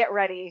 get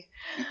ready.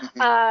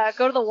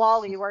 Go to the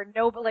Wally where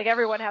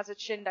everyone has a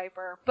chin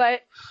diaper.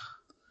 But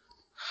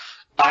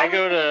I've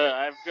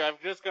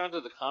just gone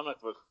to the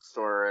comic book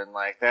store and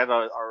that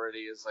already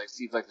is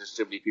seems like there's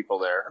too many people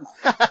there.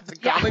 The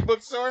comic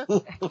book store?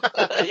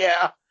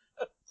 Yeah.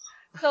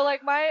 So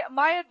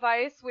my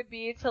advice would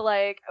be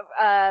to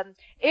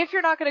if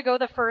you're not going to go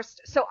the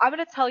first, so I'm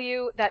going to tell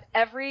you that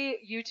every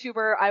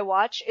YouTuber I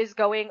watch is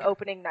going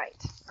opening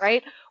night,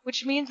 right?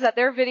 Which means that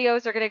their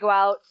videos are going to go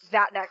out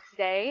that next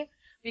day.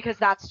 because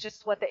that's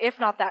just what if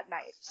not that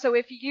night. So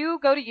if you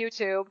go to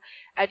YouTube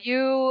and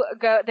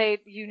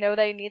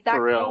they need that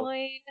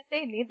coin,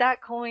 they need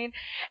that coin.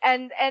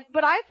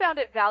 But I found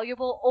it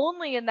valuable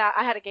only in that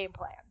I had a game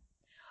plan.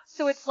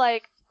 So it's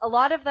like, a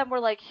lot of them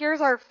were like,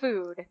 here's our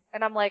food.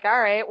 And I'm like,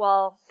 all right,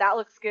 well, that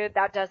looks good.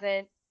 That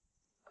doesn't.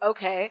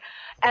 Okay.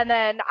 And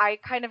then I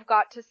kind of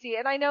got to see,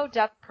 and I know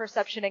depth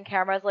perception in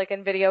cameras, like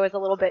in video, is a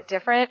little bit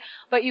different,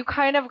 but you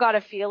kind of got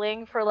a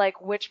feeling for like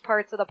which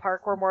parts of the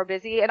park were more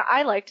busy. And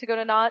I like to go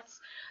to Knott's,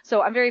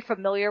 so I'm very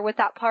familiar with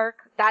that park.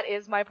 That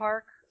is my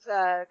park,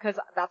 because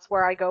that's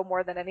where I go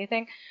more than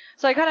anything.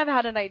 So I kind of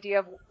had an idea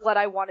of what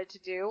I wanted to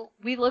do.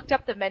 We looked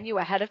up the menu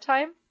ahead of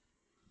time,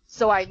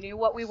 so I knew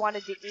what we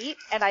wanted to eat,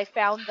 and I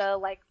found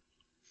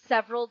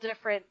several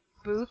different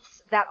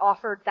booths that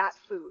offered that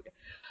food.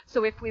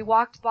 So if we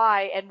walked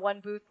by and one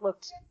booth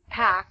looked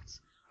packed,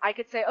 I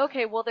could say,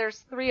 okay, well, there's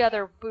 3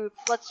 other booths.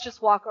 Let's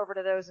just walk over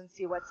to those and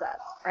see what's up,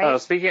 right? Oh,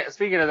 speaking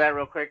of that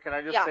real quick, can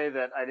I just say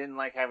that I didn't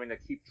like having to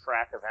keep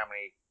track of how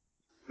many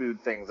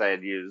food things I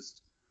had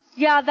used.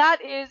 Yeah, that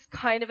is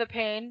kind of a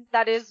pain.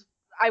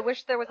 I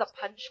wish there was a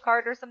punch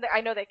card or something.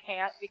 I know they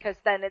can't, because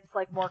then it's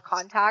like more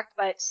contact,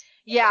 but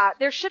yeah,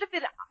 there should have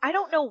been, I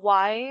don't know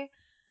why.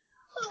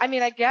 I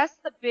mean, I guess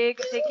they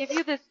give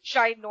you this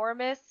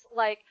ginormous,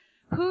 like,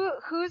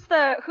 who's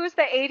the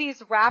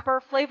 80s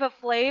rapper, Flava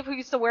Flav, who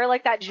used to wear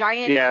like that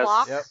giant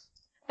clock? Yep.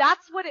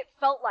 That's what it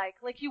felt like.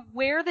 Like, you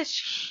wear this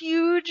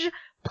huge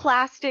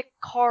plastic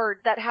card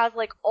that has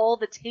like all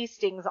the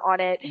tastings on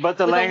it. But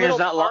the lanyard's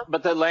not long.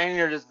 But the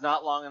lanyard is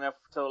not long enough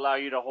to allow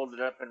you to hold it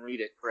up and read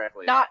it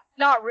correctly.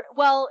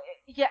 Well,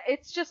 yeah,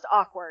 it's just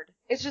awkward.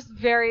 It's just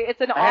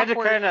awkward.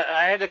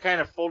 I had to kind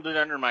of fold it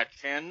under my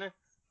chin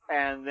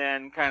and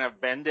then kind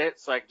of bend it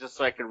so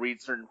I could read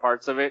certain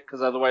parts of it,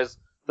 because otherwise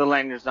the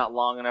lanyard's not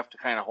long enough to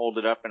kind of hold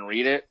it up and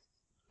read it.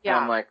 Yeah.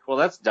 And I'm like, well,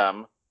 that's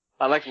dumb.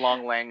 I like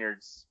long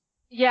lanyards.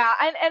 Yeah,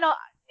 and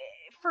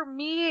for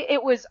me,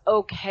 it was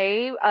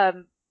okay.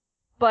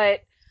 But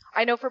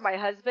I know for my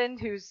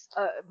husband, who's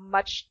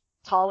much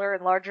taller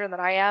and larger than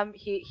I am,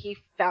 he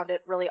found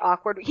it really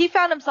awkward. He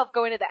found himself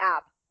going to the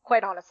app,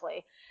 quite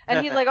honestly.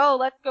 And he's like, oh,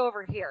 let's go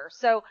over here.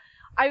 So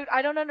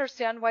I don't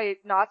understand why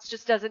Knott's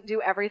just doesn't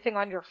do everything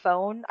on your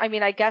phone. I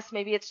mean, I guess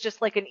maybe it's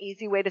just like an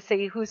easy way to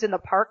say who's in the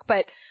park,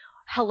 but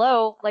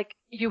hello, like,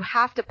 you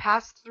have to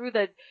pass through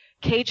the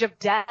cage of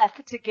death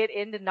to get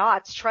into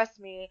Knott's. Trust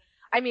me.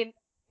 I mean,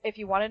 if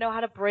you want to know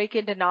how to break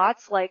into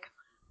Knott's, like,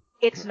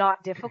 it's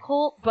not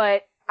difficult,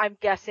 but I'm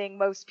guessing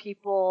most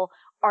people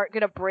aren't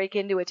going to break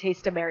into a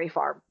Taste of Mary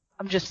farm.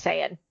 I'm just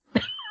saying.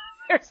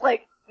 There's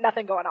like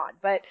nothing going on,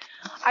 but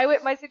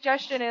my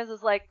suggestion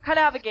is like, kind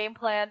of have a game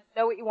plan,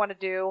 know what you want to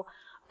do,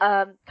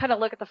 kind of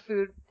look at the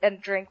food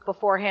and drink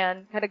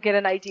beforehand, kind of get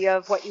an idea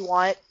of what you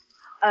want.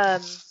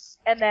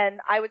 And then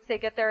I would say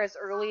get there as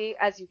early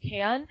as you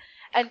can.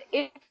 And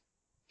if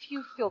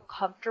you feel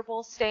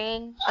comfortable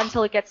staying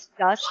until it gets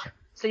dusk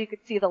so you could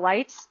see the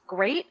lights,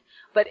 great.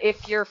 But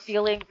if you're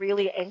feeling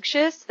really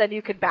anxious, then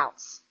you can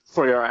bounce.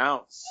 For your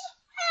ounce.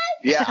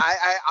 Yeah,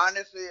 I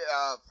honestly,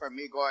 for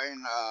me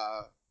going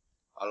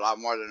a lot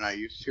more than I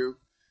used to,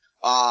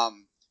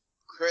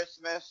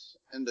 Christmas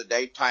in the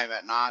daytime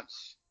at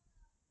Knott's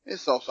is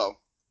so-so.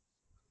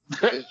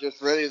 It's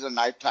just really the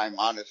nighttime,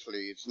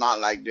 honestly. It's not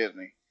like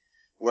Disney,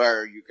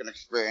 where you can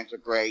experience a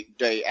great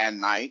day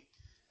and night.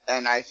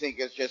 And I think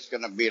it's just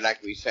going to be,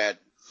 like we said,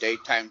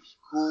 daytime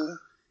cool,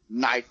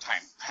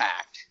 nighttime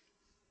packed.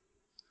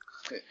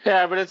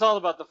 Yeah, but it's all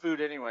about the food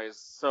anyways.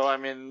 So, I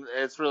mean,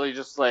 it's really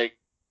just like,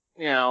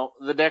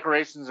 the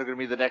decorations are going to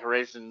be the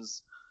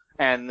decorations.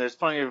 And there's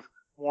plenty of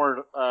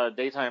more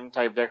daytime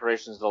type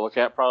decorations to look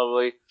at,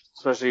 probably.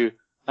 Especially,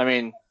 I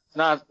mean,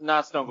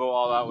 Knott's don't go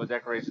all out with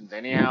decorations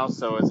anyhow,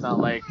 so it's not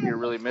like you're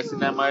really missing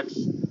that much.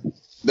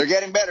 They're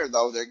getting better,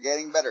 though. They're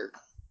getting better.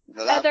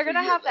 They're going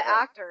to have the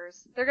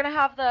actors. They're going to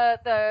have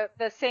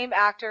the same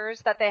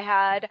actors that they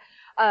had.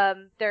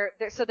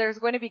 So there's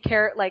going to be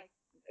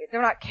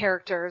they're not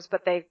characters,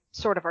 but they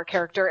sort of are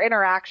character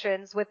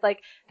interactions with like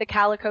the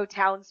Calico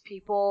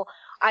townspeople.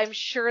 I'm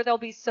sure there'll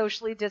be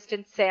socially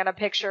distanced Santa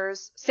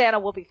pictures. Santa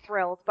will be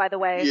thrilled, by the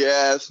way.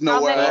 Yes,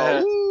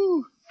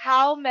 Noel.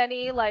 How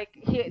many,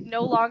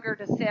 no longer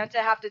does Santa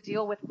have to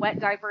deal with wet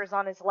diapers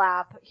on his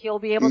lap. He'll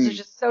be able to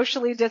just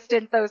socially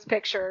distance those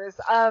pictures.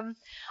 I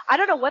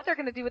don't know what they're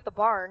going to do with the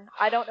barn.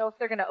 I don't know if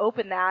they're going to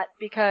open that,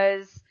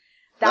 because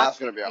that's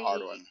going to be a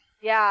hard one.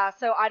 Yeah,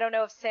 so I don't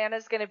know if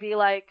Santa's going to be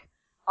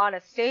on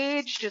a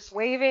stage just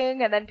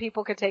waving and then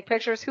people could take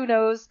pictures. Who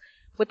knows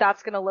what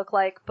that's going to look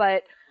like,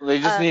 but they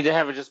just need to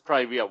have it just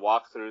probably be a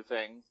walkthrough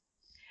thing.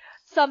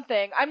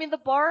 Something. I mean, the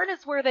barn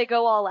is where they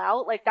go all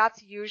out.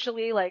 That's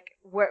usually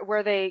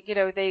where they,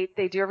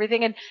 they do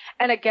everything.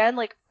 And again,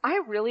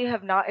 I really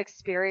have not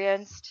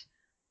experienced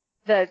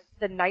the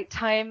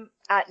nighttime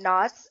at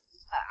Knott's.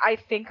 I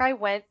think I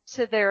went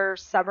to their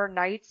summer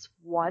nights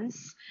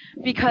once,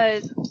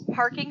 because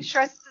parking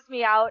stresses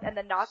me out, and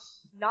the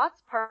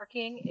Knott's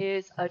parking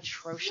is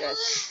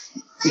atrocious.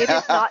 It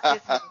is not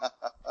Disney.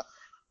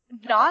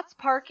 Knott's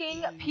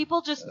parking,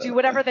 people just do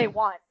whatever they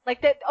want.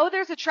 Like that. Oh,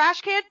 there's a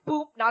trash can.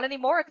 Boom. Not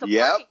anymore. It's a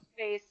parking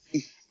space.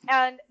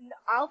 And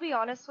I'll be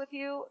honest with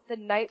you, the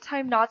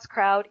nighttime Knott's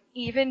crowd,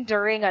 even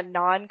during a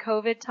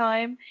non-COVID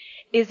time,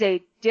 is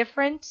a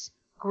different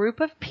group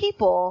of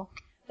people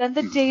than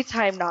the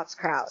daytime Knott's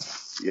crowd.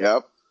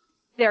 Yep.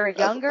 They're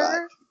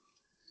younger.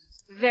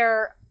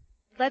 They're,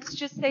 let's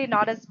just say,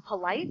 not as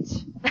polite.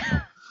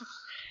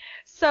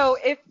 So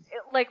if,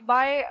 like,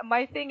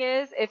 my thing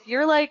is, if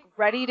you're, like,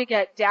 ready to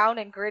get down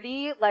and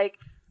gritty, like,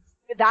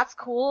 that's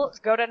cool.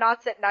 Go to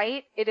Knott's at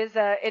night. It is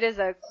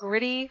a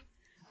gritty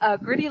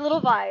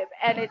little vibe,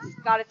 and it's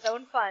got its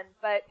own fun.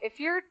 But if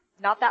you're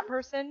not that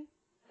person,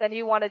 then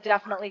you want to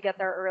definitely get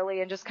there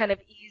early and just kind of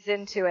ease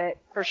into it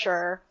for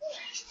sure.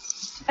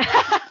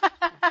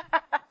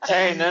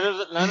 Hey, none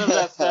of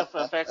that stuff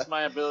affects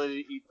my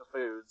ability to eat the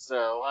food.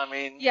 So I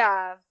mean,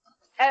 yeah.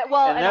 And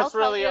that's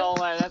really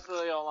all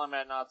I'm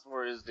at Knott's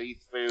for, is to eat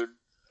food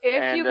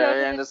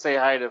and to say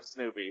hi to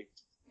Snoopy.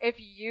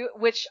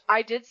 Which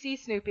I did see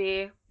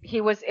Snoopy. He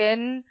was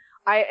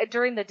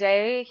during the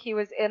day, he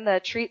was in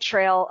the treat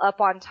trail up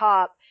on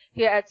top.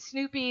 He had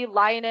Snoopy,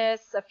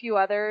 Linus, a few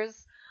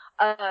others.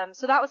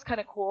 So that was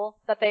kind of cool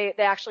that they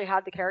actually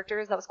had the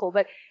characters. That was cool.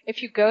 But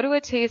if you go to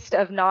a Taste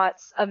of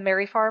Knott's,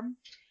 Merry Farm,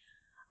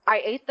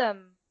 I ate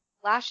them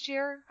last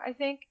year, I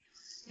think.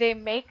 They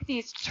make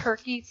these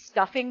turkey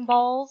stuffing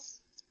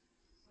balls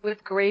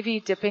with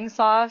gravy dipping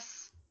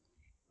sauce.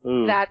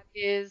 Ooh. That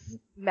is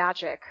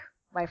magic,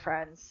 my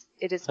friends.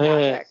 It is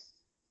magic.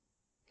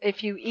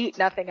 If you eat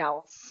nothing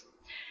else.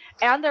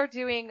 And they're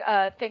doing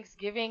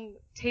Thanksgiving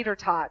tater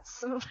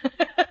tots.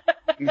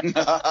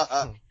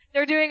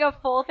 They're doing a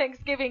full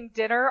Thanksgiving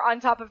dinner on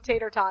top of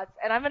tater tots.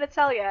 And I'm going to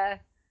tell you,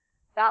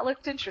 that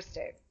looked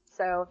interesting.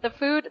 So the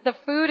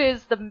food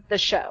is the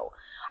show.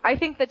 I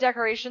think the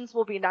decorations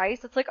will be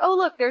nice. It's like, oh,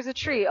 look, there's a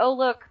tree. Oh,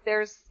 look,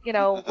 there's,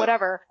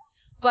 whatever.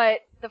 But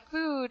the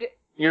food.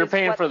 You're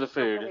paying for the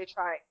food. Really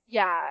try.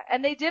 Yeah.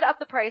 And they did up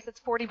the price. It's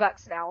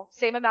 $40 now.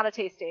 Same amount of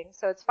tasting.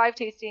 So it's 5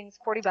 tastings,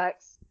 $40.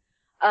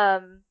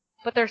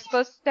 But they're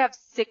supposed to have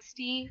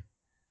 60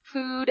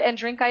 food and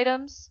drink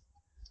items.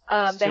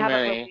 They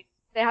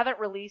haven't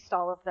released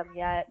all of them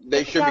yet.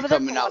 They should be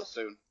coming out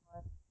soon.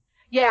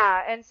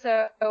 Yeah, and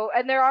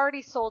they're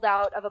already sold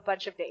out of a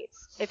bunch of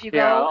dates. If you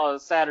go,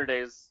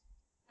 Saturdays.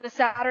 The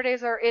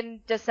Saturdays are in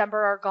December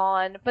are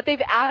gone, but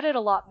they've added a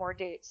lot more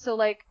dates. So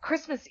like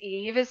Christmas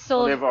Eve is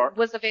still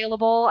was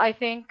available, I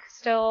think,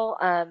 still.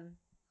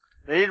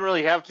 They didn't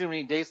really have too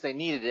many dates they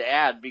needed to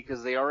add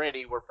because they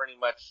already were pretty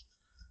much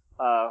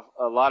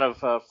a lot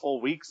of full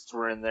weeks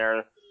were in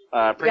there.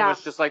 Pretty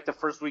much just like the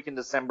first week in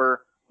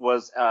December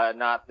was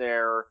not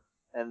there.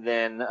 And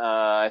then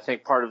I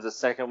think part of the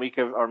second week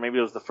or maybe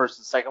it was the first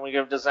and second week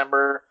of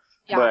December.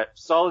 Yeah. But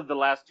solid the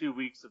last 2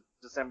 weeks of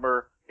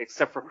December,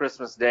 except for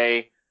Christmas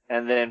Day,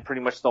 and then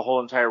pretty much the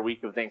whole entire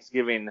week of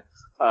Thanksgiving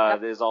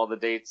is all the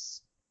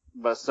dates.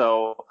 But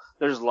so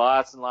there's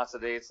lots and lots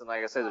of dates, and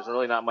like I said, there's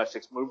really not much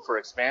room for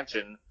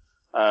expansion.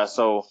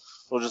 So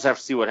we'll just have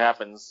to see what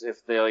happens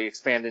if they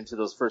expand into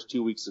those first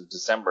 2 weeks of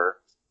December.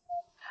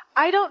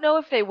 I don't know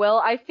if they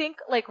will. I think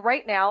like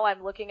right now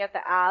I'm looking at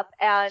the app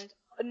and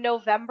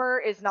November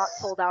is not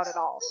sold out at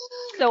all.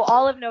 So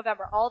all of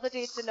November, all the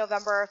dates in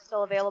November are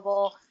still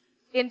available.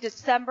 In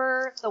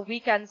December, the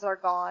weekends are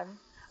gone.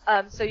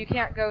 So you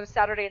can't go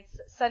Saturday and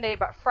Sunday,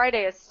 but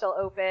Friday is still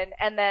open.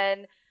 And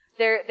then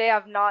they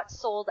have not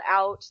sold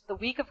out the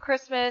week of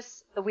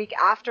Christmas. The week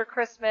after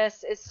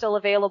Christmas is still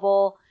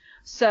available.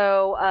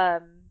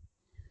 So,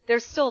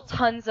 there's still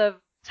tons of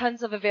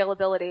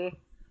availability,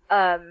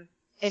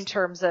 in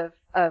terms of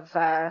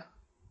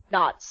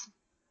Knott's.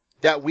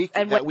 That week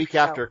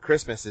after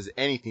Christmas is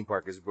any theme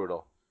park is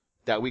brutal.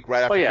 That week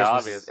right after Christmas,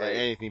 obviously.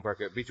 Any theme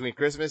park between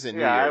Christmas and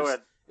New Year's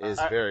is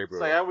very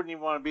brutal. I wouldn't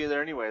even want to be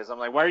there anyways. I'm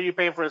like, why are you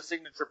paying for a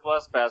Signature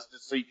Plus pass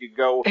just so you could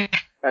go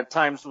at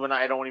times when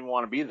I don't even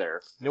want to be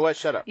there? You know what?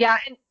 Shut up. Yeah,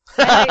 and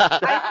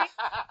I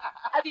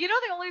think,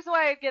 the only reason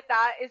why I get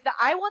that is that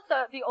I want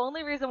the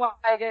only reason why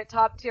I get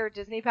top tier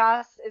Disney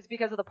Pass is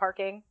because of the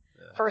parking.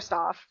 Yeah. First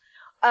off.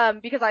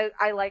 Because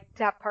I like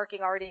to have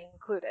parking already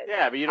included.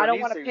 Yeah, but you don't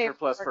need Signature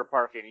Plus for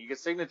parking. You get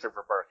Signature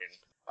for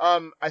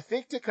parking. I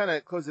think to kind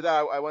of close it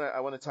out, I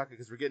want to talk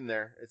because we're getting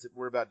there.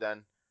 We're about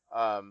done.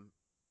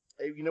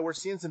 We're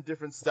seeing some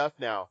different stuff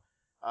now.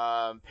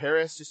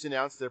 Paris just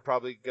announced they're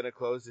probably going to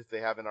close if they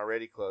haven't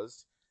already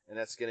closed, and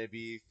that's going to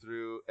be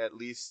through at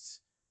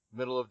least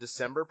middle of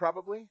December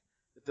probably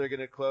that they're going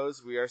to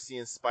close. We are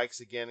seeing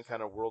spikes again,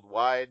 kind of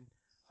worldwide.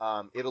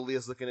 Italy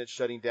is looking at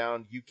shutting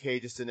down.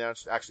 UK just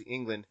announced, actually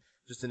England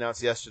just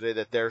announced yesterday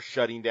that they're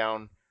shutting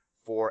down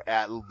for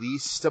at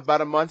least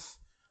about a month.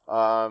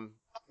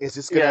 Is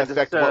this going to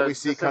affect what we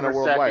see kind of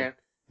worldwide? 2nd.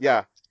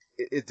 Yeah.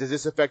 Does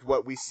this affect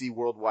what we see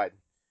worldwide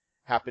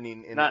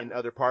happening in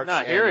other parts?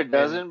 Not here it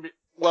doesn't.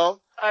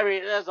 Well, I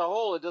mean, as a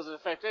whole, it doesn't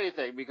affect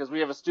anything because we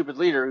have a stupid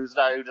leader who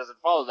doesn't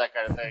follow that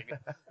kind of thing.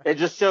 It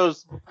just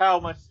shows how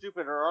much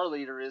stupider our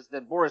leader is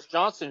than Boris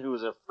Johnson, who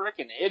is a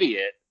freaking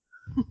idiot.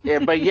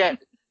 But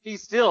yet, he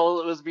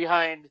still was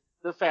behind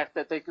the fact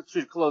that they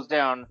should close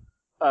down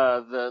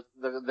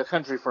the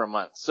country for a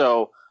month.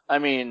 So, I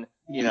mean,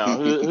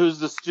 who's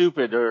the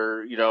stupid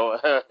or,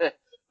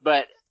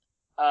 but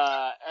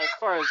as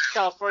far as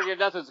California,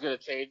 nothing's going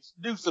to change.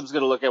 Newsom's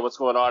going to look at what's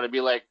going on and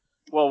be like,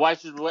 well, why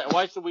should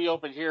we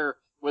open here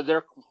when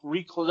they're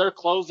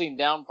closing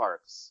down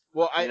parks?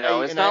 Well, I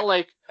don't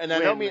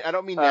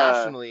mean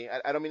nationally.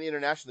 I don't mean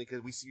internationally,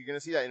 because you're going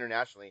to see that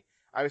internationally.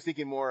 I was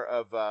thinking more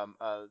of a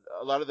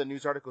lot of the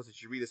news articles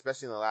that you read,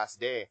 especially in the last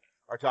day,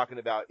 are talking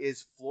about,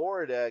 is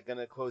Florida going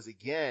to close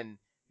again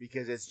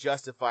because it's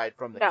justified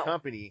from the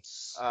company,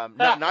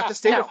 not the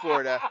state of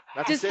Florida,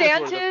 not the state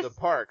of Florida, the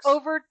parks.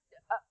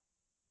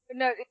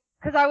 No,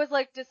 because I was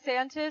like,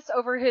 DeSantis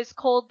over his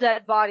cold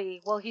dead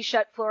body. Well, he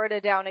shut Florida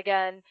down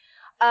again.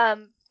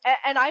 And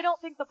I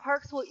don't think the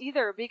parks will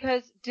either,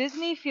 because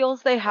Disney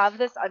feels they have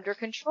this under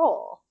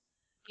control.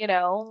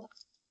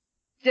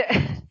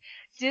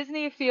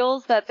 Disney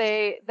feels that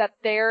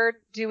they're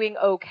doing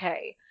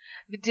okay.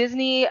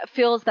 Disney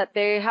feels that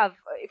they have,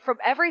 from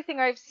everything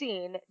I've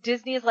seen,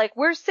 Disney is like,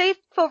 we're safe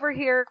over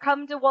here.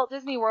 Come to Walt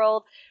Disney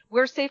World.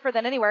 We're safer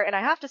than anywhere. And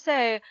I have to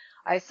say,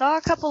 I saw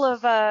a couple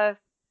of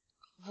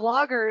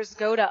vloggers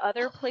go to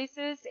other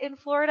places in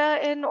Florida,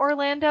 in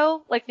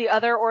Orlando, like the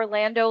other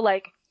Orlando,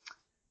 like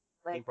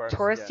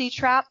touristy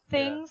trap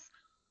things. Yeah.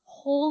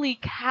 Holy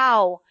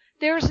cow.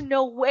 There's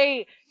no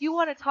way. You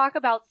want to talk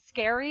about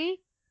scary?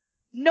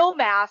 No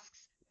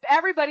masks,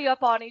 everybody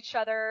up on each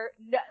other.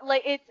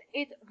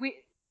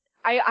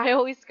 I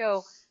always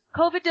go,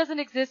 COVID doesn't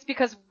exist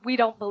because we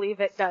don't believe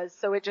it does,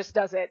 so it just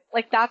doesn't.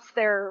 Like, that's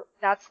their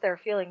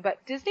feeling.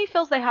 But Disney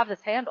feels they have this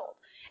handled.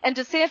 And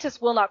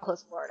DeSantis will not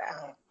close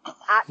Florida.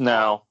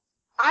 No.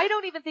 I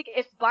don't even think,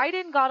 if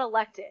Biden got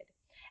elected,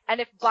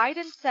 and if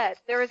Biden said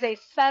there is a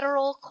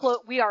federal,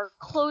 we are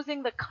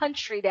closing the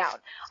country down,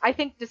 I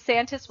think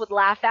DeSantis would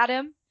laugh at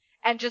him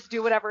and just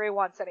do whatever he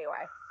wants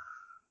anyeanyway.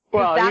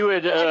 Well, he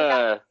would.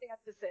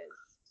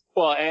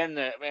 Well,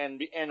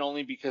 and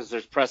only because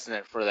there's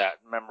precedent for that.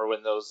 Remember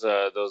when those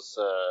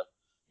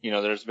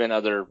there's been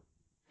other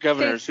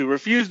governors who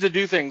refused to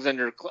do things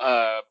under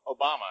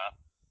Obama,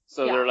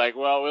 so they're like,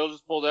 well, we'll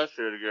just pull that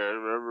shit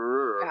again.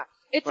 Yeah.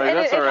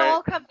 It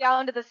all comes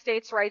down to the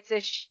states' rights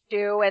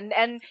issue, and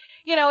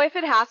if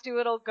it has to,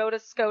 it'll go to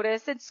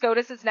SCOTUS, and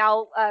SCOTUS is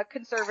now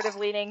conservative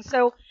leaning.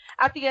 So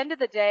at the end of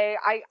the day,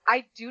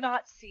 I do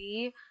not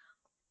see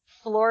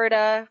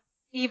Florida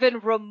even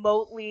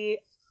remotely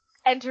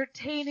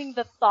entertaining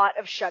the thought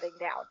of shutting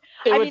down.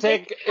 It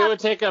would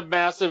take a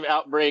massive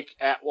outbreak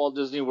at Walt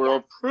Disney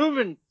World,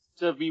 proven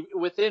to be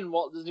within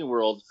Walt Disney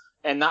World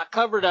and not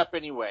covered up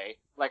anyway,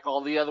 like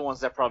all the other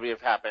ones that probably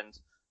have happened.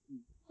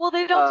 Well,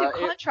 they don't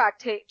do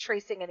contract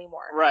tracing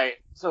anymore. Right.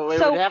 So it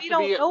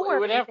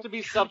would have to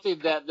be something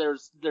that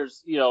there's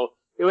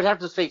it would have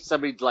to take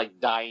somebody like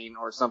dying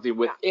or something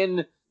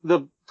within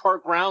the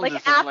park grounds or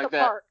something like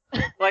that. Park.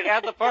 Like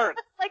at the park.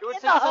 Like it would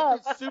take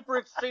something super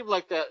extreme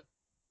like that,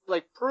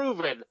 like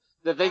proven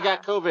that they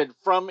got COVID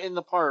from in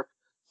the park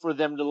for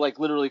them to like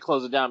literally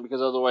close it down,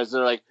 because otherwise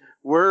they're like,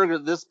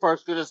 this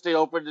park's gonna stay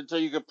open until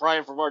you can pry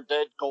it from our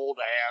dead cold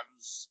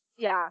hands.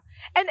 Yeah.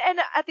 And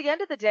at the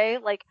end of the day,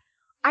 like,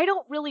 I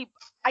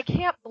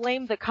can't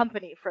blame the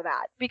company for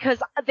that,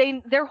 because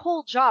their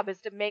whole job is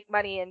to make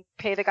money and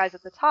pay the guys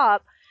at the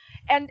top.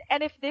 And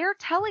if they're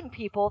telling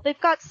people, they've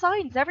got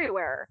signs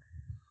everywhere.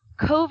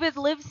 COVID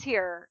lives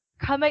here.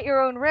 Come at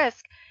your own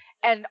risk.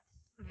 And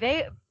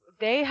they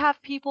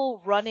have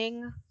people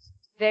running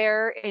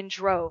there in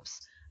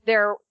droves.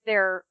 Their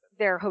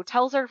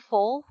hotels are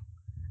full.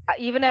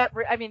 Even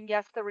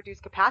yes, the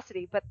reduced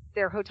capacity, but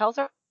their hotels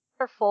are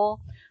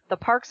full. The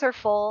parks are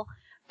full.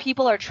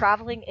 People are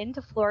traveling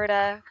into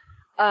Florida.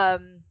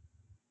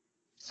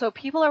 So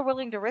people are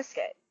willing to risk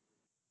it.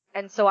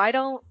 And so I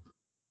don't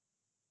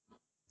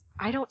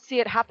see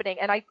it happening.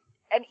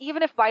 And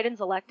even if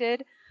Biden's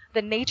elected,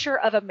 the nature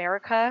of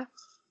America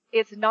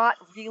is not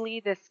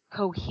really this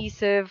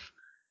cohesive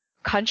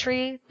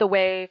country the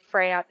way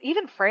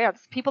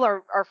France, people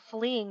are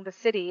fleeing the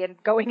city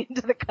and going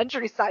into the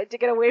countryside to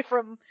get away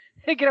from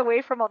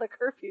all the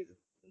curfews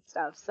and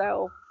stuff.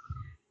 So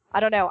I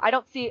don't know.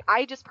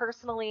 I just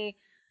personally.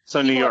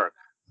 So New York.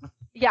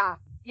 Yeah.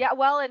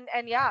 Well, and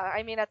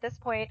I mean, at this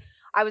point,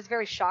 I was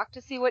very shocked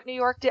to see what New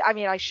York did. I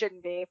mean, I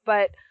shouldn't be,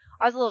 but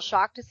I was a little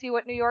shocked to see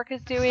what New York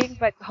is doing.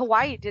 But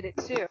Hawaii did it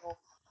too,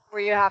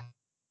 where you have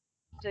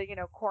to,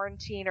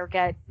 quarantine or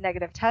get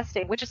negative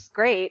testing, which is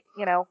great.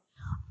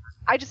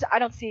 I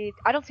don't see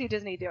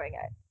Disney doing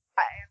it,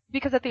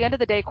 because at the end of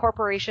the day,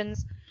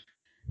 corporations,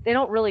 they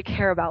don't really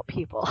care about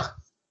people.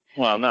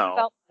 Well, no.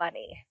 About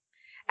money.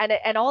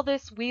 And all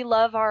this, we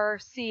love our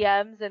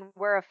CMs and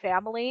we're a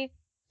family,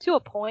 to a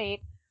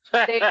point.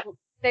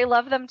 They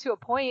love them to a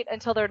point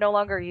until they're no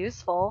longer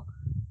useful,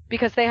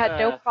 because they had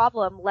no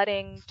problem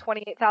letting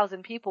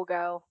 28,000 people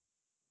go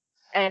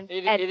and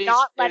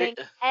not letting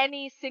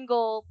any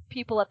single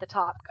people at the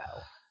top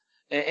go.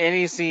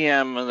 Any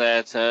CM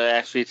that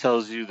actually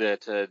tells you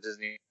that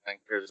Disney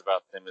cares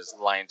about them is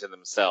lying to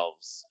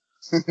themselves.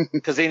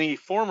 Because any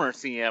former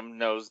CM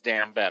knows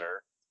damn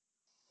better.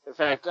 In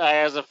fact,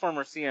 as a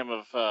former CM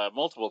of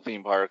multiple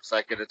theme parks,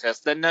 I could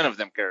attest that none of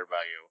them cared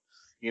about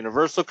you.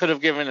 Universal could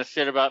have given a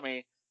shit about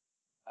me.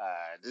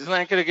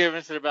 Disneyland could have given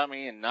a shit about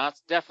me, and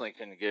Knott's definitely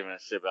couldn't have given a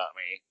shit about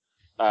me.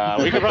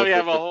 We could probably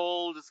have a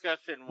whole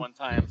discussion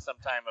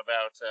sometime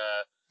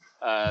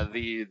about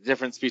the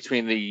difference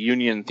between the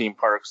union theme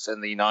parks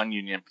and the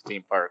non-union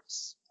theme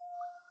parks.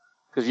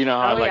 Because you know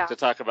how I like to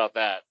talk about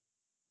that.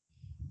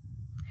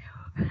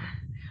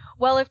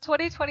 Well, if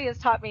 2020 has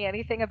taught me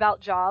anything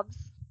about jobs,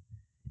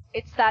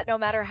 it's that no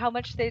matter how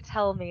much they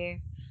tell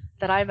me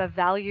that I'm a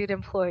valued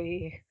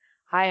employee,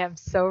 I am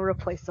so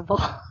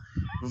replaceable.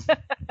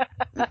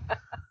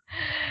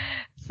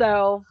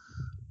 So,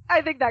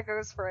 I think that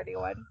goes for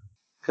anyone.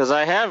 Because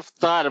I have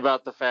thought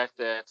about the fact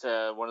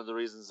that one of the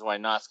reasons why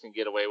Knott's can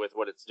get away with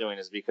what it's doing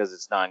is because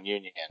it's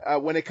non-union.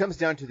 When it comes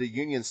down to the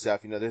union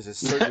stuff, there's a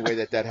certain way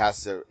that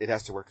has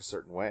to work a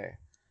certain way.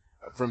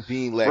 From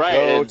being let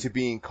go to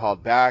being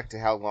called back to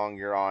how long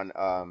you're on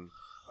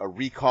a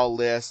recall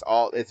list.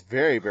 It's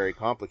very, very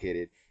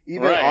complicated.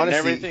 Even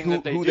honestly,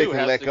 who they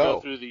can let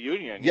go through the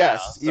union.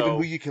 Yes, even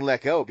who you can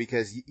let go,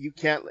 because you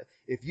can't.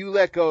 If you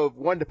let go of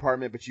one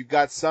department, but you've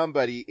got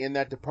somebody in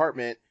that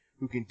department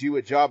who can do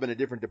a job in a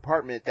different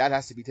department, that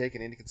has to be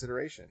taken into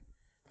consideration.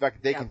 The fact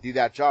that they can do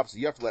that job, so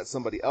you have to let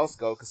somebody else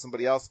go because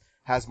somebody else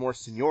has more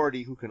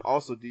seniority who can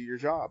also do your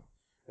job.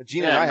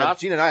 Gina and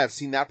I have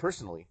seen that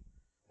personally.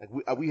 Like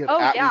we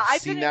have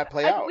seen that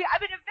play out. I've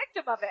been a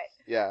victim of it.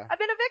 Yeah. I've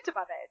been a victim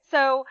of it.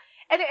 So,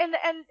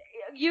 and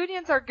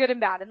unions are good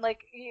and bad. And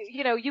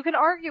you can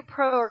argue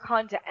pro or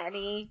con to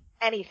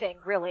anything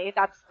really.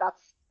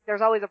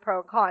 There's always a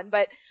pro and con.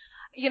 But,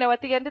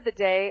 at the end of the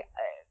day,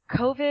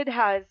 COVID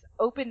has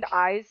opened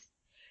eyes.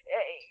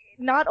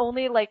 Not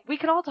only we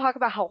can all talk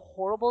about how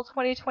horrible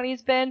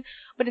 2020's been,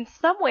 but in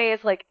some ways,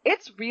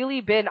 it's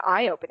really been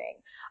eye-opening,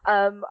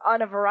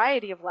 on a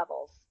variety of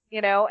levels.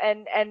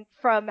 And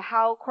from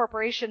how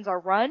corporations are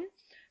run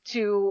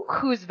to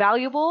who's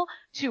valuable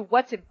to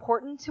what's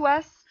important to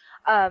us,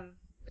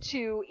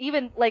 to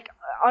even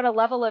on a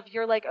level of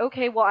you're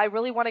okay, well, I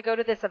really want to go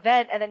to this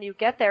event. And then you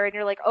get there and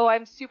you're oh,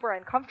 I'm super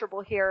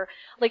uncomfortable here.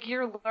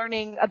 You're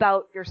learning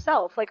about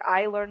yourself.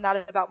 I learned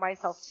that about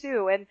myself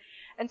too.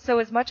 And so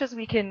as much as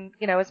we can,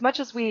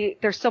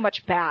 there's so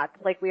much bad,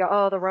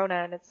 the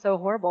Rona and it's so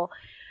horrible.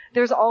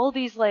 There's all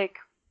these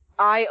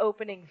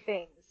eye-opening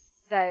things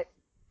that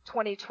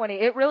 2020,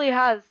 it really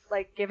has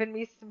given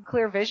me some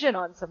clear vision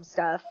on some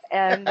stuff,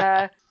 and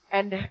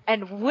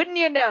wouldn't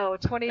you know,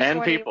 2020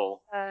 and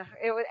people,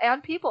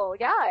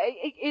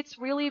 it's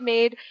really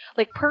made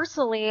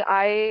personally,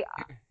 I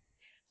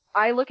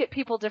look at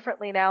people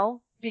differently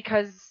now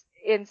because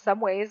in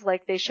some ways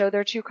they show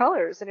their true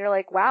colors, and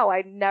you're wow,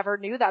 I never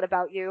knew that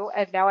about you,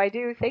 and now I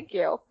do. Thank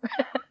you.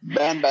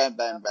 Ban, ban,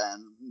 ban,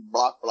 ban,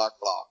 block, block,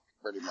 block.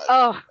 Pretty much.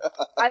 Oh,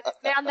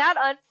 man,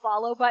 that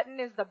unfollow button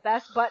is the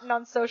best button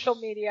on social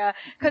media,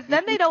 because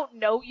then they don't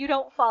know you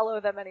don't follow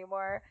them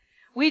anymore.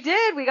 We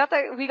did. We got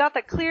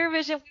the clear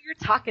vision we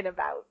were talking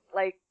about.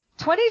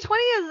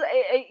 2020 is,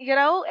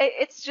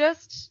 it's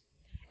just,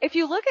 if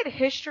you look at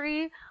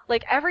history,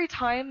 every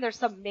time there's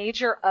some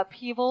major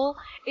upheaval,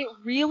 it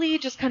really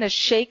just kind of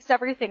shakes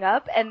everything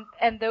up,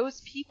 and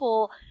those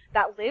people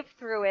that live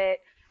through it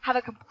have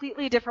a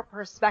completely different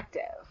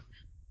perspective.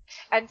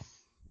 And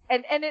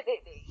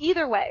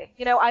either way,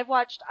 I've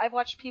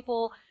watched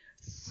people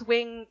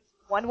swing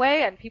one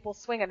way and people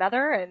swing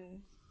another,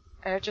 and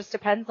it just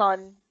depends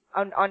on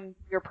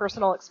your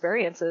personal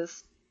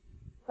experiences.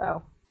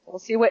 So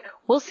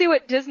we'll see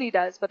what Disney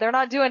does, but they're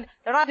not doing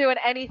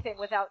anything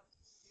without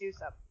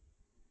Newsom.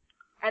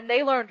 And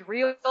they learned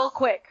real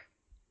quick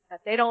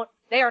that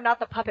they are not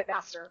the puppet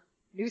master.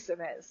 Newsom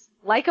is.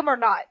 Like him or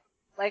not,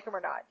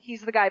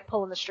 he's the guy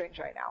pulling the strings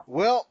right now.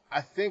 Well,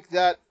 I think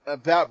that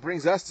about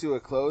brings us to a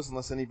close,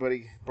 unless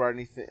anybody brought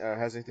anything,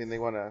 has anything they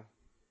want to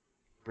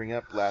bring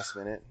up last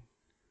minute.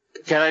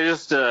 Can I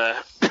just,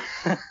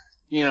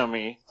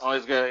 me,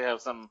 always gotta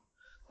have some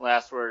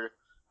last word.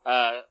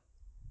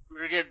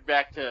 We're getting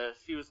back to,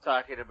 she was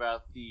talking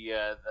about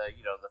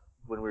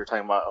when we were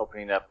talking about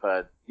opening up,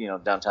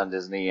 downtown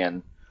Disney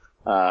and,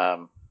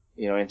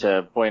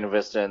 into Buena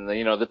Vista, and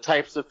the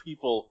types of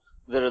people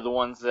that are the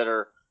ones that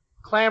are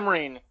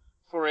clamoring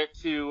for it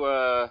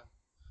to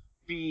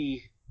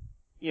be,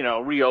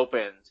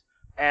 reopened.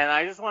 And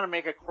I just want to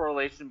make a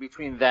correlation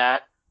between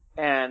that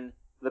and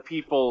the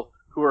people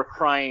who are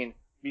crying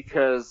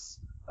because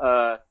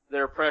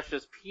their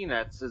precious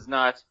Peanuts is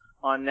not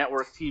on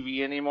network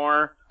TV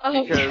anymore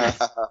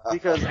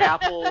because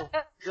Apple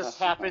just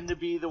happened to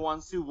be the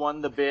ones who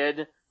won the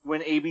bid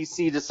when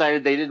ABC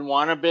decided they didn't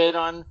want to bid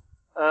on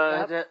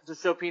to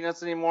show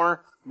Peanuts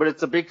anymore. But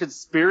it's a big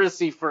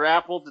conspiracy for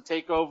Apple to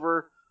take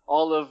over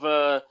all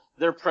of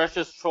their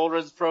precious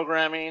children's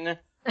programming,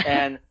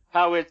 and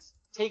how it's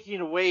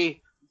taking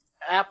away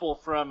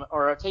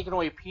taking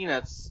away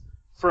Peanuts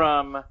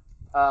from.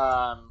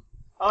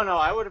 Oh no,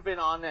 I would have been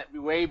on that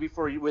way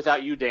before you,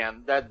 without you,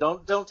 Dan. That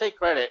don't take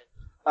credit.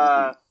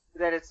 That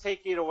it's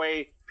taking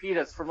away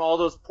Peanuts from all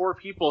those poor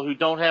people who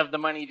don't have the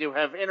money to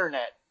have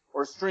internet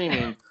or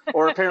streaming,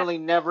 or apparently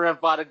never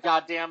have bought a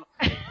goddamn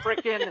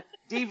frickin'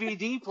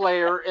 DVD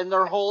player in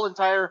their whole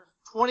entire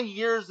 20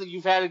 years that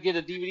you've had to get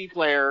a DVD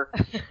player.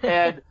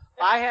 And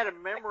I had a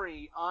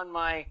memory on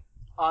my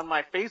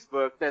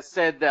Facebook that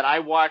said that I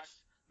watched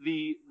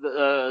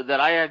that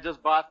I had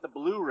just bought the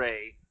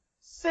Blu-ray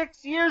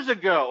 6 years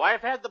ago.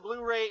 I've had the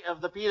Blu-ray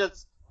of the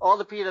Peanuts, all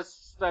the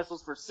Peanuts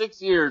specials for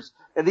 6 years,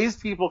 and these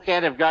people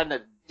can't have gotten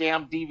a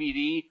damn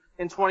DVD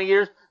in 20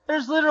 years.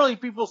 There's literally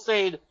people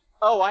saying,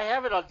 "Oh, I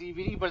have it on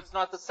DVD, but it's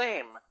not the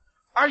same."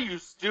 Are you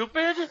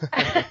stupid?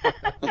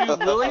 Do you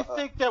really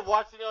think that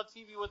watching it on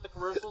TV with the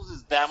commercials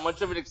is that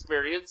much of an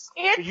experience?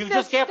 It's you nostalgia.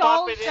 Just can't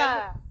pop it in?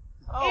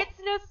 Oh, it's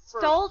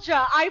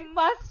nostalgia. I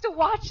must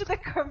watch the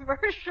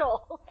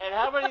commercial. And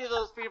how many of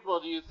those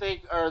people do you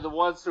think are the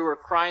ones who are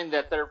crying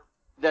that there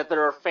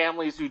are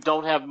families who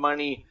don't have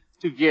money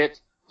to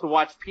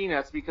watch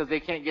Peanuts because they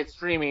can't get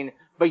streaming,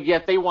 but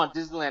yet they want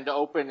Disneyland to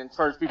open and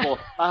charge people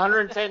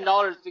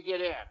 $110 to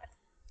get in?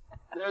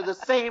 They're the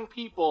same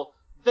people.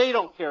 They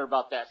don't care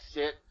about that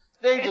shit.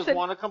 They just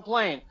want to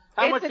complain.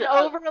 It's an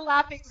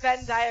overlapping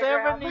Venn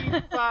diagram.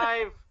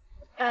 75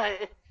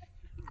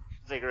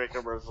 cigarette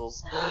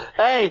commercials.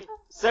 Hey,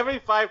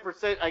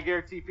 75%, I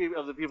guarantee,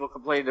 of the people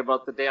complaining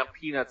about the damn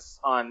Peanuts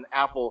on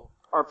Apple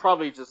are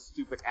probably just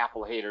stupid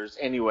Apple haters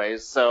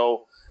anyways.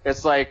 So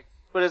it's like,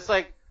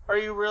 are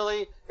you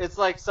really? It's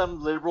like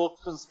some liberal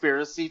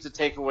conspiracy to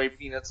take away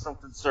Peanuts from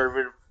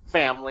conservative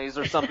families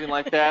or something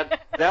like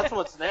that. That's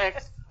what's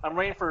next. I'm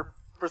waiting for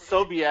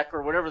Sobiek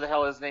or whatever the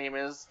hell his name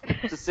is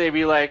to say,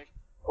 be like,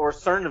 or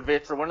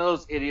Cernovich or one of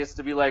those idiots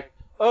to be like,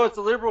 oh, it's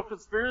a liberal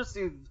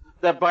conspiracy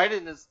that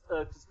Biden is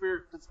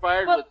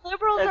conspired with. But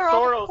liberals and are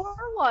Soros, all the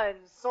poor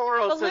ones.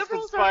 Soros the has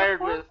conspired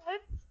with.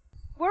 Ones.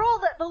 We're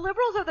all the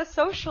liberals are the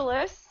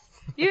socialists.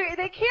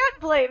 They can't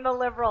blame the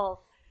liberals.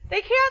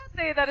 They can't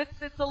say that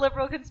it's a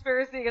liberal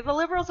conspiracy because the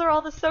liberals are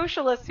all the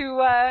socialists who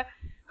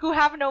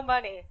have no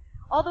money.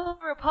 All the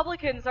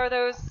Republicans are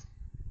those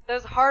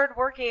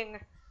hardworking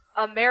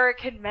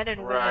American men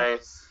and women.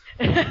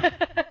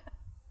 Right.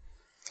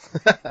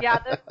 Yeah,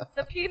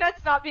 the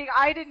Peanuts not being.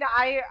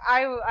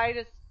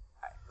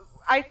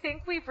 I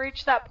think we've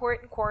reached that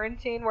point in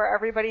quarantine where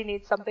everybody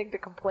needs something to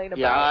complain about.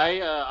 Yeah,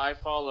 I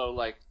follow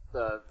I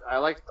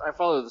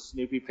follow the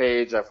Snoopy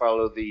page. I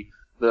follow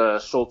the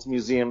Schultz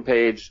Museum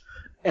page,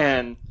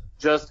 and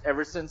just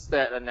ever since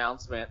that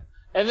announcement,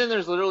 and then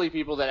there's literally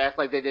people that act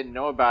like they didn't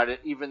know about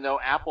it, even though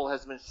Apple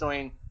has been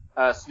showing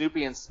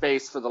Snoopy in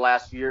space for the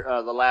last year,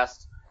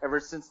 ever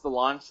since the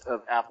launch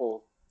of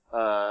Apple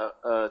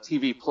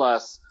TV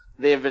Plus.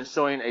 They have been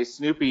showing a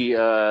Snoopy,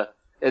 and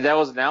that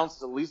was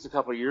announced at least a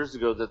couple of years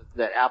ago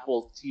that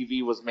Apple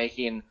TV was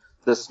making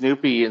the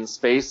Snoopy in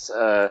space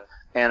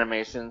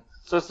animation.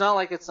 So it's not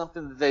like it's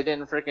something that they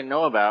didn't freaking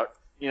know about.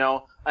 You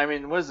know, I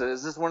mean, what is it?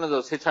 Is this one of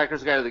those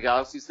Hitchhiker's Guide to the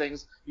Galaxies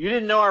things? You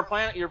didn't know your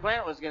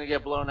planet was going to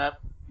get blown up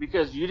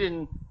because you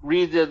didn't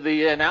read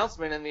the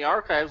announcement in the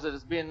archives that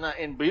it's been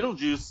in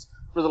Beetlejuice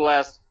for the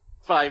last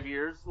 5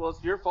 years. Well,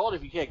 it's your fault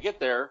if you can't get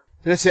there.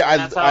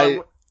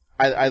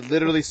 I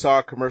literally saw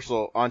a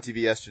commercial on TV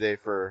yesterday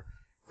for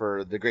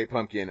the Great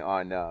Pumpkin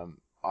on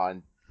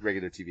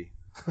regular TV.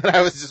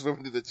 I was just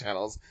flipping through the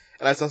channels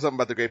and I saw something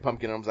about the Great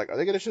Pumpkin and I was like, are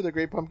they going to show the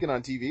Great Pumpkin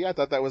on TV? I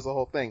thought that was the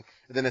whole thing.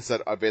 And then it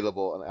said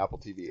available on Apple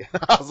TV.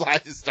 I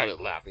just started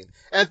laughing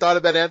and thought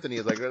about Anthony.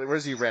 I was like,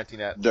 where's he ranting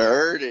at?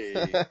 Dirty.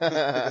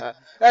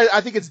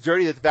 I think it's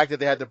dirty the fact that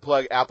they had to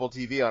plug Apple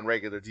TV on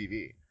regular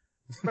TV.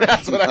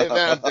 That's what I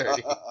found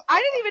dirty. I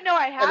didn't even know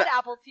I had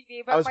Apple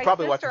TV, but I was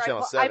probably watching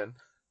Channel 7.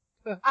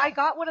 I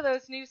got one of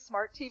those new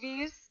smart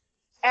TVs,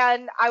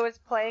 and I was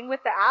playing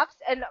with the apps,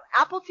 and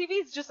Apple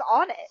TV is just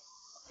on it.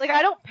 Like,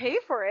 I don't pay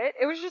for it.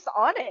 It was just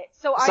on it.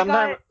 So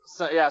sometimes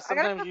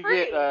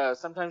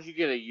you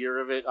get a year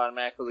of it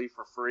automatically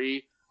for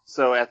free.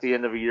 So at the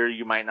end of a year,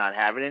 you might not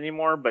have it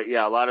anymore. But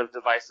yeah, a lot of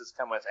devices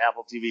come with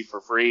Apple TV for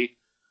free.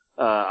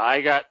 I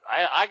got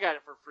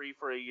it for free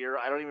for a year.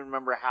 I don't even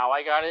remember how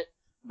I got it,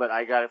 but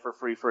I got it for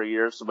free for a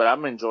year. But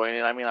I'm enjoying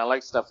it. I mean, I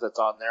like stuff that's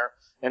on there.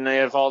 And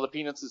then if all the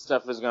Peanuts and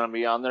stuff is going to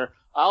be on there,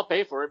 I'll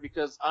pay for it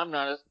because I'm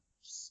not a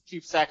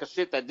cheap sack of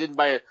shit that didn't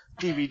buy a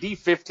DVD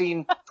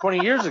 15, 20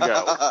 years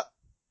ago.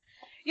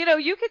 You know,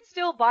 you could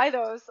still buy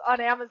those on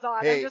Amazon.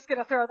 Hey, I'm just going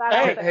to throw that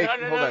out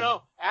there.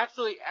 No.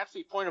 Actually,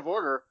 point of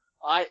order.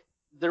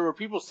 There were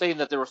people saying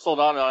that they were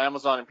sold out on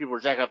Amazon and people were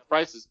jacking up the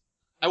prices.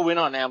 I went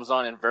on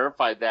Amazon and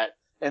verified that,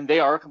 and they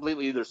are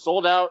completely either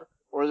sold out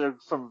or they're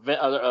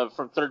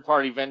from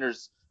third-party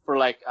vendors for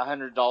like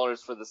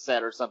 $100 for the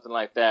set or something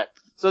like that.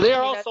 So they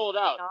are all sold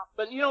out.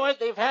 But you know what?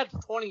 They've had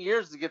 20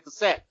 years to get the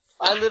set.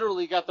 I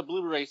literally got the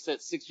Blu-ray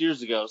set 6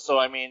 years ago, so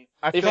I mean,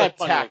 they've had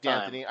plenty of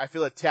time. Anthony. I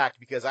feel attacked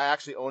because I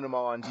actually own them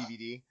all on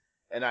DVD,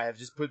 and I have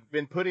just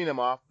been putting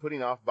off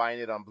buying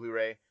it on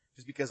Blu-ray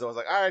just because I was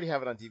like, I already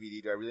have it on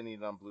DVD. Do I really need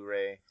it on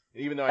Blu-ray?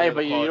 And even though I know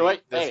the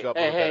quality does go up a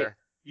little better.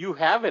 You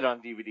have it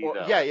on DVD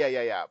though.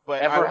 Yeah.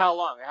 But and for how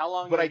long? How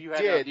long have you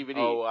had it on DVD?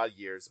 Oh,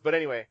 years. But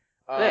anyway.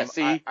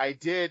 See, I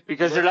did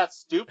because you're not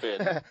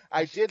stupid.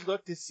 I did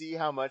look to see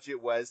how much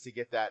it was to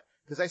get that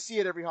because I see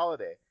it every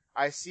holiday.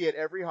 I see it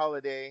every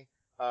holiday.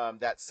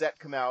 That set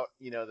come out,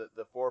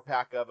 the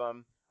 4-pack of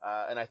them,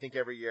 and I think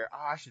every year,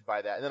 I should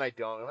buy that, and then I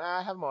don't.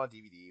 I have them on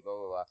DVD, blah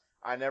blah blah.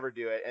 I never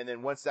do it, and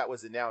then once that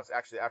was announced,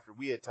 actually after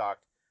we had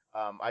talked,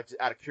 I just,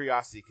 out of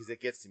curiosity, because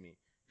it gets to me,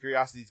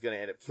 curiosity is going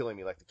to end up killing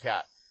me like the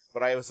cat.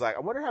 But I was like,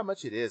 I wonder how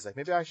much it is. Like,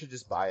 maybe I should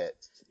just buy it,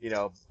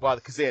 well,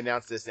 because they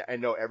announced this, I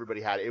know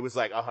everybody had it. It was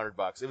like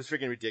 $100. It was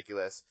freaking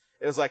ridiculous.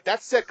 It was like,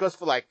 that set goes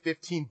for like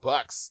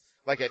 $15,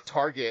 like at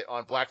Target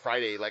on Black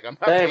Friday. Like, I'm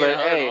not paying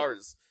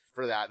 $100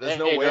 for that. There's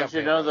no way don't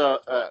you know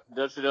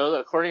that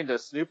according to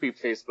Snoopy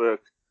Facebook,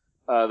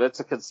 that's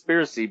a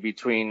conspiracy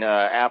between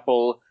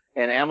Apple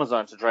and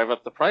Amazon to drive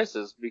up the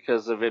prices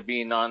because of it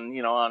being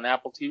on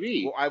Apple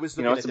TV. Well, I was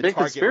looking at the Target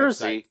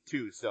conspiracy website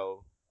too,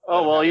 so.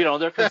 Oh, well,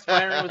 they're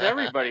conspiring with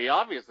everybody,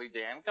 obviously,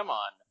 Dan. Come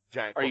on.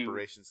 Giant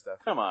corporation stuff.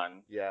 Come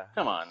on. Yeah.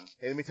 Come on.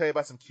 Hey, let me tell you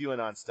about some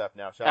QAnon stuff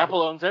now, shall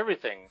Apple owns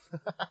everything.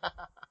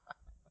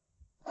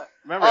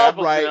 Remember,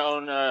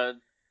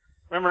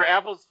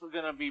 Apple's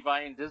gonna be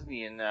buying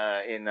Disney in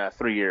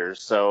 3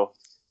 years, so.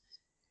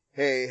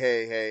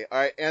 Hey. All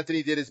right,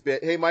 Anthony did his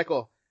bit. Hey,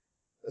 Michael,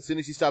 as soon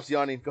as he stops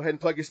yawning, go ahead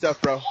and plug your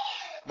stuff, bro.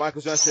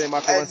 Michael's trying to say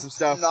Michael wants some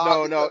stuff.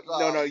 No.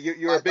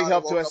 You're a big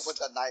help to us. Up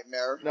with a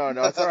nightmare. No,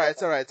 it's all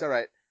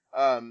right.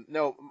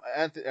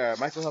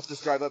 Michael helped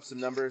us drive up some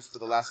numbers for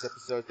the last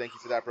episode. Thank you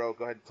for that, bro.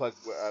 Go ahead and plug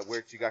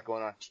what you got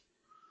going on,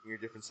 your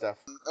different stuff.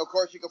 Of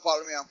course, you can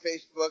follow me on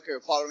Facebook or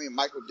follow me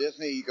Michael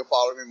Disney. You can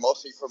follow me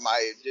mostly for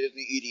my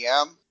Disney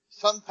EDM.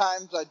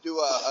 Sometimes I do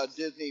a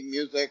Disney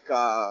music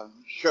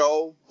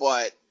show,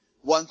 but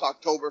once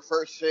October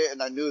 1st hit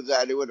and I knew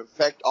that it would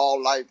affect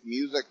all live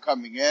music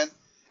coming in,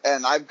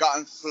 and I've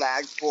gotten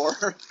flagged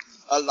for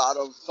a lot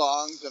of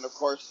songs, and of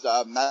course,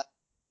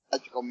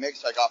 Magical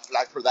Mix, I got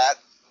flagged for that.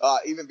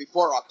 Even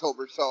before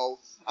October, so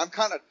I'm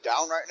kind of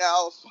down right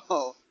now.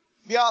 So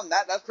beyond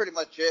that, that's pretty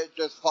much it.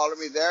 Just follow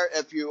me there.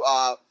 If you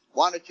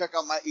want to check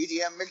out my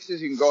EDM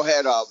mixes, you can go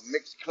ahead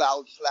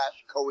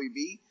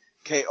Mixcloud/Koeib,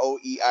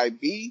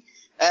 Koeib,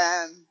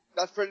 and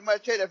that's pretty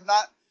much it. If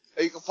not,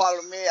 you can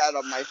follow me at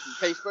my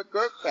Facebook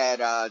group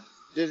at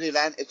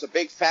Disneyland. It's a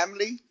big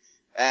family,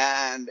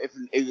 and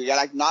if you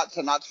like Knott's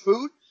and Knott's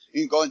food,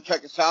 you can go and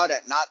check us out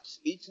at Knott's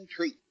Eats and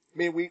Treats. I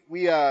mean, we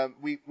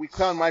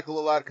clown Michael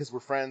a lot because we're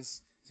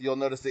friends. So you'll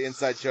notice the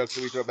inside jokes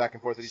that we throw back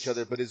and forth at each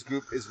other. But his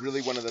group is really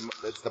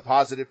it's the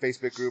positive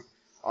Facebook group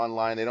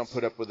online. They don't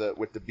put up with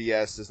the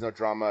BS. There's no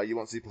drama. You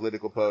won't see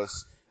political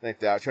posts like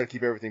that. I try to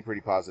keep everything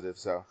pretty positive.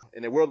 So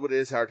in a world where it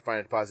is hard to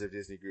find a positive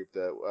Disney group,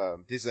 the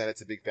Disneyland,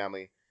 it's a big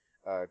family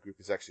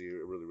group, is actually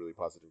a really, really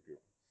positive group.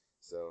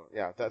 So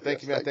yeah,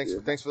 thank you, man.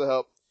 Thanks for the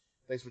help.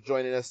 Thanks for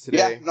joining us today.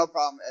 Yeah, no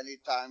problem.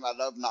 Anytime. I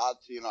love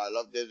Knott's. I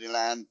love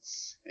Disneyland.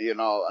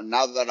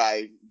 Now that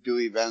I do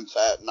events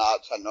at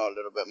Knott's, I know a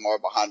little bit more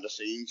behind the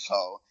scenes.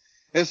 So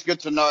it's good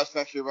to know,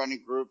 especially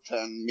running groups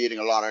and meeting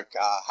a lot of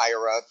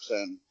higher ups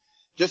and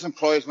just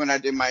employees. When I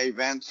did my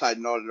events, I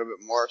know a little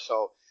bit more.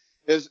 So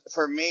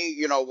for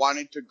me,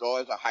 wanting to go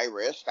as a high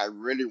risk, I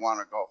really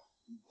want to go.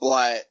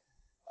 But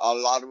a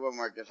lot of them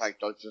are just like,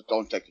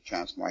 don't take a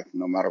chance, Mike,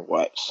 no matter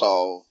what.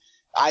 So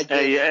I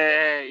did.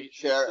 Hey,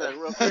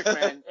 real quick,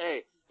 man.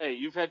 Hey,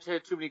 you've had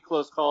too many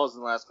close calls in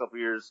the last couple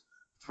of years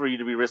for you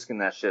to be risking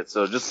that shit.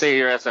 So just stay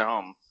your ass at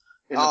home.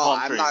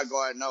 I'm not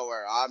going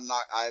nowhere. I've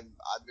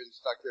been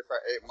stuck here for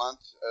 8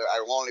 months.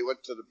 I only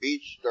went to the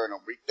beach during a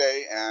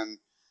weekday and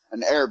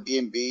an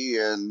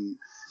Airbnb and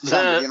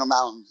San Bernardino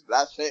Mountains.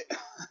 That's it.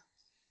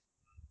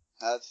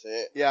 That's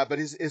it. Yeah, but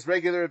his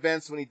regular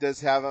events, when he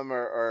does have them,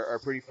 are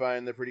pretty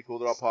fun. They're pretty cool.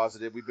 They're all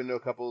positive. We've been to a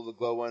couple of the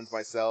glow ones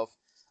myself.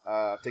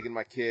 I've taken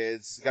my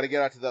kids. Got to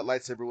get out to that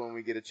lightsaber when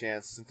we get a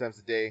chance. Sometimes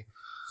the day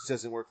just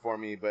doesn't work for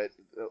me, but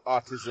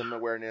autism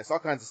awareness, all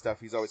kinds of stuff.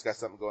 He's always got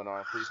something going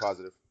on. Pretty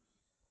positive.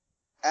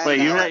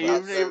 Wait, you've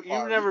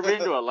never been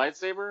to a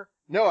lightsaber?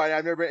 No,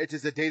 I've never. It's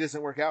just the day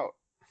doesn't work out.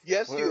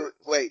 Yes, you.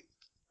 Wait.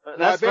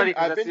 I've been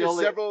to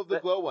several of the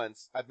glow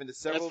ones. I've been to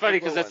several. That's funny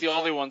because that's the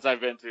only ones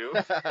I've been to.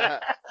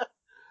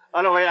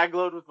 Oh no, wait! I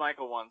glowed with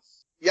Michael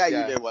once. Yeah,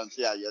 you did once.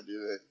 Yeah, you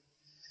did.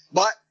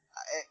 But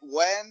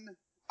when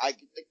I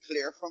get the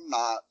clear from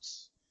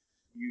Knott's,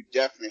 you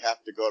definitely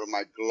have to go to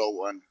my glow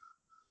one.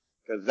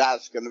 Because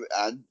that's going to be,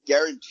 I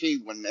guarantee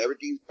when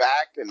everything's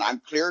back and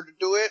I'm clear to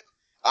do it,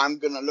 I'm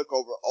going to look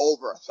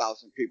over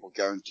 1,000 people,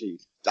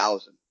 guaranteed.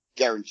 1,000.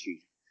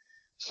 Guaranteed.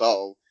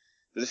 So,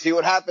 let's see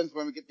what happens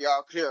when we get the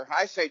all clear.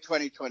 I say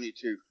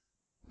 2022.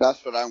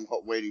 That's what I'm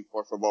waiting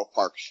for both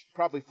parks.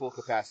 Probably full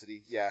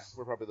capacity. Yeah,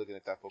 we're probably looking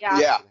at that full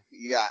capacity.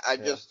 Yeah.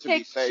 Just to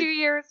be safe. Takes 2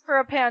 years for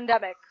a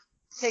pandemic.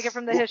 Take it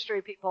from the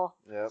history, people.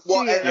 Yep.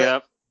 Well,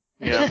 the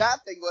sad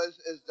thing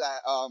is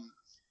that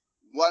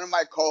one of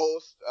my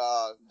co-hosts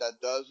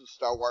that does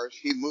Star Wars,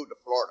 he moved to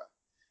Florida,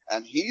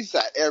 and he's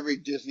at every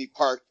Disney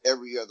park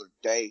every other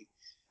day,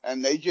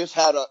 and they just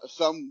had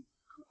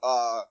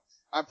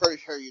I'm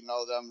pretty sure you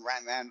know them,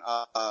 Rantman,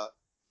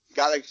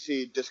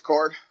 Galaxy's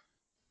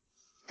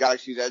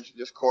Edge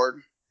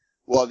Discord.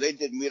 Well, they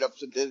did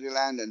meetups at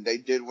Disneyland, and they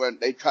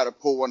tried to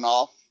pull one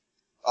off.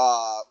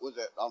 Was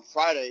it on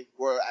Friday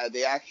where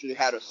they actually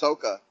had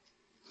Ahsoka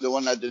the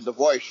one that did the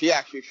voice, she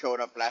actually showed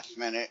up last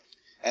minute,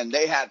 and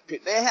they had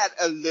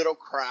a little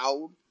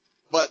crowd,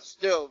 but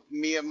still,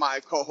 me and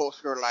my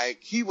co-host were like,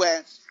 he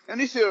went,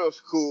 and he said it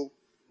was cool,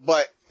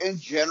 but in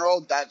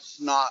general,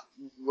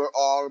 we're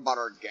all about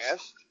our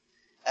guests,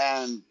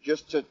 and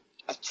just to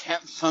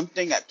attempt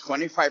something at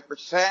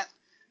 25%,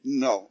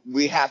 no,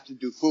 we have to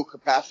do full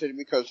capacity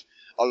because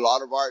a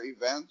lot of our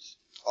events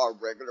are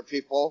regular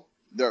people,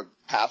 they're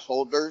pass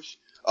holders,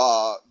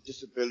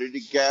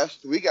 disability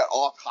guests, we get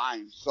all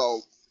kinds,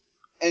 so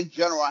in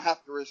general, I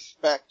have to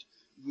respect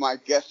my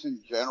guests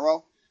in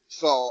general,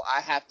 so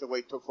I have to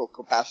wait till full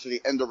capacity.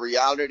 And the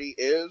reality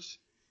is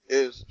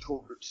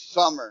towards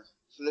summer.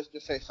 So let's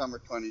just say summer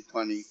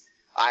 2020.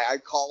 I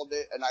called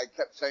it, and I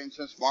kept saying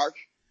since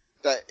March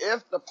that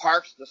if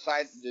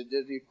the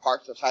Disney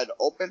parks decide to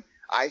open,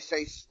 I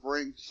say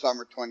spring,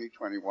 summer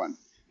 2021.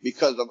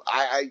 Because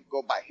I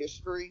go by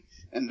history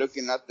and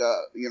looking at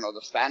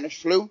the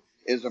Spanish flu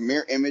is a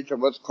mirror image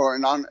of what's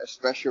going on,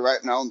 especially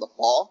right now in the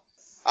fall.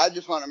 I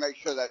just want to make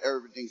sure that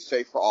everything's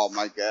safe for all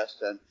my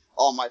guests and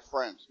all my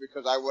friends,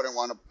 because I wouldn't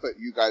want to put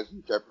you guys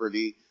in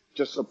jeopardy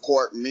to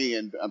support me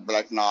and be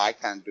like, no, I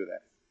can't do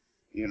that.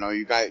 You know,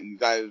 you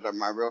guys are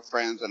my real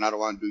friends, and I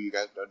don't want to do you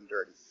guys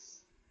dirty.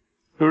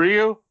 Who are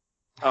you?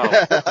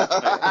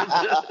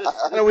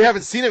 Oh. No, we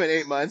haven't seen him in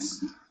 8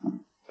 months.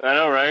 I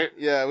know, right?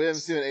 Yeah, we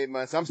haven't seen him in 8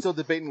 months. I'm still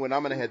debating when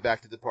I'm going to head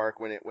back to the park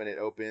when it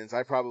opens.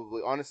 I probably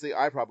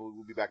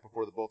will be back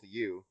before the both of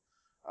you.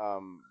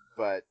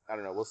 But I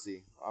don't know. We'll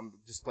see. I'm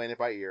just playing it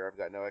by ear. I've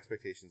got no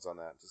expectations on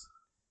that. Just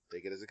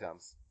take it as it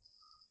comes.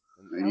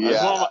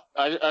 Yeah.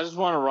 I just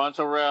want a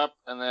Ronto wrap,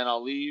 and then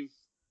I'll leave.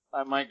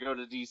 I might go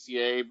to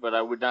DCA, but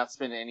I would not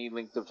spend any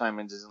length of time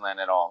in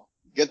Disneyland at all.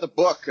 Get the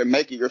book and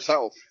make it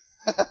yourself.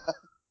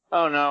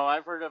 Oh no,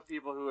 I've heard of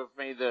people who have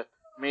made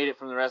it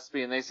from the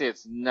recipe, and they say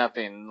it's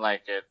nothing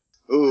like it.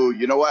 Ooh,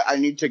 you know what? I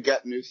need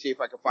to see if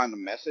I can find the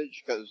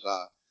message, because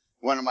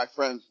one of my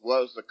friends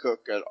was the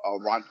cook at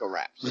Ronto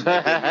Wraps. And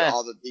they gave me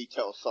all the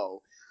details,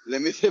 so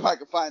let me see if I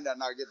can find that,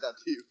 and I'll get that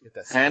to you.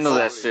 Handle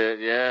that shit,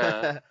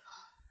 yeah.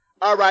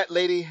 All right,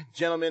 ladies,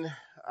 gentlemen,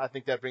 I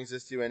think that brings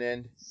us to an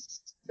end.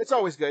 It's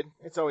always good.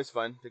 It's always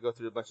fun to go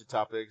through a bunch of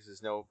topics.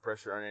 There's no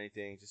pressure on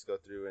anything. Just go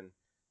through and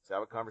just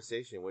have a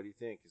conversation. What do you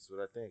think? This is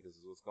what I think. This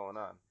is what's going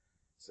on.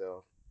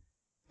 So,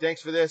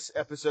 thanks for this,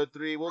 episode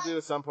 3. We'll do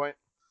at some point.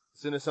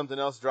 As soon as something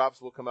else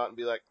drops, we'll come out and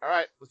be like, all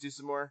right, let's do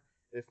some more.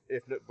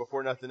 If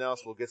before nothing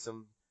else, we'll get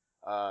some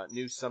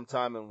news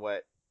sometime on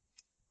what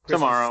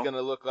Christmas tomorrow is going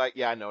to look like.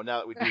 Yeah, I know. Now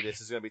that we do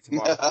this, it's going to be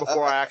tomorrow.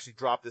 Before I actually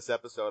drop this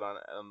episode on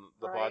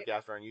the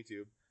podcast or on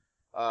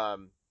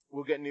YouTube,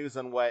 we'll get news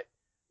on what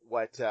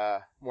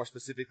more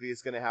specifically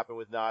is going to happen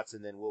with Knott's,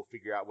 and then we'll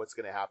figure out what's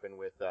going to happen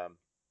with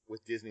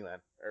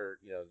Disneyland, or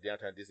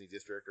Downtown Disney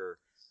District, or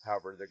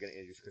however they're going to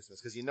introduce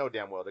Christmas, because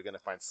damn well they're going to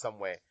find some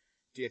way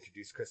to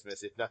introduce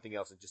Christmas, if nothing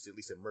else, and just at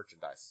least in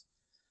merchandise.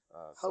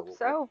 Hope we'll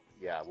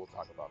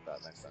talk about that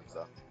next time. So,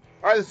 all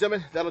right, ladies and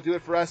gentlemen, that'll do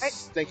it for us. Right.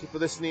 Thank you for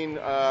listening.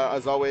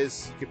 As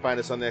always, you can find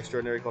us on the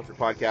Extraordinary Culture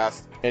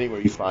Podcast,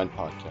 anywhere you find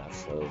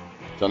podcasts. So,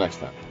 until next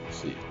time,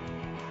 see you.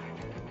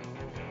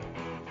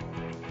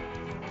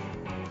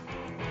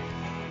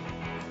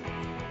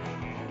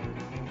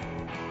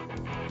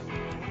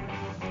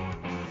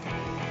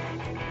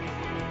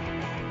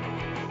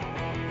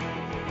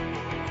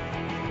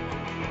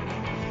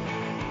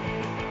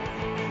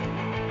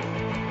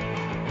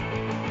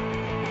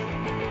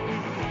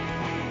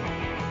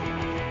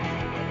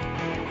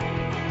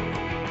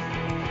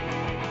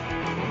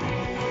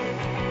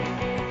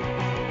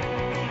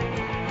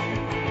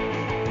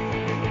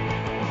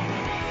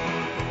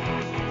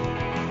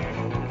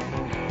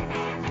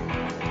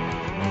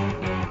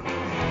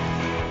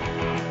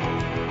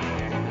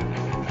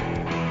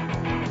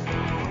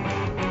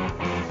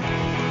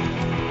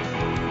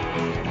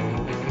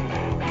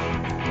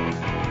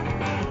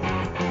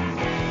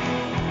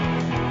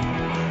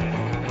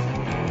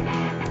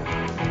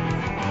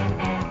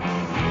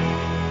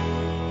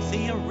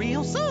 See you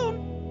real soon.